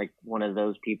sound like one of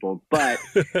those people, but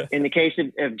in the case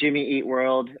of Jimmy Eat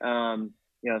World,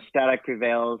 Static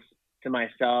Prevails to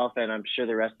myself, and I'm sure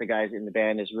the rest of the guys in the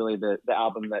band, is really the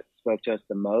album that spoke to us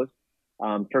the most.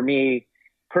 For me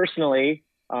personally,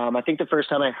 I think the first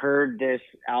time I heard this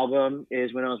album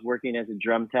is when I was working as a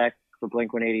drum tech for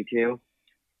Blink-182.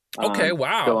 Okay,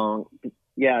 wow.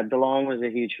 DeLong was a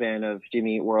huge fan of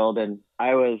Jimmy Eat World, and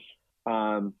I was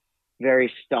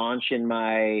very staunch in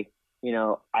my,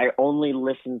 I only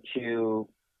listened to,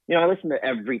 I listened to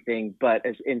everything, but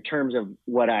in terms of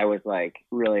what I was like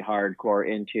really hardcore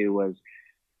into was,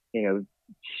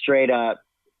 straight up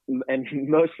and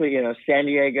mostly, San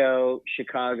Diego,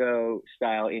 Chicago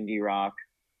style indie rock,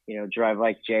 Drive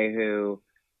Like Jehu,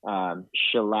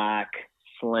 Shellac,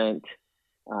 Slint,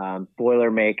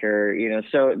 Boilermaker,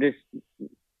 so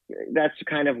that's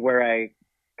kind of where I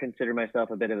consider myself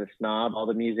a bit of a snob. All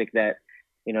the music that,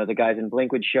 the guys in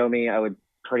Blink would show me, I would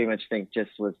pretty much think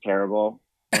just was terrible.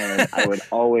 And I would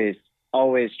always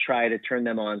try to turn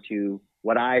them on to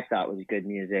what I thought was good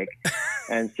music.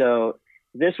 And so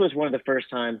this was one of the first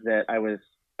times that I was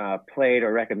played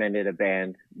or recommended a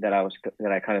band that I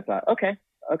kind of thought, okay,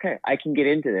 I can get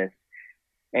into this.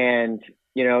 And,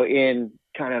 in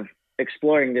kind of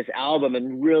exploring this album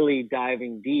and really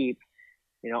diving deep,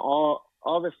 all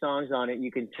the songs on it,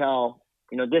 you can tell,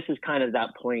 this is kind of that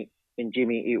point in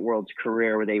Jimmy Eat World's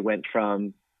career where they went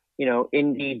from,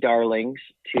 indie darlings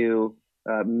to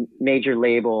major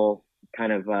label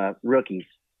kind of rookies.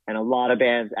 And a lot of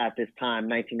bands at this time,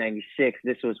 1996,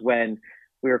 this was when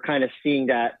we were kind of seeing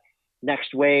that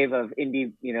next wave of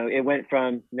indie, it went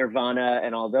from Nirvana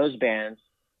and all those bands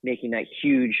making that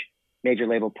huge major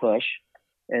label push,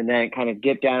 and then kind of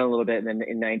dipped down a little bit. And then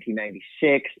in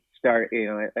 1996, I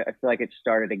feel like it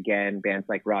started again. Bands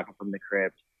like Rocket from the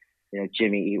Crypt,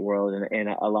 Jimmy Eat World, and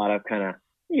a lot of kind of,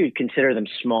 you'd consider them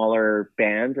smaller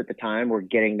bands at the time, were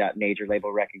getting that major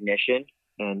label recognition.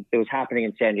 And it was happening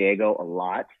in San Diego a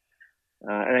lot.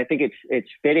 And I think it's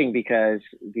fitting because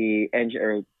the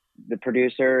the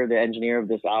producer, the engineer of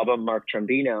this album, Mark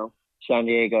Trombino, San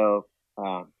Diego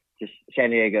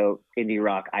indie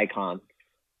rock icon,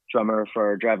 drummer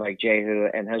for Drive Like Jehu,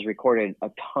 and has recorded a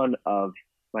ton of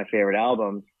my favorite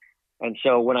albums. And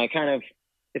so when I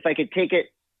if I could take it,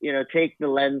 take the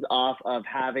lens off of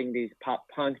having these pop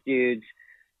punk dudes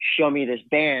show me this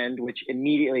band, which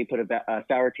immediately put a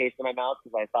sour taste in my mouth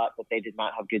because I thought that they did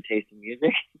not have good taste in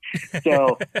music.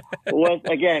 So once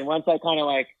I kind of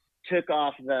like took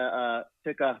off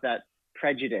that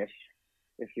prejudice,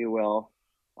 if you will,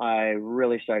 I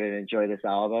really started to enjoy this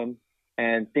album.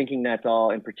 And Thinking That's All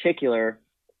in particular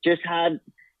just had,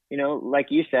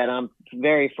 like you said, I'm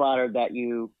very flattered that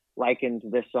you likened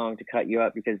this song to Cut You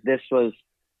Up, because this was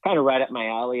kind of right up my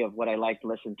alley of what I like to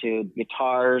listen to.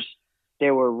 Guitars, they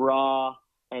were raw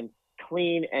and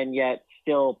clean and yet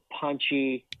still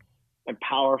punchy and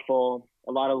powerful.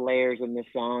 A lot of layers in this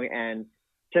song. And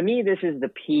to me, this is the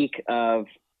peak of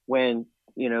when,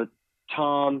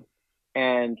 Tom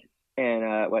and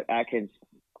Atkins,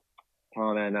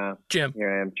 Tom and Jim.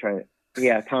 Here I am trying to,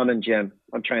 yeah, Tom and Jim.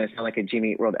 I'm trying to sound like a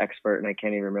Jimmy Eat World expert, and I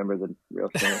can't even remember the real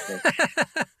thing.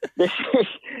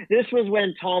 This was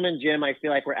when Tom and Jim, I feel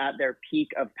like, were at their peak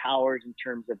of powers in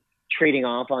terms of trading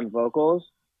off on vocals.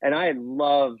 And I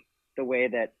love the way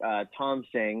that Tom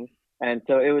sings. And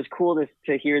so it was cool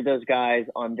to hear those guys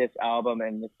on this album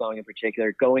and this song in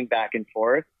particular going back and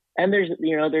forth. And there's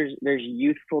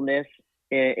youthfulness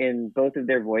in both of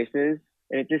their voices.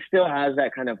 And it just still has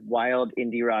that kind of wild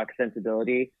indie rock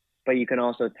sensibility, but you can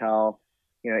also tell,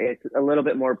 it's a little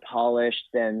bit more polished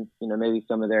than, maybe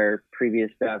some of their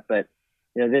previous stuff. But,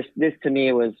 this to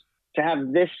me was, to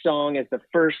have this song as the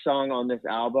first song on this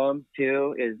album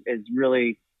too is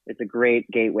really, it's a great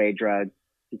gateway drug,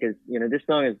 because, this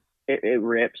song it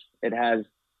rips. It has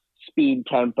speed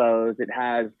tempos. It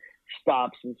has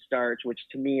stops and starts, which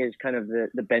to me is kind of the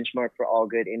benchmark for all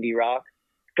good indie rock.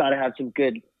 It's got to have some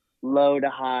good low to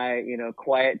high,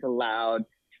 quiet to loud,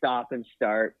 stop and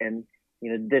start. And,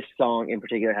 this song in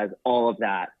particular has all of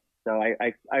that. So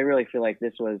I really feel like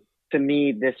this was, to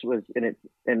me, this was in it.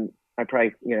 And I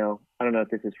probably, I don't know if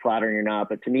this is flattering or not,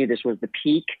 but to me, this was the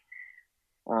peak,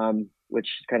 which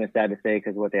is kind of sad to say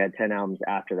because what they had 10 albums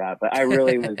after that. But I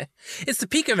really was. It's the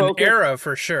peak of an era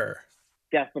for sure.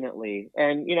 Definitely.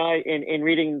 And, in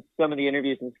reading some of the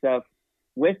interviews and stuff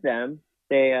with them,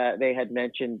 they had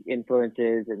mentioned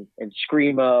influences and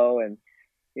screamo and,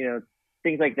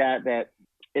 things like that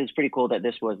is pretty cool that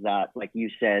this was that, like you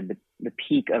said, the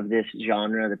peak of this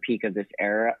genre, the peak of this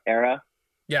era.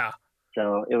 Yeah.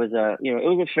 So it was a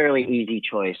fairly easy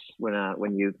choice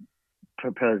when you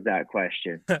proposed that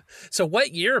question. So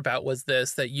what year about was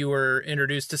this that you were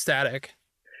introduced to Static?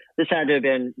 This had to have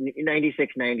been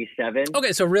 96, 97.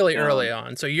 Okay, so really early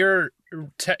on. So you're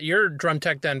drum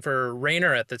tech then for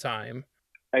Rainer at the time.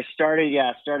 I started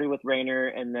with Rainer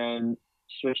and then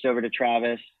switched over to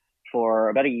Travis for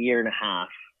about a year and a half.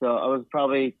 So I was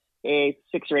probably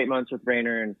 6 or 8 months with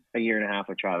Rainer and a year and a half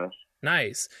with Travis.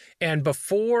 Nice. And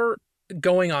before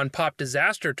going on Pop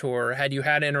Disaster Tour, had you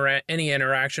had any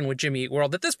interaction with Jimmy Eat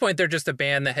World? At this point, they're just a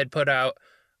band that had put out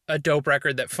a dope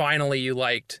record that finally you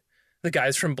liked. The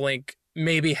guys from Blink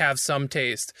maybe have some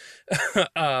taste.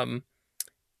 And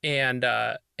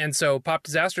so Pop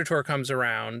Disaster Tour comes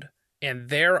around and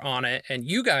they're on it and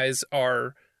you guys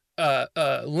are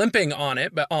limping on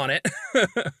it, but on it.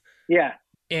 Yeah.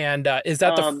 And is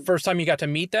that the first time you got to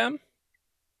meet them?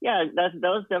 Yeah, that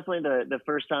was definitely the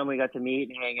first time we got to meet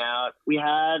and hang out. We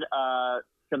had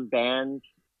some band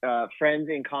friends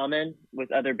in common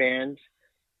with other bands.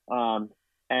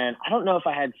 And I don't know if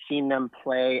I had seen them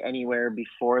play anywhere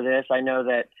before this. I know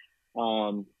that,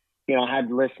 I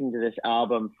had listened to this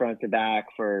album front to back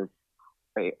for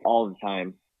all the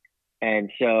time.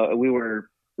 And so we were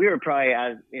probably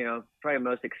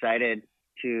most excited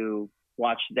to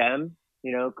watch them.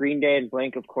 Green Day and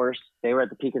Blink, of course, they were at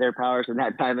the peak of their powers in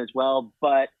that time as well.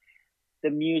 But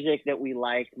the music that we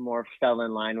liked more fell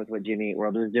in line with what Jimmy Eat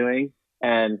World was doing.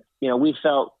 And, we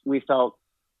felt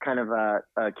kind of a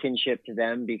kinship to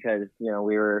them because,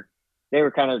 they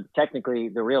were kind of technically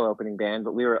the real opening band,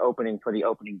 but we were opening for the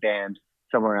opening band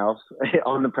somewhere else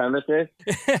on the premises.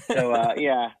 So,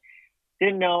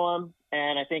 didn't know them.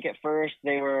 And I think at first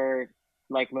they were,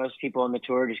 like most people on the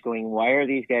tour, just going, why are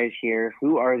these guys here?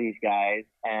 Who are these guys?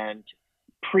 And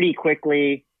pretty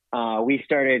quickly, we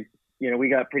started, we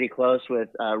got pretty close with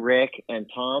Rick and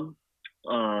Tom.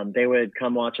 They would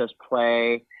come watch us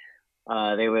play.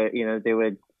 They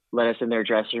would let us in their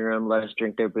dressing room, let us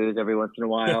drink their booze every once in a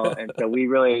while. And so we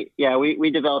really,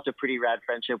 we developed a pretty rad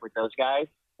friendship with those guys.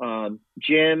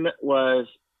 Jim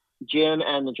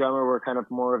and the drummer were kind of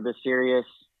more of the serious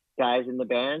guys in the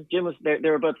band. Jim was they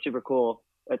were both super cool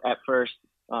at first.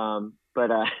 But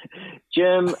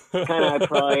Jim kind of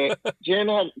probably Jim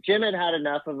had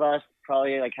enough of us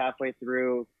probably like halfway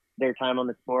through their time on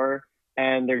the tour,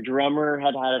 and their drummer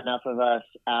had enough of us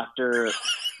after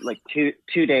like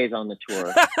two days on the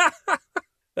tour.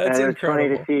 That's and it was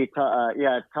incredible. funny to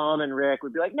see. Tom and Rick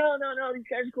would be like, no, these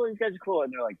guys are cool,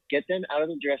 and they're like, get them out of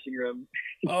the dressing room,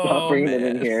 stop bringing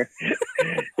them in here.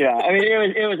 Yeah, I mean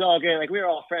it was all good. Like we were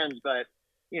all friends, but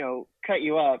Cut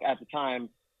You Up at the time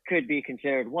could be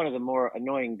considered one of the more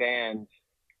annoying bands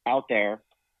out there.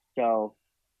 So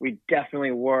we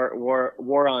definitely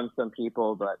wore on some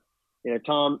people, but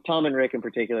Tom and Rick in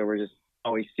particular were just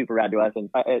always super rad to us, and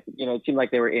it seemed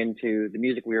like they were into the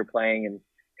music we were playing and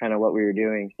kind of what we were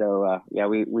doing. So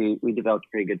we developed a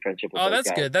pretty good friendship with those that's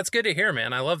guys. good. That's good to hear,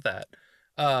 man. I love that.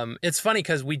 It's funny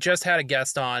because we just had a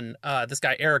guest on, this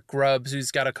guy Eric Grubbs,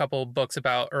 who's got a couple books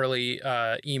about early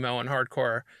emo and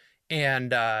hardcore.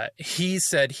 And he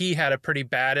said he had a pretty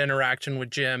bad interaction with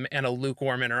Jim and a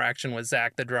lukewarm interaction with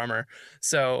Zach, the drummer.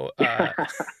 So,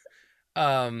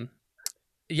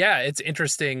 it's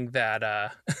interesting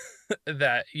that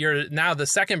that you're now the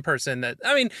second person that,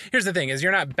 I mean, here's the thing is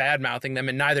you're not bad mouthing them,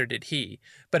 and neither did he,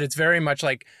 but it's very much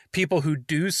like people who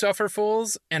do suffer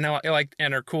fools and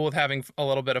are cool with having a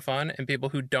little bit of fun, and people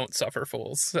who don't suffer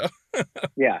fools. So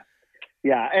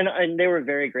Yeah, and they were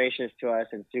very gracious to us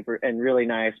and super and really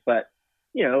nice, but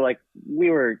like we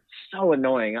were so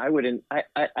annoying. I wouldn't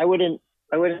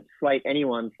slight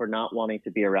anyone for not wanting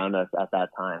to be around us at that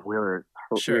time. We were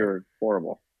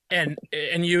horrible. And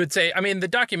you would say, I mean, the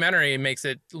documentary makes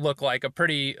it look like a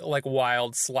pretty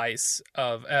wild slice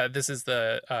of this is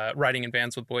the Writing in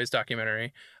Bands with Boys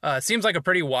documentary. Seems like a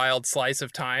pretty wild slice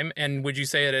of time. And would you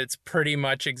say that it's pretty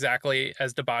much exactly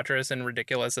as debaucherous and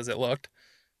ridiculous as it looked?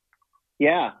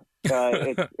 Yeah,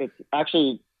 it's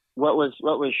actually what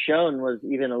was shown was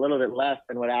even a little bit less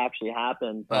than what actually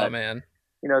happened. But, oh man,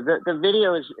 the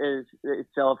video is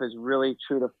itself is really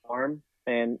true to form,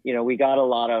 and we got a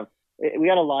lot of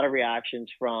reactions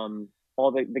from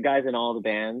all the guys in all the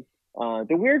bands. The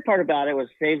weird part about it was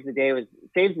Saves the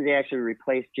Day actually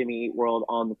replaced Jimmy Eat World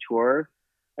on the tour,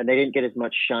 and they didn't get as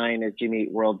much shine as Jimmy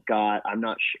Eat World got. I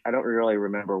don't really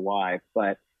remember why,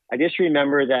 but I just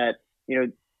remember that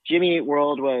Jimmy Eat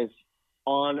World was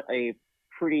on a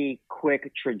pretty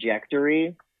quick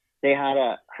trajectory. They had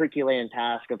a Herculean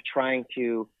task of trying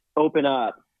to open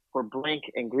up for Blink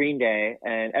and Green Day,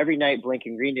 and every night Blink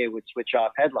and Green Day would switch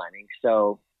off headlining.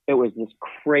 So it was this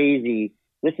crazy,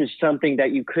 this is something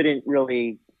that you couldn't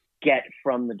really get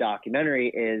from the documentary,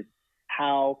 is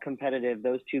how competitive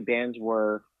those two bands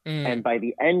were. And by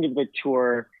the end of the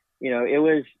tour, it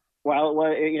was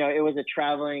a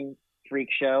traveling freak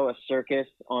show, a circus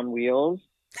on wheels,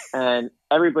 and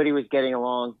everybody was getting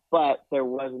along, but there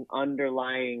was an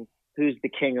underlying who's the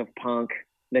king of punk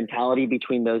mentality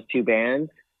between those two bands.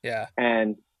 Yeah.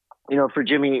 And for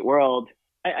Jimmy Eat World,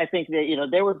 I think that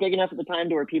they were big enough at the time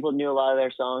to where people knew a lot of their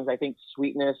songs. I think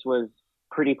Sweetness was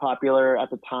pretty popular at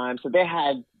the time, so they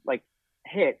had like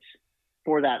hits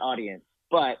for that audience,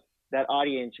 but that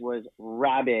audience was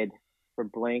rabid for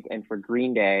Blink and for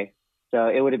Green Day. So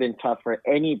it would have been tough for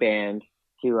any band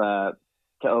to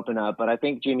open up. But I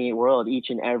think Jimmy Eat World, each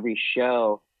and every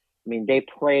show, I mean, they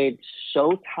played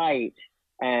so tight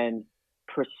and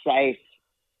precise.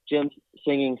 Jim's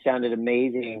singing sounded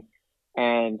amazing.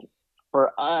 And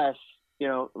for us,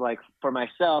 like for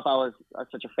myself, I was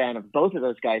such a fan of both of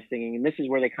those guys singing. And this is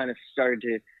where they kind of started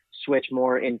to switch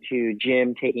more into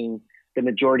Jim taking the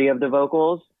majority of the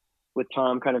vocals, with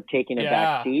Tom kind of taking a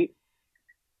back seat.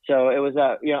 So it was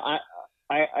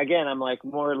I'm like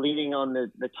more leaning on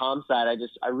the Tom side.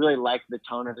 I really liked the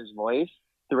tone of his voice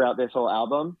throughout this whole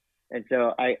album, and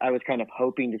so I was kind of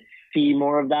hoping to see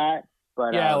more of that.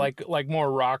 But like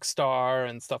more rock star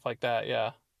and stuff like that.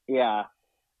 Yeah,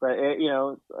 but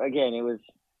again, it was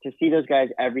to see those guys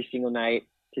every single night,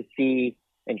 to see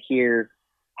and hear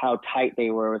how tight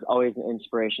they were was always an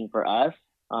inspiration for us.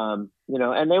 And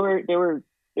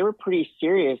they were pretty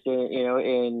serious.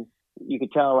 In you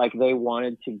could tell like they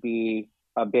wanted to be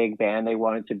a big band. They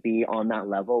wanted to be on that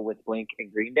level with Blink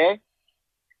and Green Day.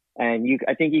 And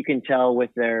I think you can tell with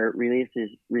their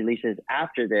releases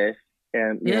after this,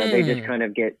 they just kind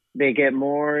of get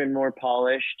more and more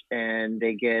polished, and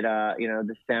they get,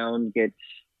 the sound gets,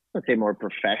 let's say, more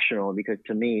professional, because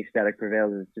to me, Static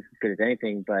Prevails is just as good as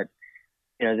anything, but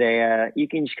you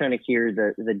can just kind of hear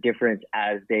the difference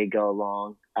as they go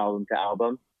along album to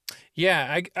album.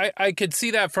 Yeah, I could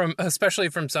see that especially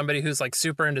from somebody who's like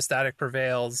super into Static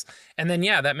Prevails. And then,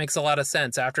 yeah, that makes a lot of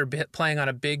sense after playing on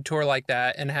a big tour like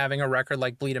that and having a record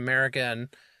like Bleed American.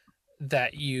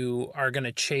 that you are going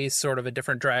to chase sort of a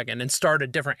different dragon and start a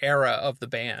different era of the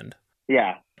band.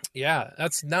 Yeah. Yeah,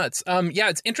 that's nuts. Yeah,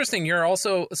 it's interesting. You're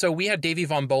also, so we had Davey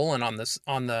Von Bohlen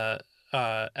on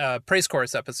the Praise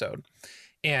Chorus episode,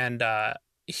 and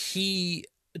he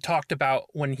talked about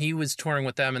when he was touring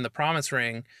with them in the Promise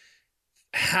Ring,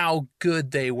 how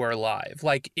good they were live.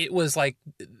 Like, it was like,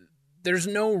 there's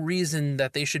no reason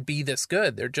that they should be this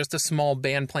good. They're just a small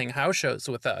band playing house shows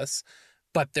with us,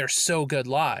 but they're so good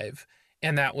live.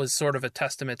 And that was sort of a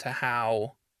testament to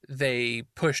how they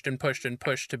pushed and pushed and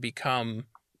pushed to become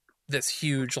this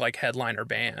huge, like, headliner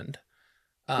band.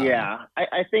 Yeah,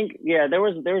 I think, yeah, there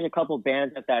was a couple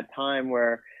bands at that time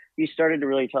where you started to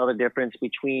really tell the difference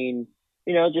between,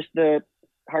 you know, just the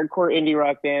hardcore indie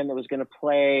rock band that was going to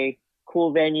play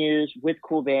cool venues with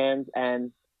cool bands.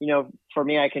 And, you know, for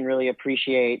me, I can really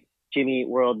appreciate Jimmy Eat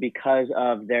World because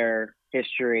of their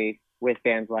history with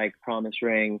bands like Promise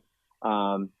Ring,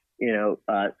 Sunny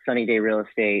Day Real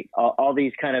Estate, all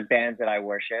these kind of bands that I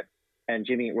worship. And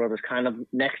Jimmy Eat World was kind of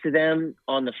next to them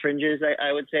on the fringes,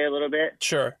 I would say, a little bit.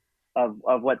 Sure. Of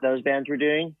what those bands were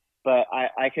doing. But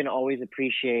I can always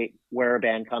appreciate where a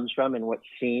band comes from and what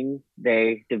scene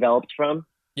they developed from.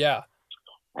 Yeah.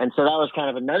 And so that was kind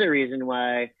of another reason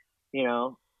why, you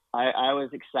know, I was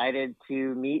excited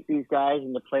to meet these guys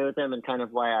and to play with them, and kind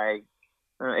of why I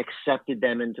accepted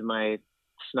them into my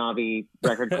snobby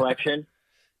record collection.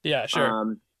 Yeah,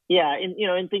 sure. Yeah, and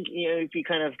if you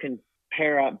kind of can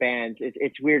pair up bands,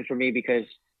 it's weird for me because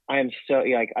I'm so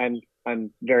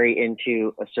I'm very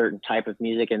into a certain type of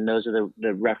music, and those are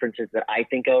the references that I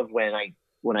think of when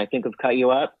I think of Cut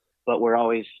You Up. But we're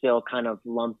always still kind of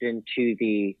lumped into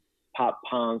the pop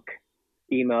punk,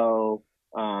 emo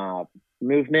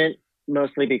movement,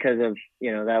 mostly because of,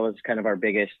 you know, that was kind of our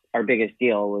biggest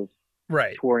deal was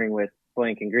right touring with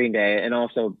Blink and Green Day, and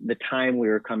also the time we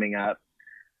were coming up,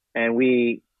 and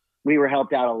we were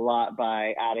helped out a lot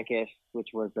by Atticus, which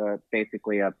was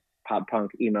basically a pop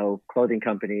punk emo clothing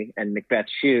company, and Macbeth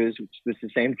Shoes, which was the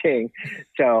same thing.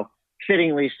 So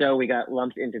fittingly so, we got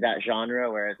lumped into that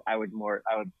genre, whereas I would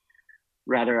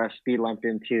rather us be lumped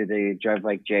into the Drive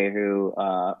Like Jehu,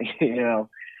 I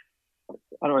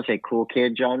don't want to say cool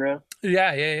kid genre.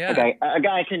 Yeah. A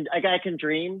guy can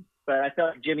dream, but I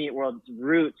felt like Jimmy Eat World's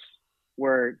roots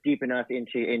were deep enough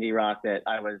into indie rock that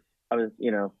I was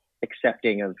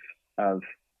accepting of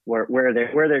where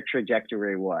their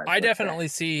trajectory was. I definitely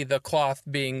see the cloth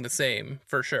being the same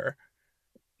for sure.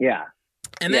 Yeah.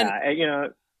 And then,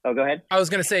 oh, go ahead. I was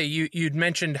going to say, you'd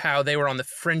mentioned how they were on the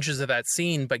fringes of that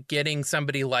scene, but getting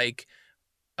somebody like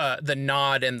the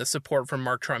nod and the support from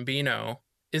Mark Trombino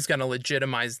is going to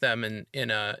legitimize them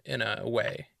in a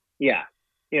way. Yeah.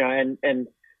 And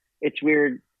it's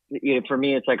weird. For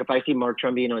me, it's like if I see Mark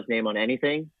Trombino's name on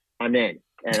anything, I'm in.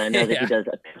 And I know that he does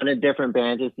a ton of different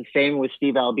bands. It's the same with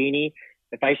Steve Albini.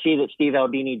 If I see that Steve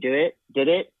Albini did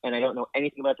it, and I don't know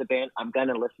anything about the band, I'm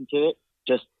gonna listen to it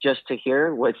just to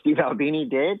hear what Steve Albini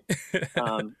did.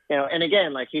 And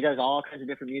again, like, he does all kinds of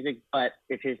different music, but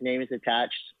if his name is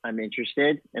attached, I'm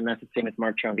interested. And that's the same with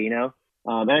Mark Trombino.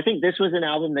 And I think this was an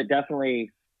album that definitely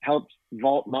helped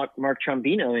vault Mark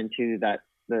Trombino into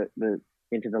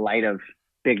into the light of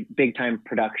big time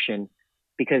production,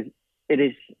 because it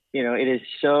is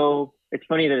so, it's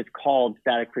funny that it's called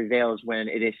Static Prevails when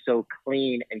it is so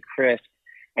clean and crisp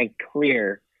and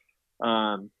clear,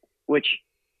 which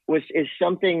is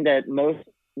something that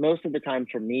most of the time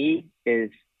for me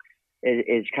is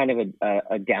kind of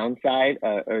a downside,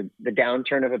 or the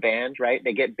downturn of a band, right?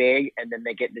 They get big and then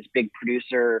they get this big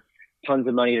producer, tons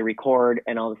of money to record,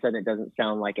 and all of a sudden it doesn't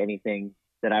sound like anything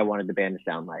that I wanted the band to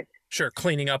sound like. Sure,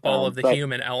 cleaning up all of the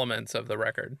human elements of the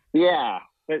record. Yeah,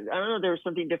 but I don't know, there was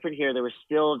something different here. There was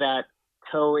still that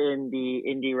toe in the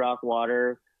indie rock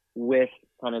water with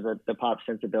kind of the pop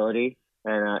sensibility.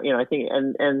 And, I think,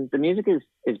 and the music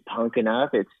is punk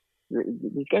enough.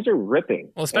 These guys are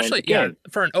ripping. Well, especially,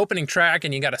 for an opening track,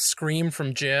 and you got a scream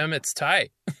from Jim, it's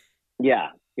tight. Yeah.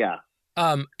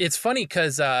 It's funny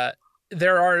because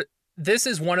this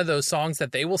is one of those songs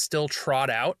that they will still trot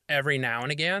out every now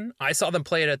and again. I saw them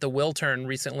play it at the Wiltern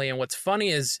recently, and what's funny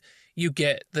is you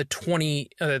get the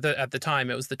at the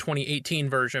time it was the 2018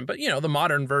 version, but the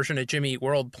modern version of Jimmy Eat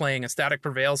World playing a Static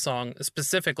Prevail song,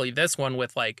 specifically this one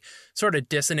with like sort of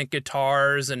dissonant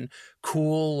guitars and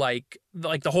cool, like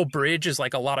the whole bridge is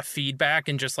like a lot of feedback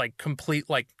and just like complete,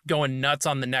 like going nuts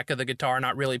on the neck of the guitar,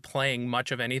 not really playing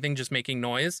much of anything, just making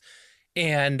noise.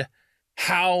 And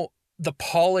how the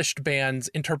polished band's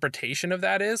interpretation of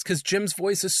that is, because Jim's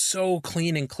voice is so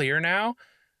clean and clear now,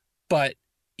 but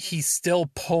he's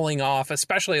still pulling off,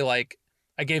 especially like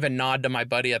I gave a nod to my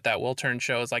buddy at that Will Turn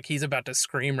show. I was like, he's about to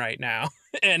scream right now.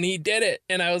 And he did it.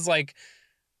 And I was like,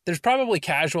 there's probably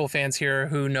casual fans here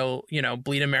who know,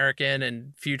 Bleed American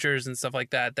and Futures and stuff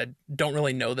like that don't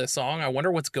really know this song. I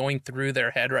wonder what's going through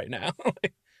their head right now.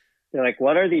 They're like,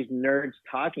 what are these nerds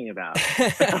talking about?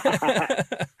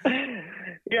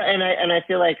 Yeah, and I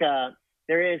feel like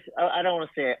there is, I don't want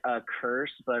to say a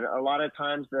curse, but a lot of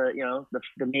times the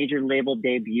major label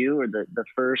debut or the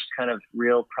first kind of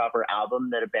real proper album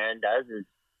that a band does is,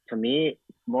 to me,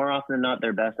 more often than not,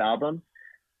 their best album.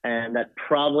 And that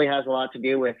probably has a lot to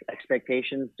do with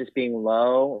expectations just being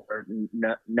low or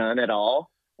none at all.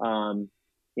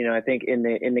 I think in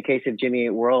the case of Jimmy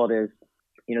Eat World is,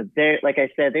 they, like I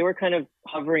said, they were kind of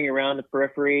hovering around the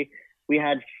periphery. We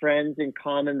had friends in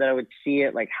common that I would see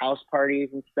at like house parties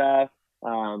and stuff.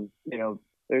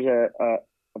 There's a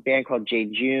band called J.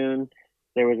 June.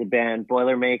 There was a band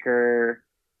Boilermaker,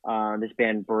 this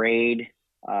band Braid,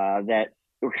 that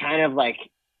were kind of like,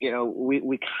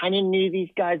 we kind of knew these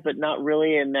guys, but not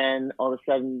really. And then all of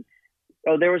a sudden,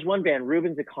 there was one band,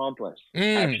 Ruben's Accomplice.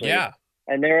 Actually. Yeah.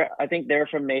 And I think they're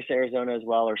from Mesa, Arizona as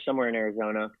well, or somewhere in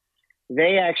Arizona.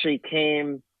 They actually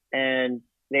came and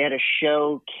they had a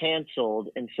show canceled.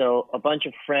 And so a bunch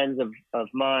of friends of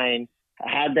mine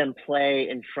had them play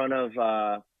in front of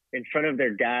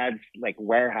their dad's like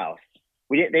warehouse.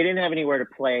 They didn't have anywhere to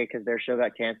play because their show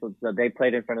got canceled. So they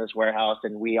played in front of this warehouse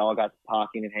and we all got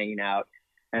talking and hanging out.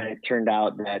 And it turned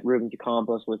out that Ruben's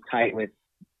Accomplice was tight with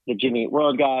the Jimmy Eat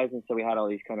World guys. And so we had all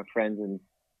these kind of friends and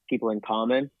people in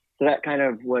common. So that kind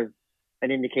of was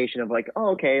an indication of like,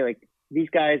 oh, okay, like these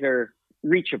guys are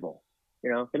reachable.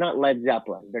 They're not Led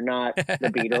Zeppelin. They're not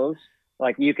the Beatles.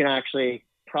 Like you can actually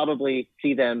probably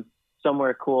see them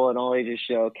somewhere cool in All Ages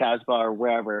Show, Casbah or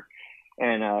wherever.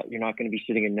 And you're not going to be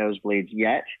sitting in nosebleeds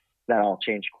yet. That all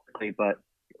changed quickly, but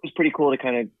it was pretty cool to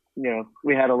kind of,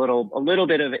 we had a little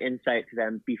bit of insight to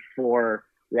them before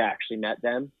we actually met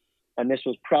them. And this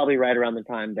was probably right around the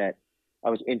time that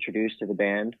I was introduced to the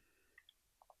band.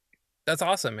 That's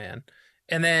awesome, man.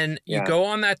 And then you go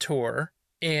on that tour.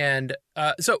 And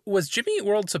so was Jimmy Eat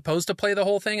World supposed to play the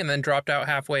whole thing and then dropped out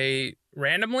halfway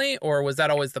randomly, or was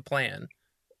that always the plan?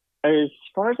 As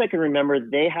far as I can remember,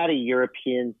 they had a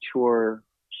European tour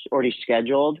already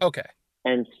scheduled. Okay.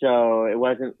 And so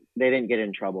they didn't get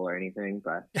in trouble or anything,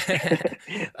 but.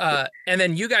 And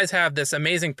then you guys have this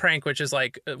amazing prank, which is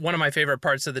like one of my favorite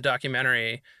parts of the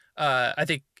documentary. I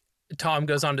think Tom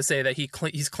goes on to say that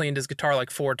he's cleaned his guitar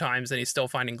like 4 times and he's still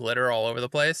finding glitter all over the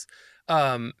place.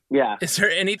 Yeah. Is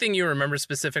there anything you remember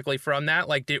specifically from that?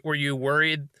 Like, were you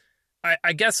worried?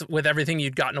 I guess with everything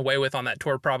you'd gotten away with on that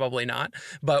tour, probably not.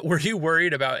 But were you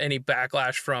worried about any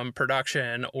backlash from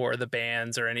production or the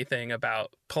bands or anything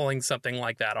about pulling something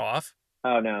like that off?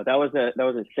 Oh no, that was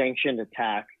a sanctioned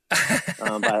attack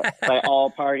by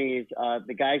all parties.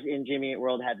 The guys in Jimmy Eat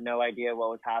World had no idea what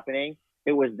was happening.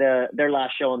 It was their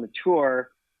last show on the tour,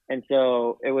 and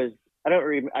so it was. I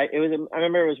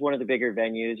remember it was one of the bigger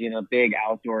venues, big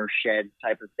outdoor shed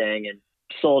type of thing, and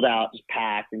sold out, just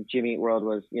packed. And Jimmy Eat World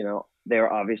was, they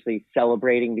were obviously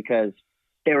celebrating because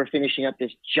they were finishing up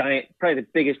this giant, probably the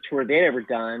biggest tour they'd ever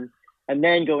done, and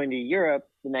then going to Europe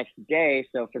the next day.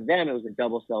 So for them, it was a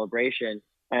double celebration.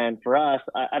 And for us,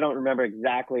 I don't remember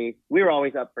exactly. We were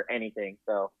always up for anything,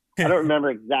 so I don't remember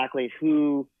exactly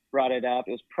who brought it up.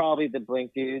 It was probably the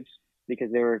Blink dudes,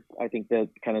 because they were, I think, the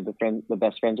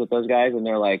best friends with those guys. And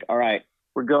they're like, all right,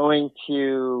 we're going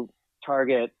to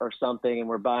Target or something and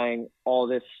we're buying all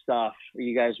this stuff. Are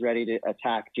you guys ready to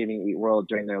attack Jimmy Eat World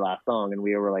during their last song? And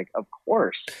we were like, of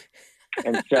course.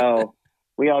 And so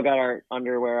we all got our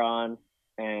underwear on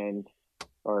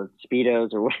or Speedos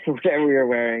or whatever we were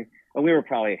wearing. And we were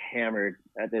probably hammered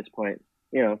at this point.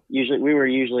 We were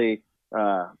usually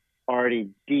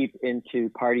already deep into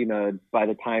party mode by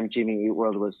the time Jimmy Eat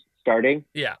World was starting.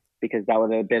 Yeah. Because that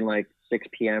would have been like 6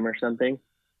 p.m. or something.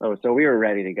 Oh, so we were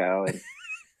ready to go. And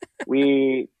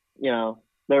we,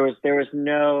 there was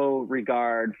no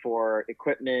regard for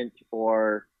equipment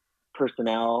or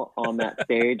personnel on that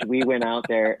stage. We went out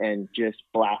there and just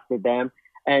blasted them.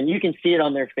 And you can see it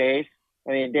on their face.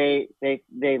 I mean,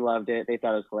 they loved it. They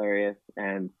thought it was hilarious.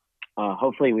 And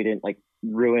hopefully we didn't like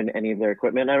ruin any of their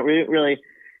equipment.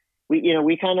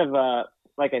 We kind of,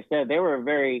 like I said, they were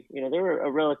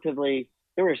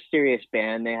a serious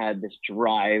band. They had this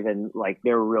drive and like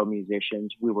they were real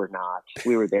musicians. We were not.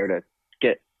 We were there to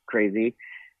get crazy.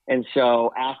 And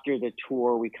so after the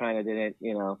tour, we kind of didn't,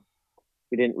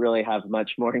 we didn't really have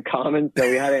much more in common. So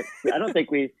I think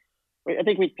we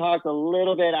talked a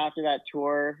little bit after that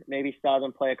tour, maybe saw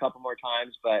them play a couple more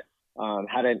times, but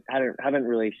haven't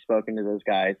really spoken to those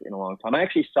guys in a long time. I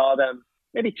actually saw them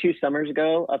maybe 2 summers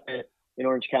ago up in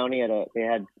Orange County they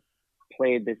had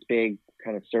played this big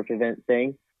kind of surf event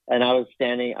thing. And I was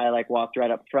standing, I like walked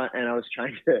right up front and I was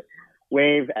trying to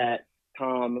wave at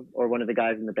Tom or one of the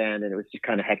guys in the band, and it was just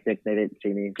kind of hectic. They didn't see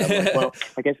me. So I'm like, well,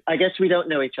 I guess we don't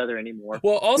know each other anymore.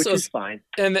 Well, also, which is fine.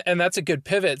 And that's a good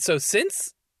pivot. So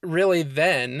since really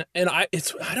then, and I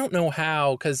don't know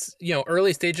how, because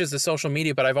early stages of social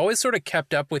media, but I've always sort of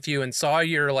kept up with you and saw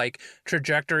your like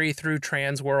trajectory through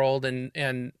trans world,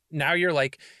 and now you're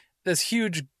like this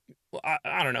huge,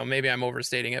 I don't know, maybe I'm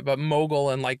overstating it, but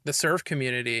mogul in like the surf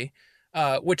community,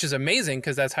 which is amazing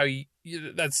because that's how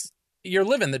you're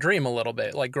living the dream a little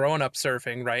bit, like growing up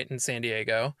surfing right in San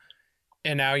Diego,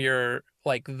 and now you're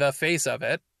like the face of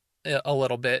it a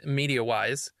little bit media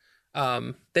wise.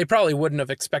 They probably wouldn't have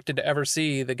expected to ever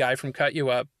see the guy from Cut You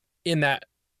Up in that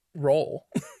role.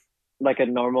 Like a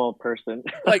normal person.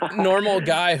 Like normal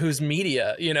guy who's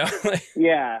media,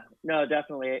 Yeah, no,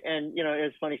 definitely. And, it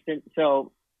was funny.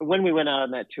 So when we went out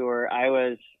on that tour, I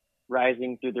was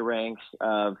rising through the ranks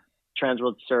of Trans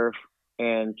World Surf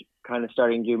and kind of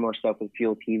starting to do more stuff with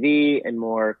Fuel TV and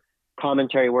more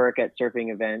commentary work at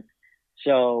surfing events.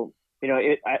 So,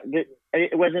 it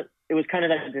was kind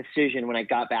of that decision when I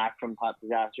got back from Pop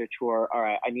Disaster Tour. All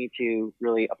right, I need to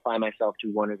really apply myself to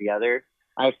one or the other.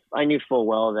 I knew full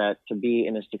well that to be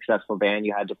in a successful band,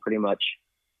 you had to pretty much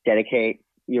dedicate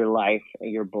your life,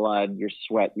 your blood, your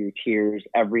sweat, your tears,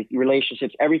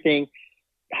 relationships, everything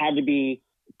had to be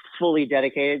fully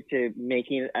dedicated to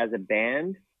making it as a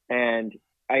band. And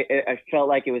I felt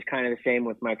like it was kind of the same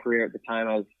with my career at the time.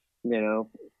 I was,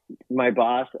 my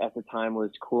boss at the time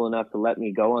was cool enough to let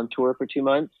me go on tour for 2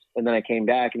 months. And then I came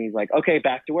back and he's like, okay,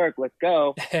 back to work, let's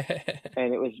go.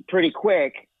 And it was pretty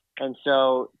quick. And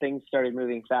so things started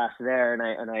moving fast there.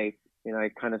 And I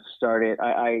kind of started,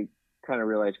 I kind of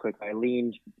realized quickly, I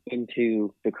leaned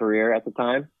into the career at the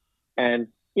time. And,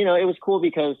 it was cool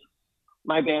because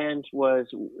my band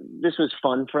this was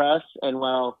fun for us. And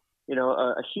while,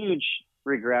 a huge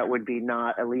regret would be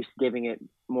not at least giving it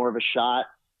more of a shot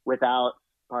without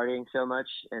partying so much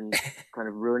and kind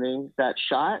of ruining that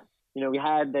shot. We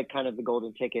had that kind of the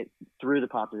golden ticket through the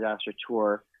Pop Disaster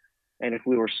Tour. And if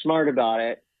we were smart about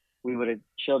it, we would have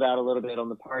chilled out a little bit on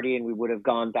the party and we would have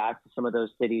gone back to some of those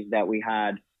cities that we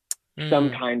had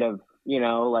some kind of,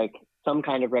 some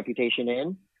kind of reputation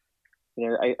in.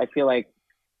 I feel like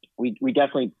we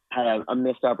definitely had a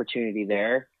missed opportunity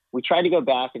there. We tried to go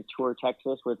back and tour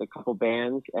Texas with a couple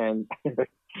bands, and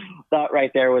that right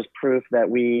there was proof that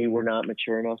we were not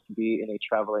mature enough to be in a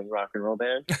traveling rock and roll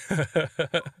band.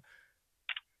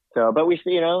 So, but we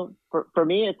see, for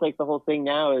me, it's like the whole thing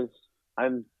now is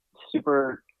I'm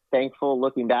super thankful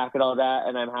looking back at all that.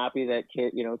 And I'm happy that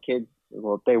kids,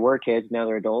 well, they were kids, now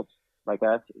they're adults like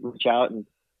us, reach out and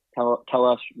tell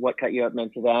us what Cut You Up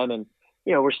meant to them. And,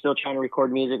 we're still trying to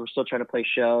record music. We're still trying to play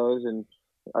shows, and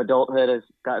adulthood has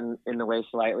gotten in the way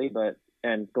slightly,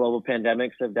 and global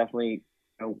pandemics have definitely,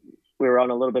 we were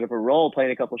on a little bit of a roll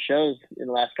playing a couple shows in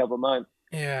the last couple of months.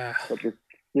 Yeah. But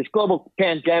this global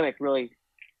pandemic really,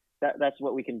 that's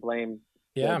what we can blame.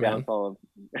 Yeah, the downfall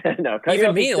of. No,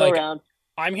 even me, like around.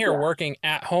 I'm here working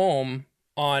at home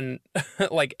on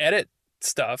like edit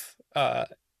stuff,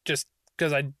 just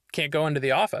because I can't go into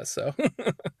the office. So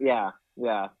yeah,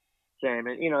 same.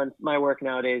 And and my work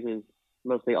nowadays is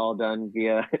mostly all done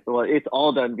via. Well, it's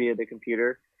all done via the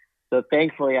computer. So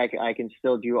thankfully, I can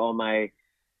still do all my,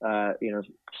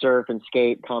 surf and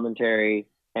skate commentary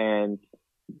and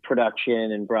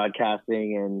production and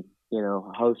broadcasting and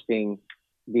hosting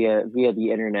via the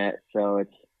internet. So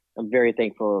I'm very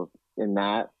thankful in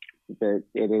that. But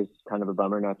it is kind of a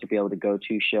bummer not to be able to go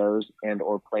to shows and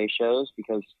or play shows,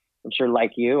 because I'm sure,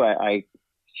 like you, I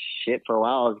for a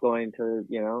while I was going to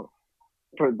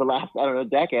for the last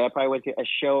decade I probably went to a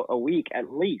show a week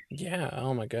at least. Yeah.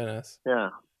 Oh my goodness. Yeah.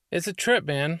 It's a trip,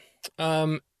 man.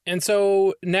 And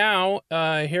so now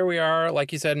here we are,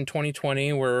 like you said, in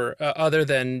 2020, where other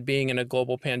than being in a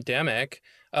global pandemic,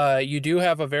 you do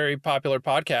have a very popular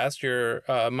podcast, your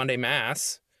Monday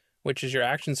Mass, which is your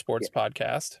action sports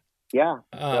podcast. Yeah,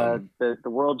 the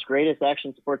world's greatest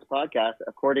action sports podcast,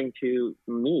 according to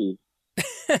me.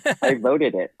 I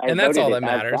voted it. And that's all that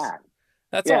matters.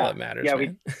 That's all that matters. Yeah,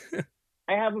 man.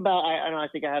 I have about, I don't know, I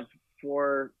think I have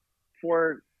four,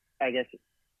 I guess,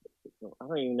 I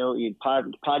don't even know,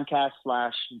 podcast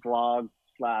 / blog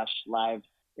 / live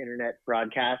internet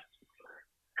broadcast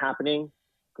happening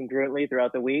concurrently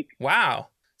throughout the week. Wow.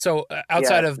 So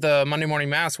outside of the Monday Morning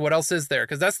Mass, what else is there?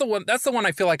 Because that's the one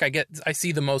I feel like I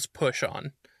see the most push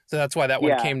on. So that's why that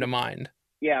one came to mind.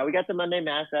 Yeah, we got the Monday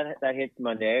Mass that hits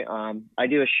Monday. I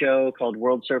do a show called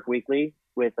World Surf Weekly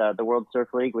with the World Surf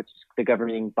League, which is the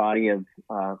governing body of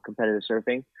competitive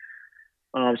surfing.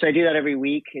 So I do that every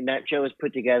week, and that show is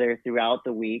put together throughout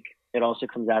the week. It also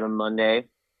comes out on Monday.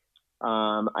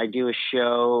 I do a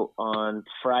show on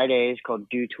Fridays called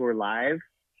Do Tour Live,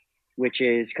 which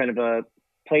is kind of a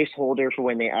placeholder for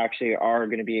when they actually are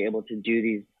going to be able to do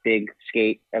these big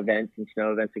skate events and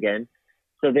snow events again.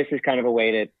 So this is kind of a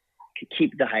way to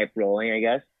keep the hype rolling, I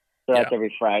guess. So that's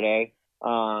every Friday.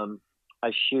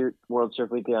 I shoot World Surf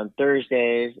Weekly on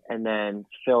Thursdays, and then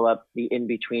fill up the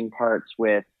in-between parts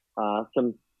with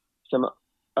some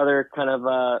other kind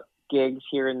of gigs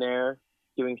here and there,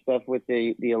 doing stuff with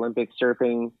the Olympic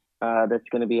surfing that's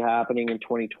going to be happening in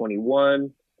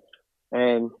 2021.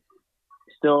 And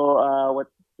still,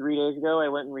 3 days ago, I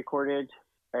went and recorded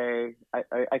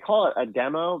I call it a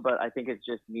demo, but I think it's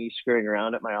just me screwing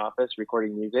around at my office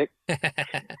recording music. But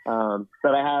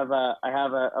I have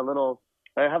a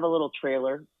little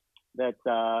trailer that's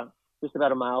just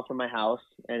about a mile from my house,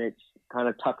 and it's kind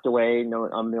of tucked away. No,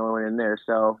 I'm the only one in there,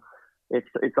 so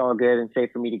it's all good and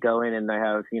safe for me to go in. And I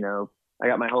have, I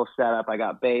got my whole setup. I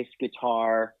got bass,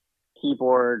 guitar,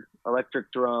 keyboard,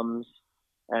 electric drums,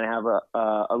 and I have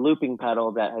a looping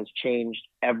pedal that has changed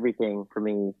everything for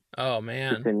me. Oh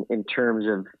man! Just in terms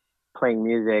of playing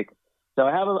music. So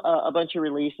I have a bunch of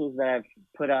releases that I've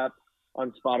put up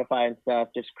on Spotify and stuff.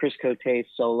 Just Chris Cote's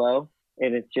solo,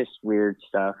 and it's just weird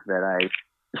stuff that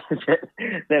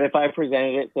that if I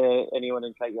presented it to anyone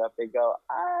in Cut You Up, they'd go,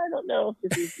 I don't know if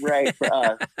this is right for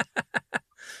us.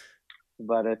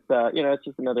 But it's it's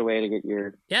just another way to get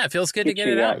your it feels good to get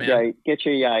it out, man. Get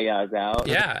your yayas out.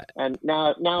 Yeah. And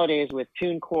nowadays with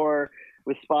TuneCore,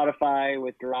 with Spotify,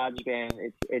 with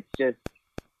GarageBand,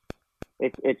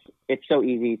 it's so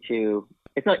easy to.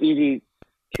 It's not easy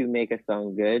to make a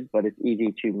song good, but it's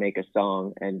easy to make a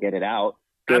song and get it out,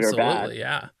 good or bad. Absolutely,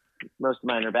 yeah. Most of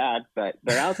mine are bad, but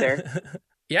they're out there.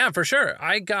 Yeah, for sure.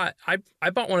 I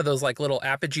bought one of those like little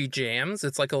Apogee Jams.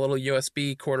 It's like a little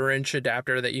USB 1/4-inch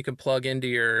adapter that you can plug into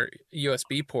your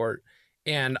USB port.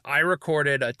 And I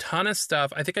recorded a ton of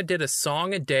stuff. I think I did a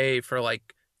song a day for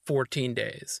like 14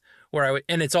 days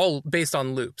and it's all based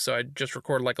on loop. So I'd just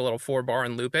record like a little 4-bar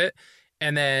and loop it.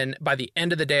 And then by the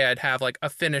end of the day, I'd have like a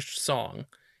finished song.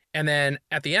 And then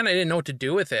at the end, I didn't know what to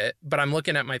do with it, but I'm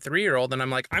looking at my 3-year-old and I'm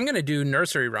like, I'm going to do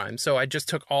nursery rhymes. So I just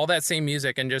took all that same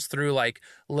music and just threw like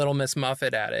Little Miss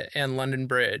Muffet at it and London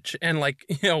Bridge and like,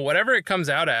 whatever it comes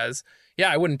out as.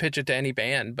 Yeah, I wouldn't pitch it to any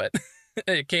band, but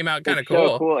it came out kind of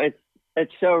cool. So cool.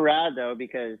 It's so rad though,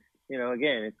 because,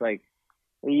 again, it's like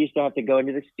we used to have to go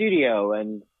into the studio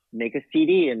and make a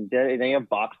CD, and they have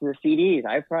boxes of CDs.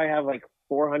 I probably have like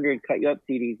 400 Cut You Up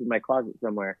CDs in my closet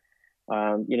somewhere.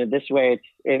 This way,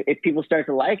 if people start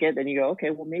to like it, then you go, okay,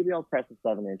 well, maybe I'll press a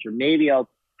 7-inch, or maybe I'll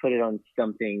put it on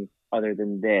something other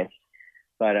than this.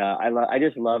 But I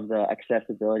just love the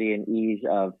accessibility and ease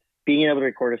of being able to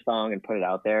record a song and put it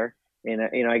out there. And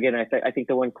again, I think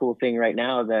the one cool thing right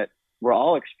now that we're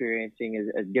all experiencing is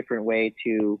a different way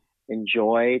to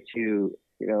enjoy, to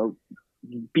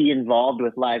be involved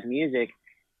with live music.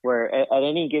 Where at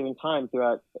any given time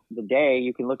throughout the day,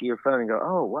 you can look at your phone and go,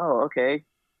 oh, wow, okay.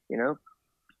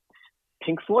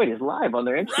 Pink Floyd is live on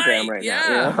their Instagram right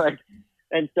now.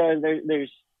 And so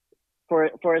there's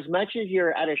for as much as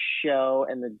you're at a show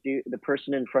and the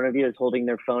person in front of you is holding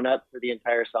their phone up for the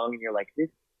entire song, and you're like, this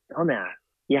dumbass.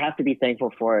 You have to be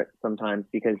thankful for it sometimes,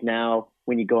 because now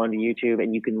when you go onto YouTube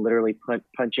and you can literally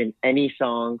punch in any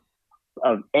song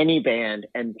of any band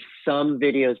and some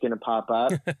video is going to pop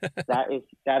up,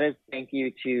 that is thank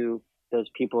you to those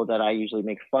people that I usually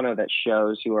make fun of at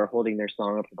shows who are holding their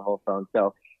song up for the whole phone.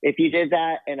 So if you did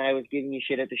that and I was giving you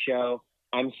shit at the show,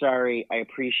 I'm sorry. I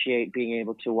appreciate being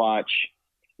able to watch,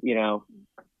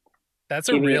 that's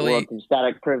a really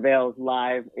Static Prevails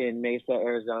live in Mesa,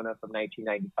 Arizona from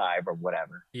 1995 or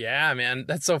whatever. Yeah, man.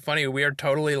 That's so funny. We are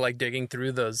totally like digging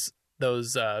through those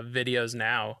videos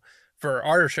now for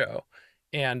our show.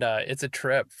 And it's a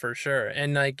trip for sure.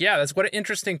 And like, yeah, that's what an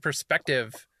interesting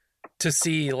perspective to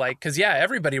see, like, because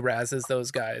everybody razzes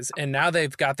those guys, and now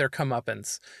they've got their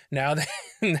comeuppance. Now.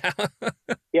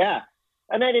 Yeah,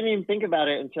 and I didn't even think about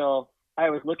it until I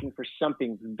was looking for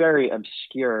something very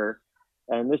obscure,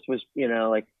 and this was,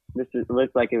 it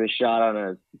looked like it was shot on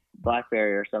a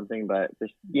BlackBerry or something. But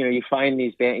just, you find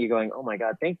these bands, you're going, oh my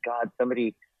god, thank God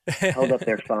somebody held up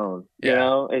their phone.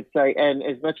 It's like, and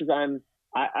as much as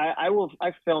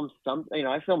I film some,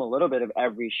 I film a little bit of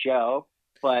every show.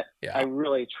 But I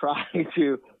really try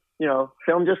to,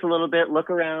 film just a little bit,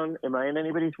 look around. Am I in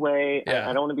anybody's way?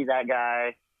 I don't want to be that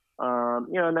guy.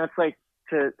 And that's like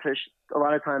a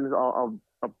lot of times I'll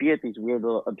I'll be at these weird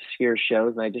little obscure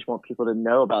shows, and I just want people to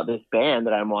know about this band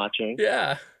that I'm watching.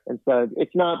 Yeah. And so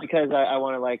it's not because I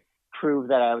want to like prove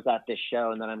that I was at this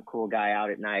show and that I'm a cool guy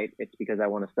out at night. It's because I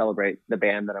want to celebrate the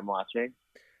band that I'm watching.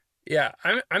 Yeah,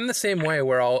 I'm the same way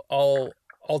where I'll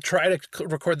try to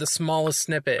record the smallest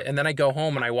snippet, and then I go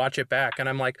home and I watch it back, and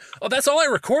I'm like, oh, that's all I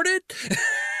recorded?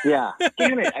 Yeah.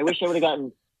 Damn it. I wish I would have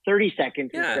gotten 30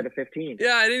 seconds instead of 15.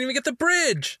 Yeah, I didn't even get the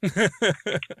bridge.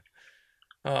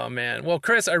 Oh, man. Well,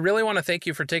 Chris, I really want to thank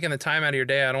you for taking the time out of your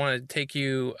day. I don't want to take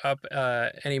you up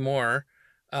anymore.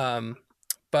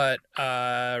 But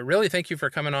really thank you for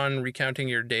coming on, recounting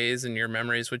your days and your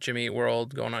memories with Jimmy Eat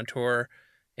World, going on tour,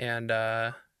 and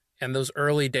those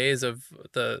early days of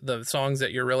the songs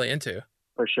that you're really into.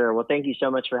 For sure. Well, thank you so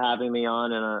much for having me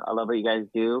on, and I love what you guys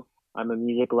do. I'm a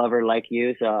music lover like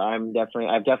you, so I've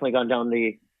definitely gone down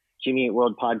the Jimmy Eat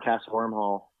World podcast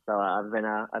wormhole. So I've been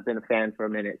a fan for a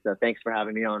minute. So thanks for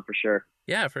having me on for sure.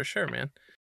 Yeah, for sure, man.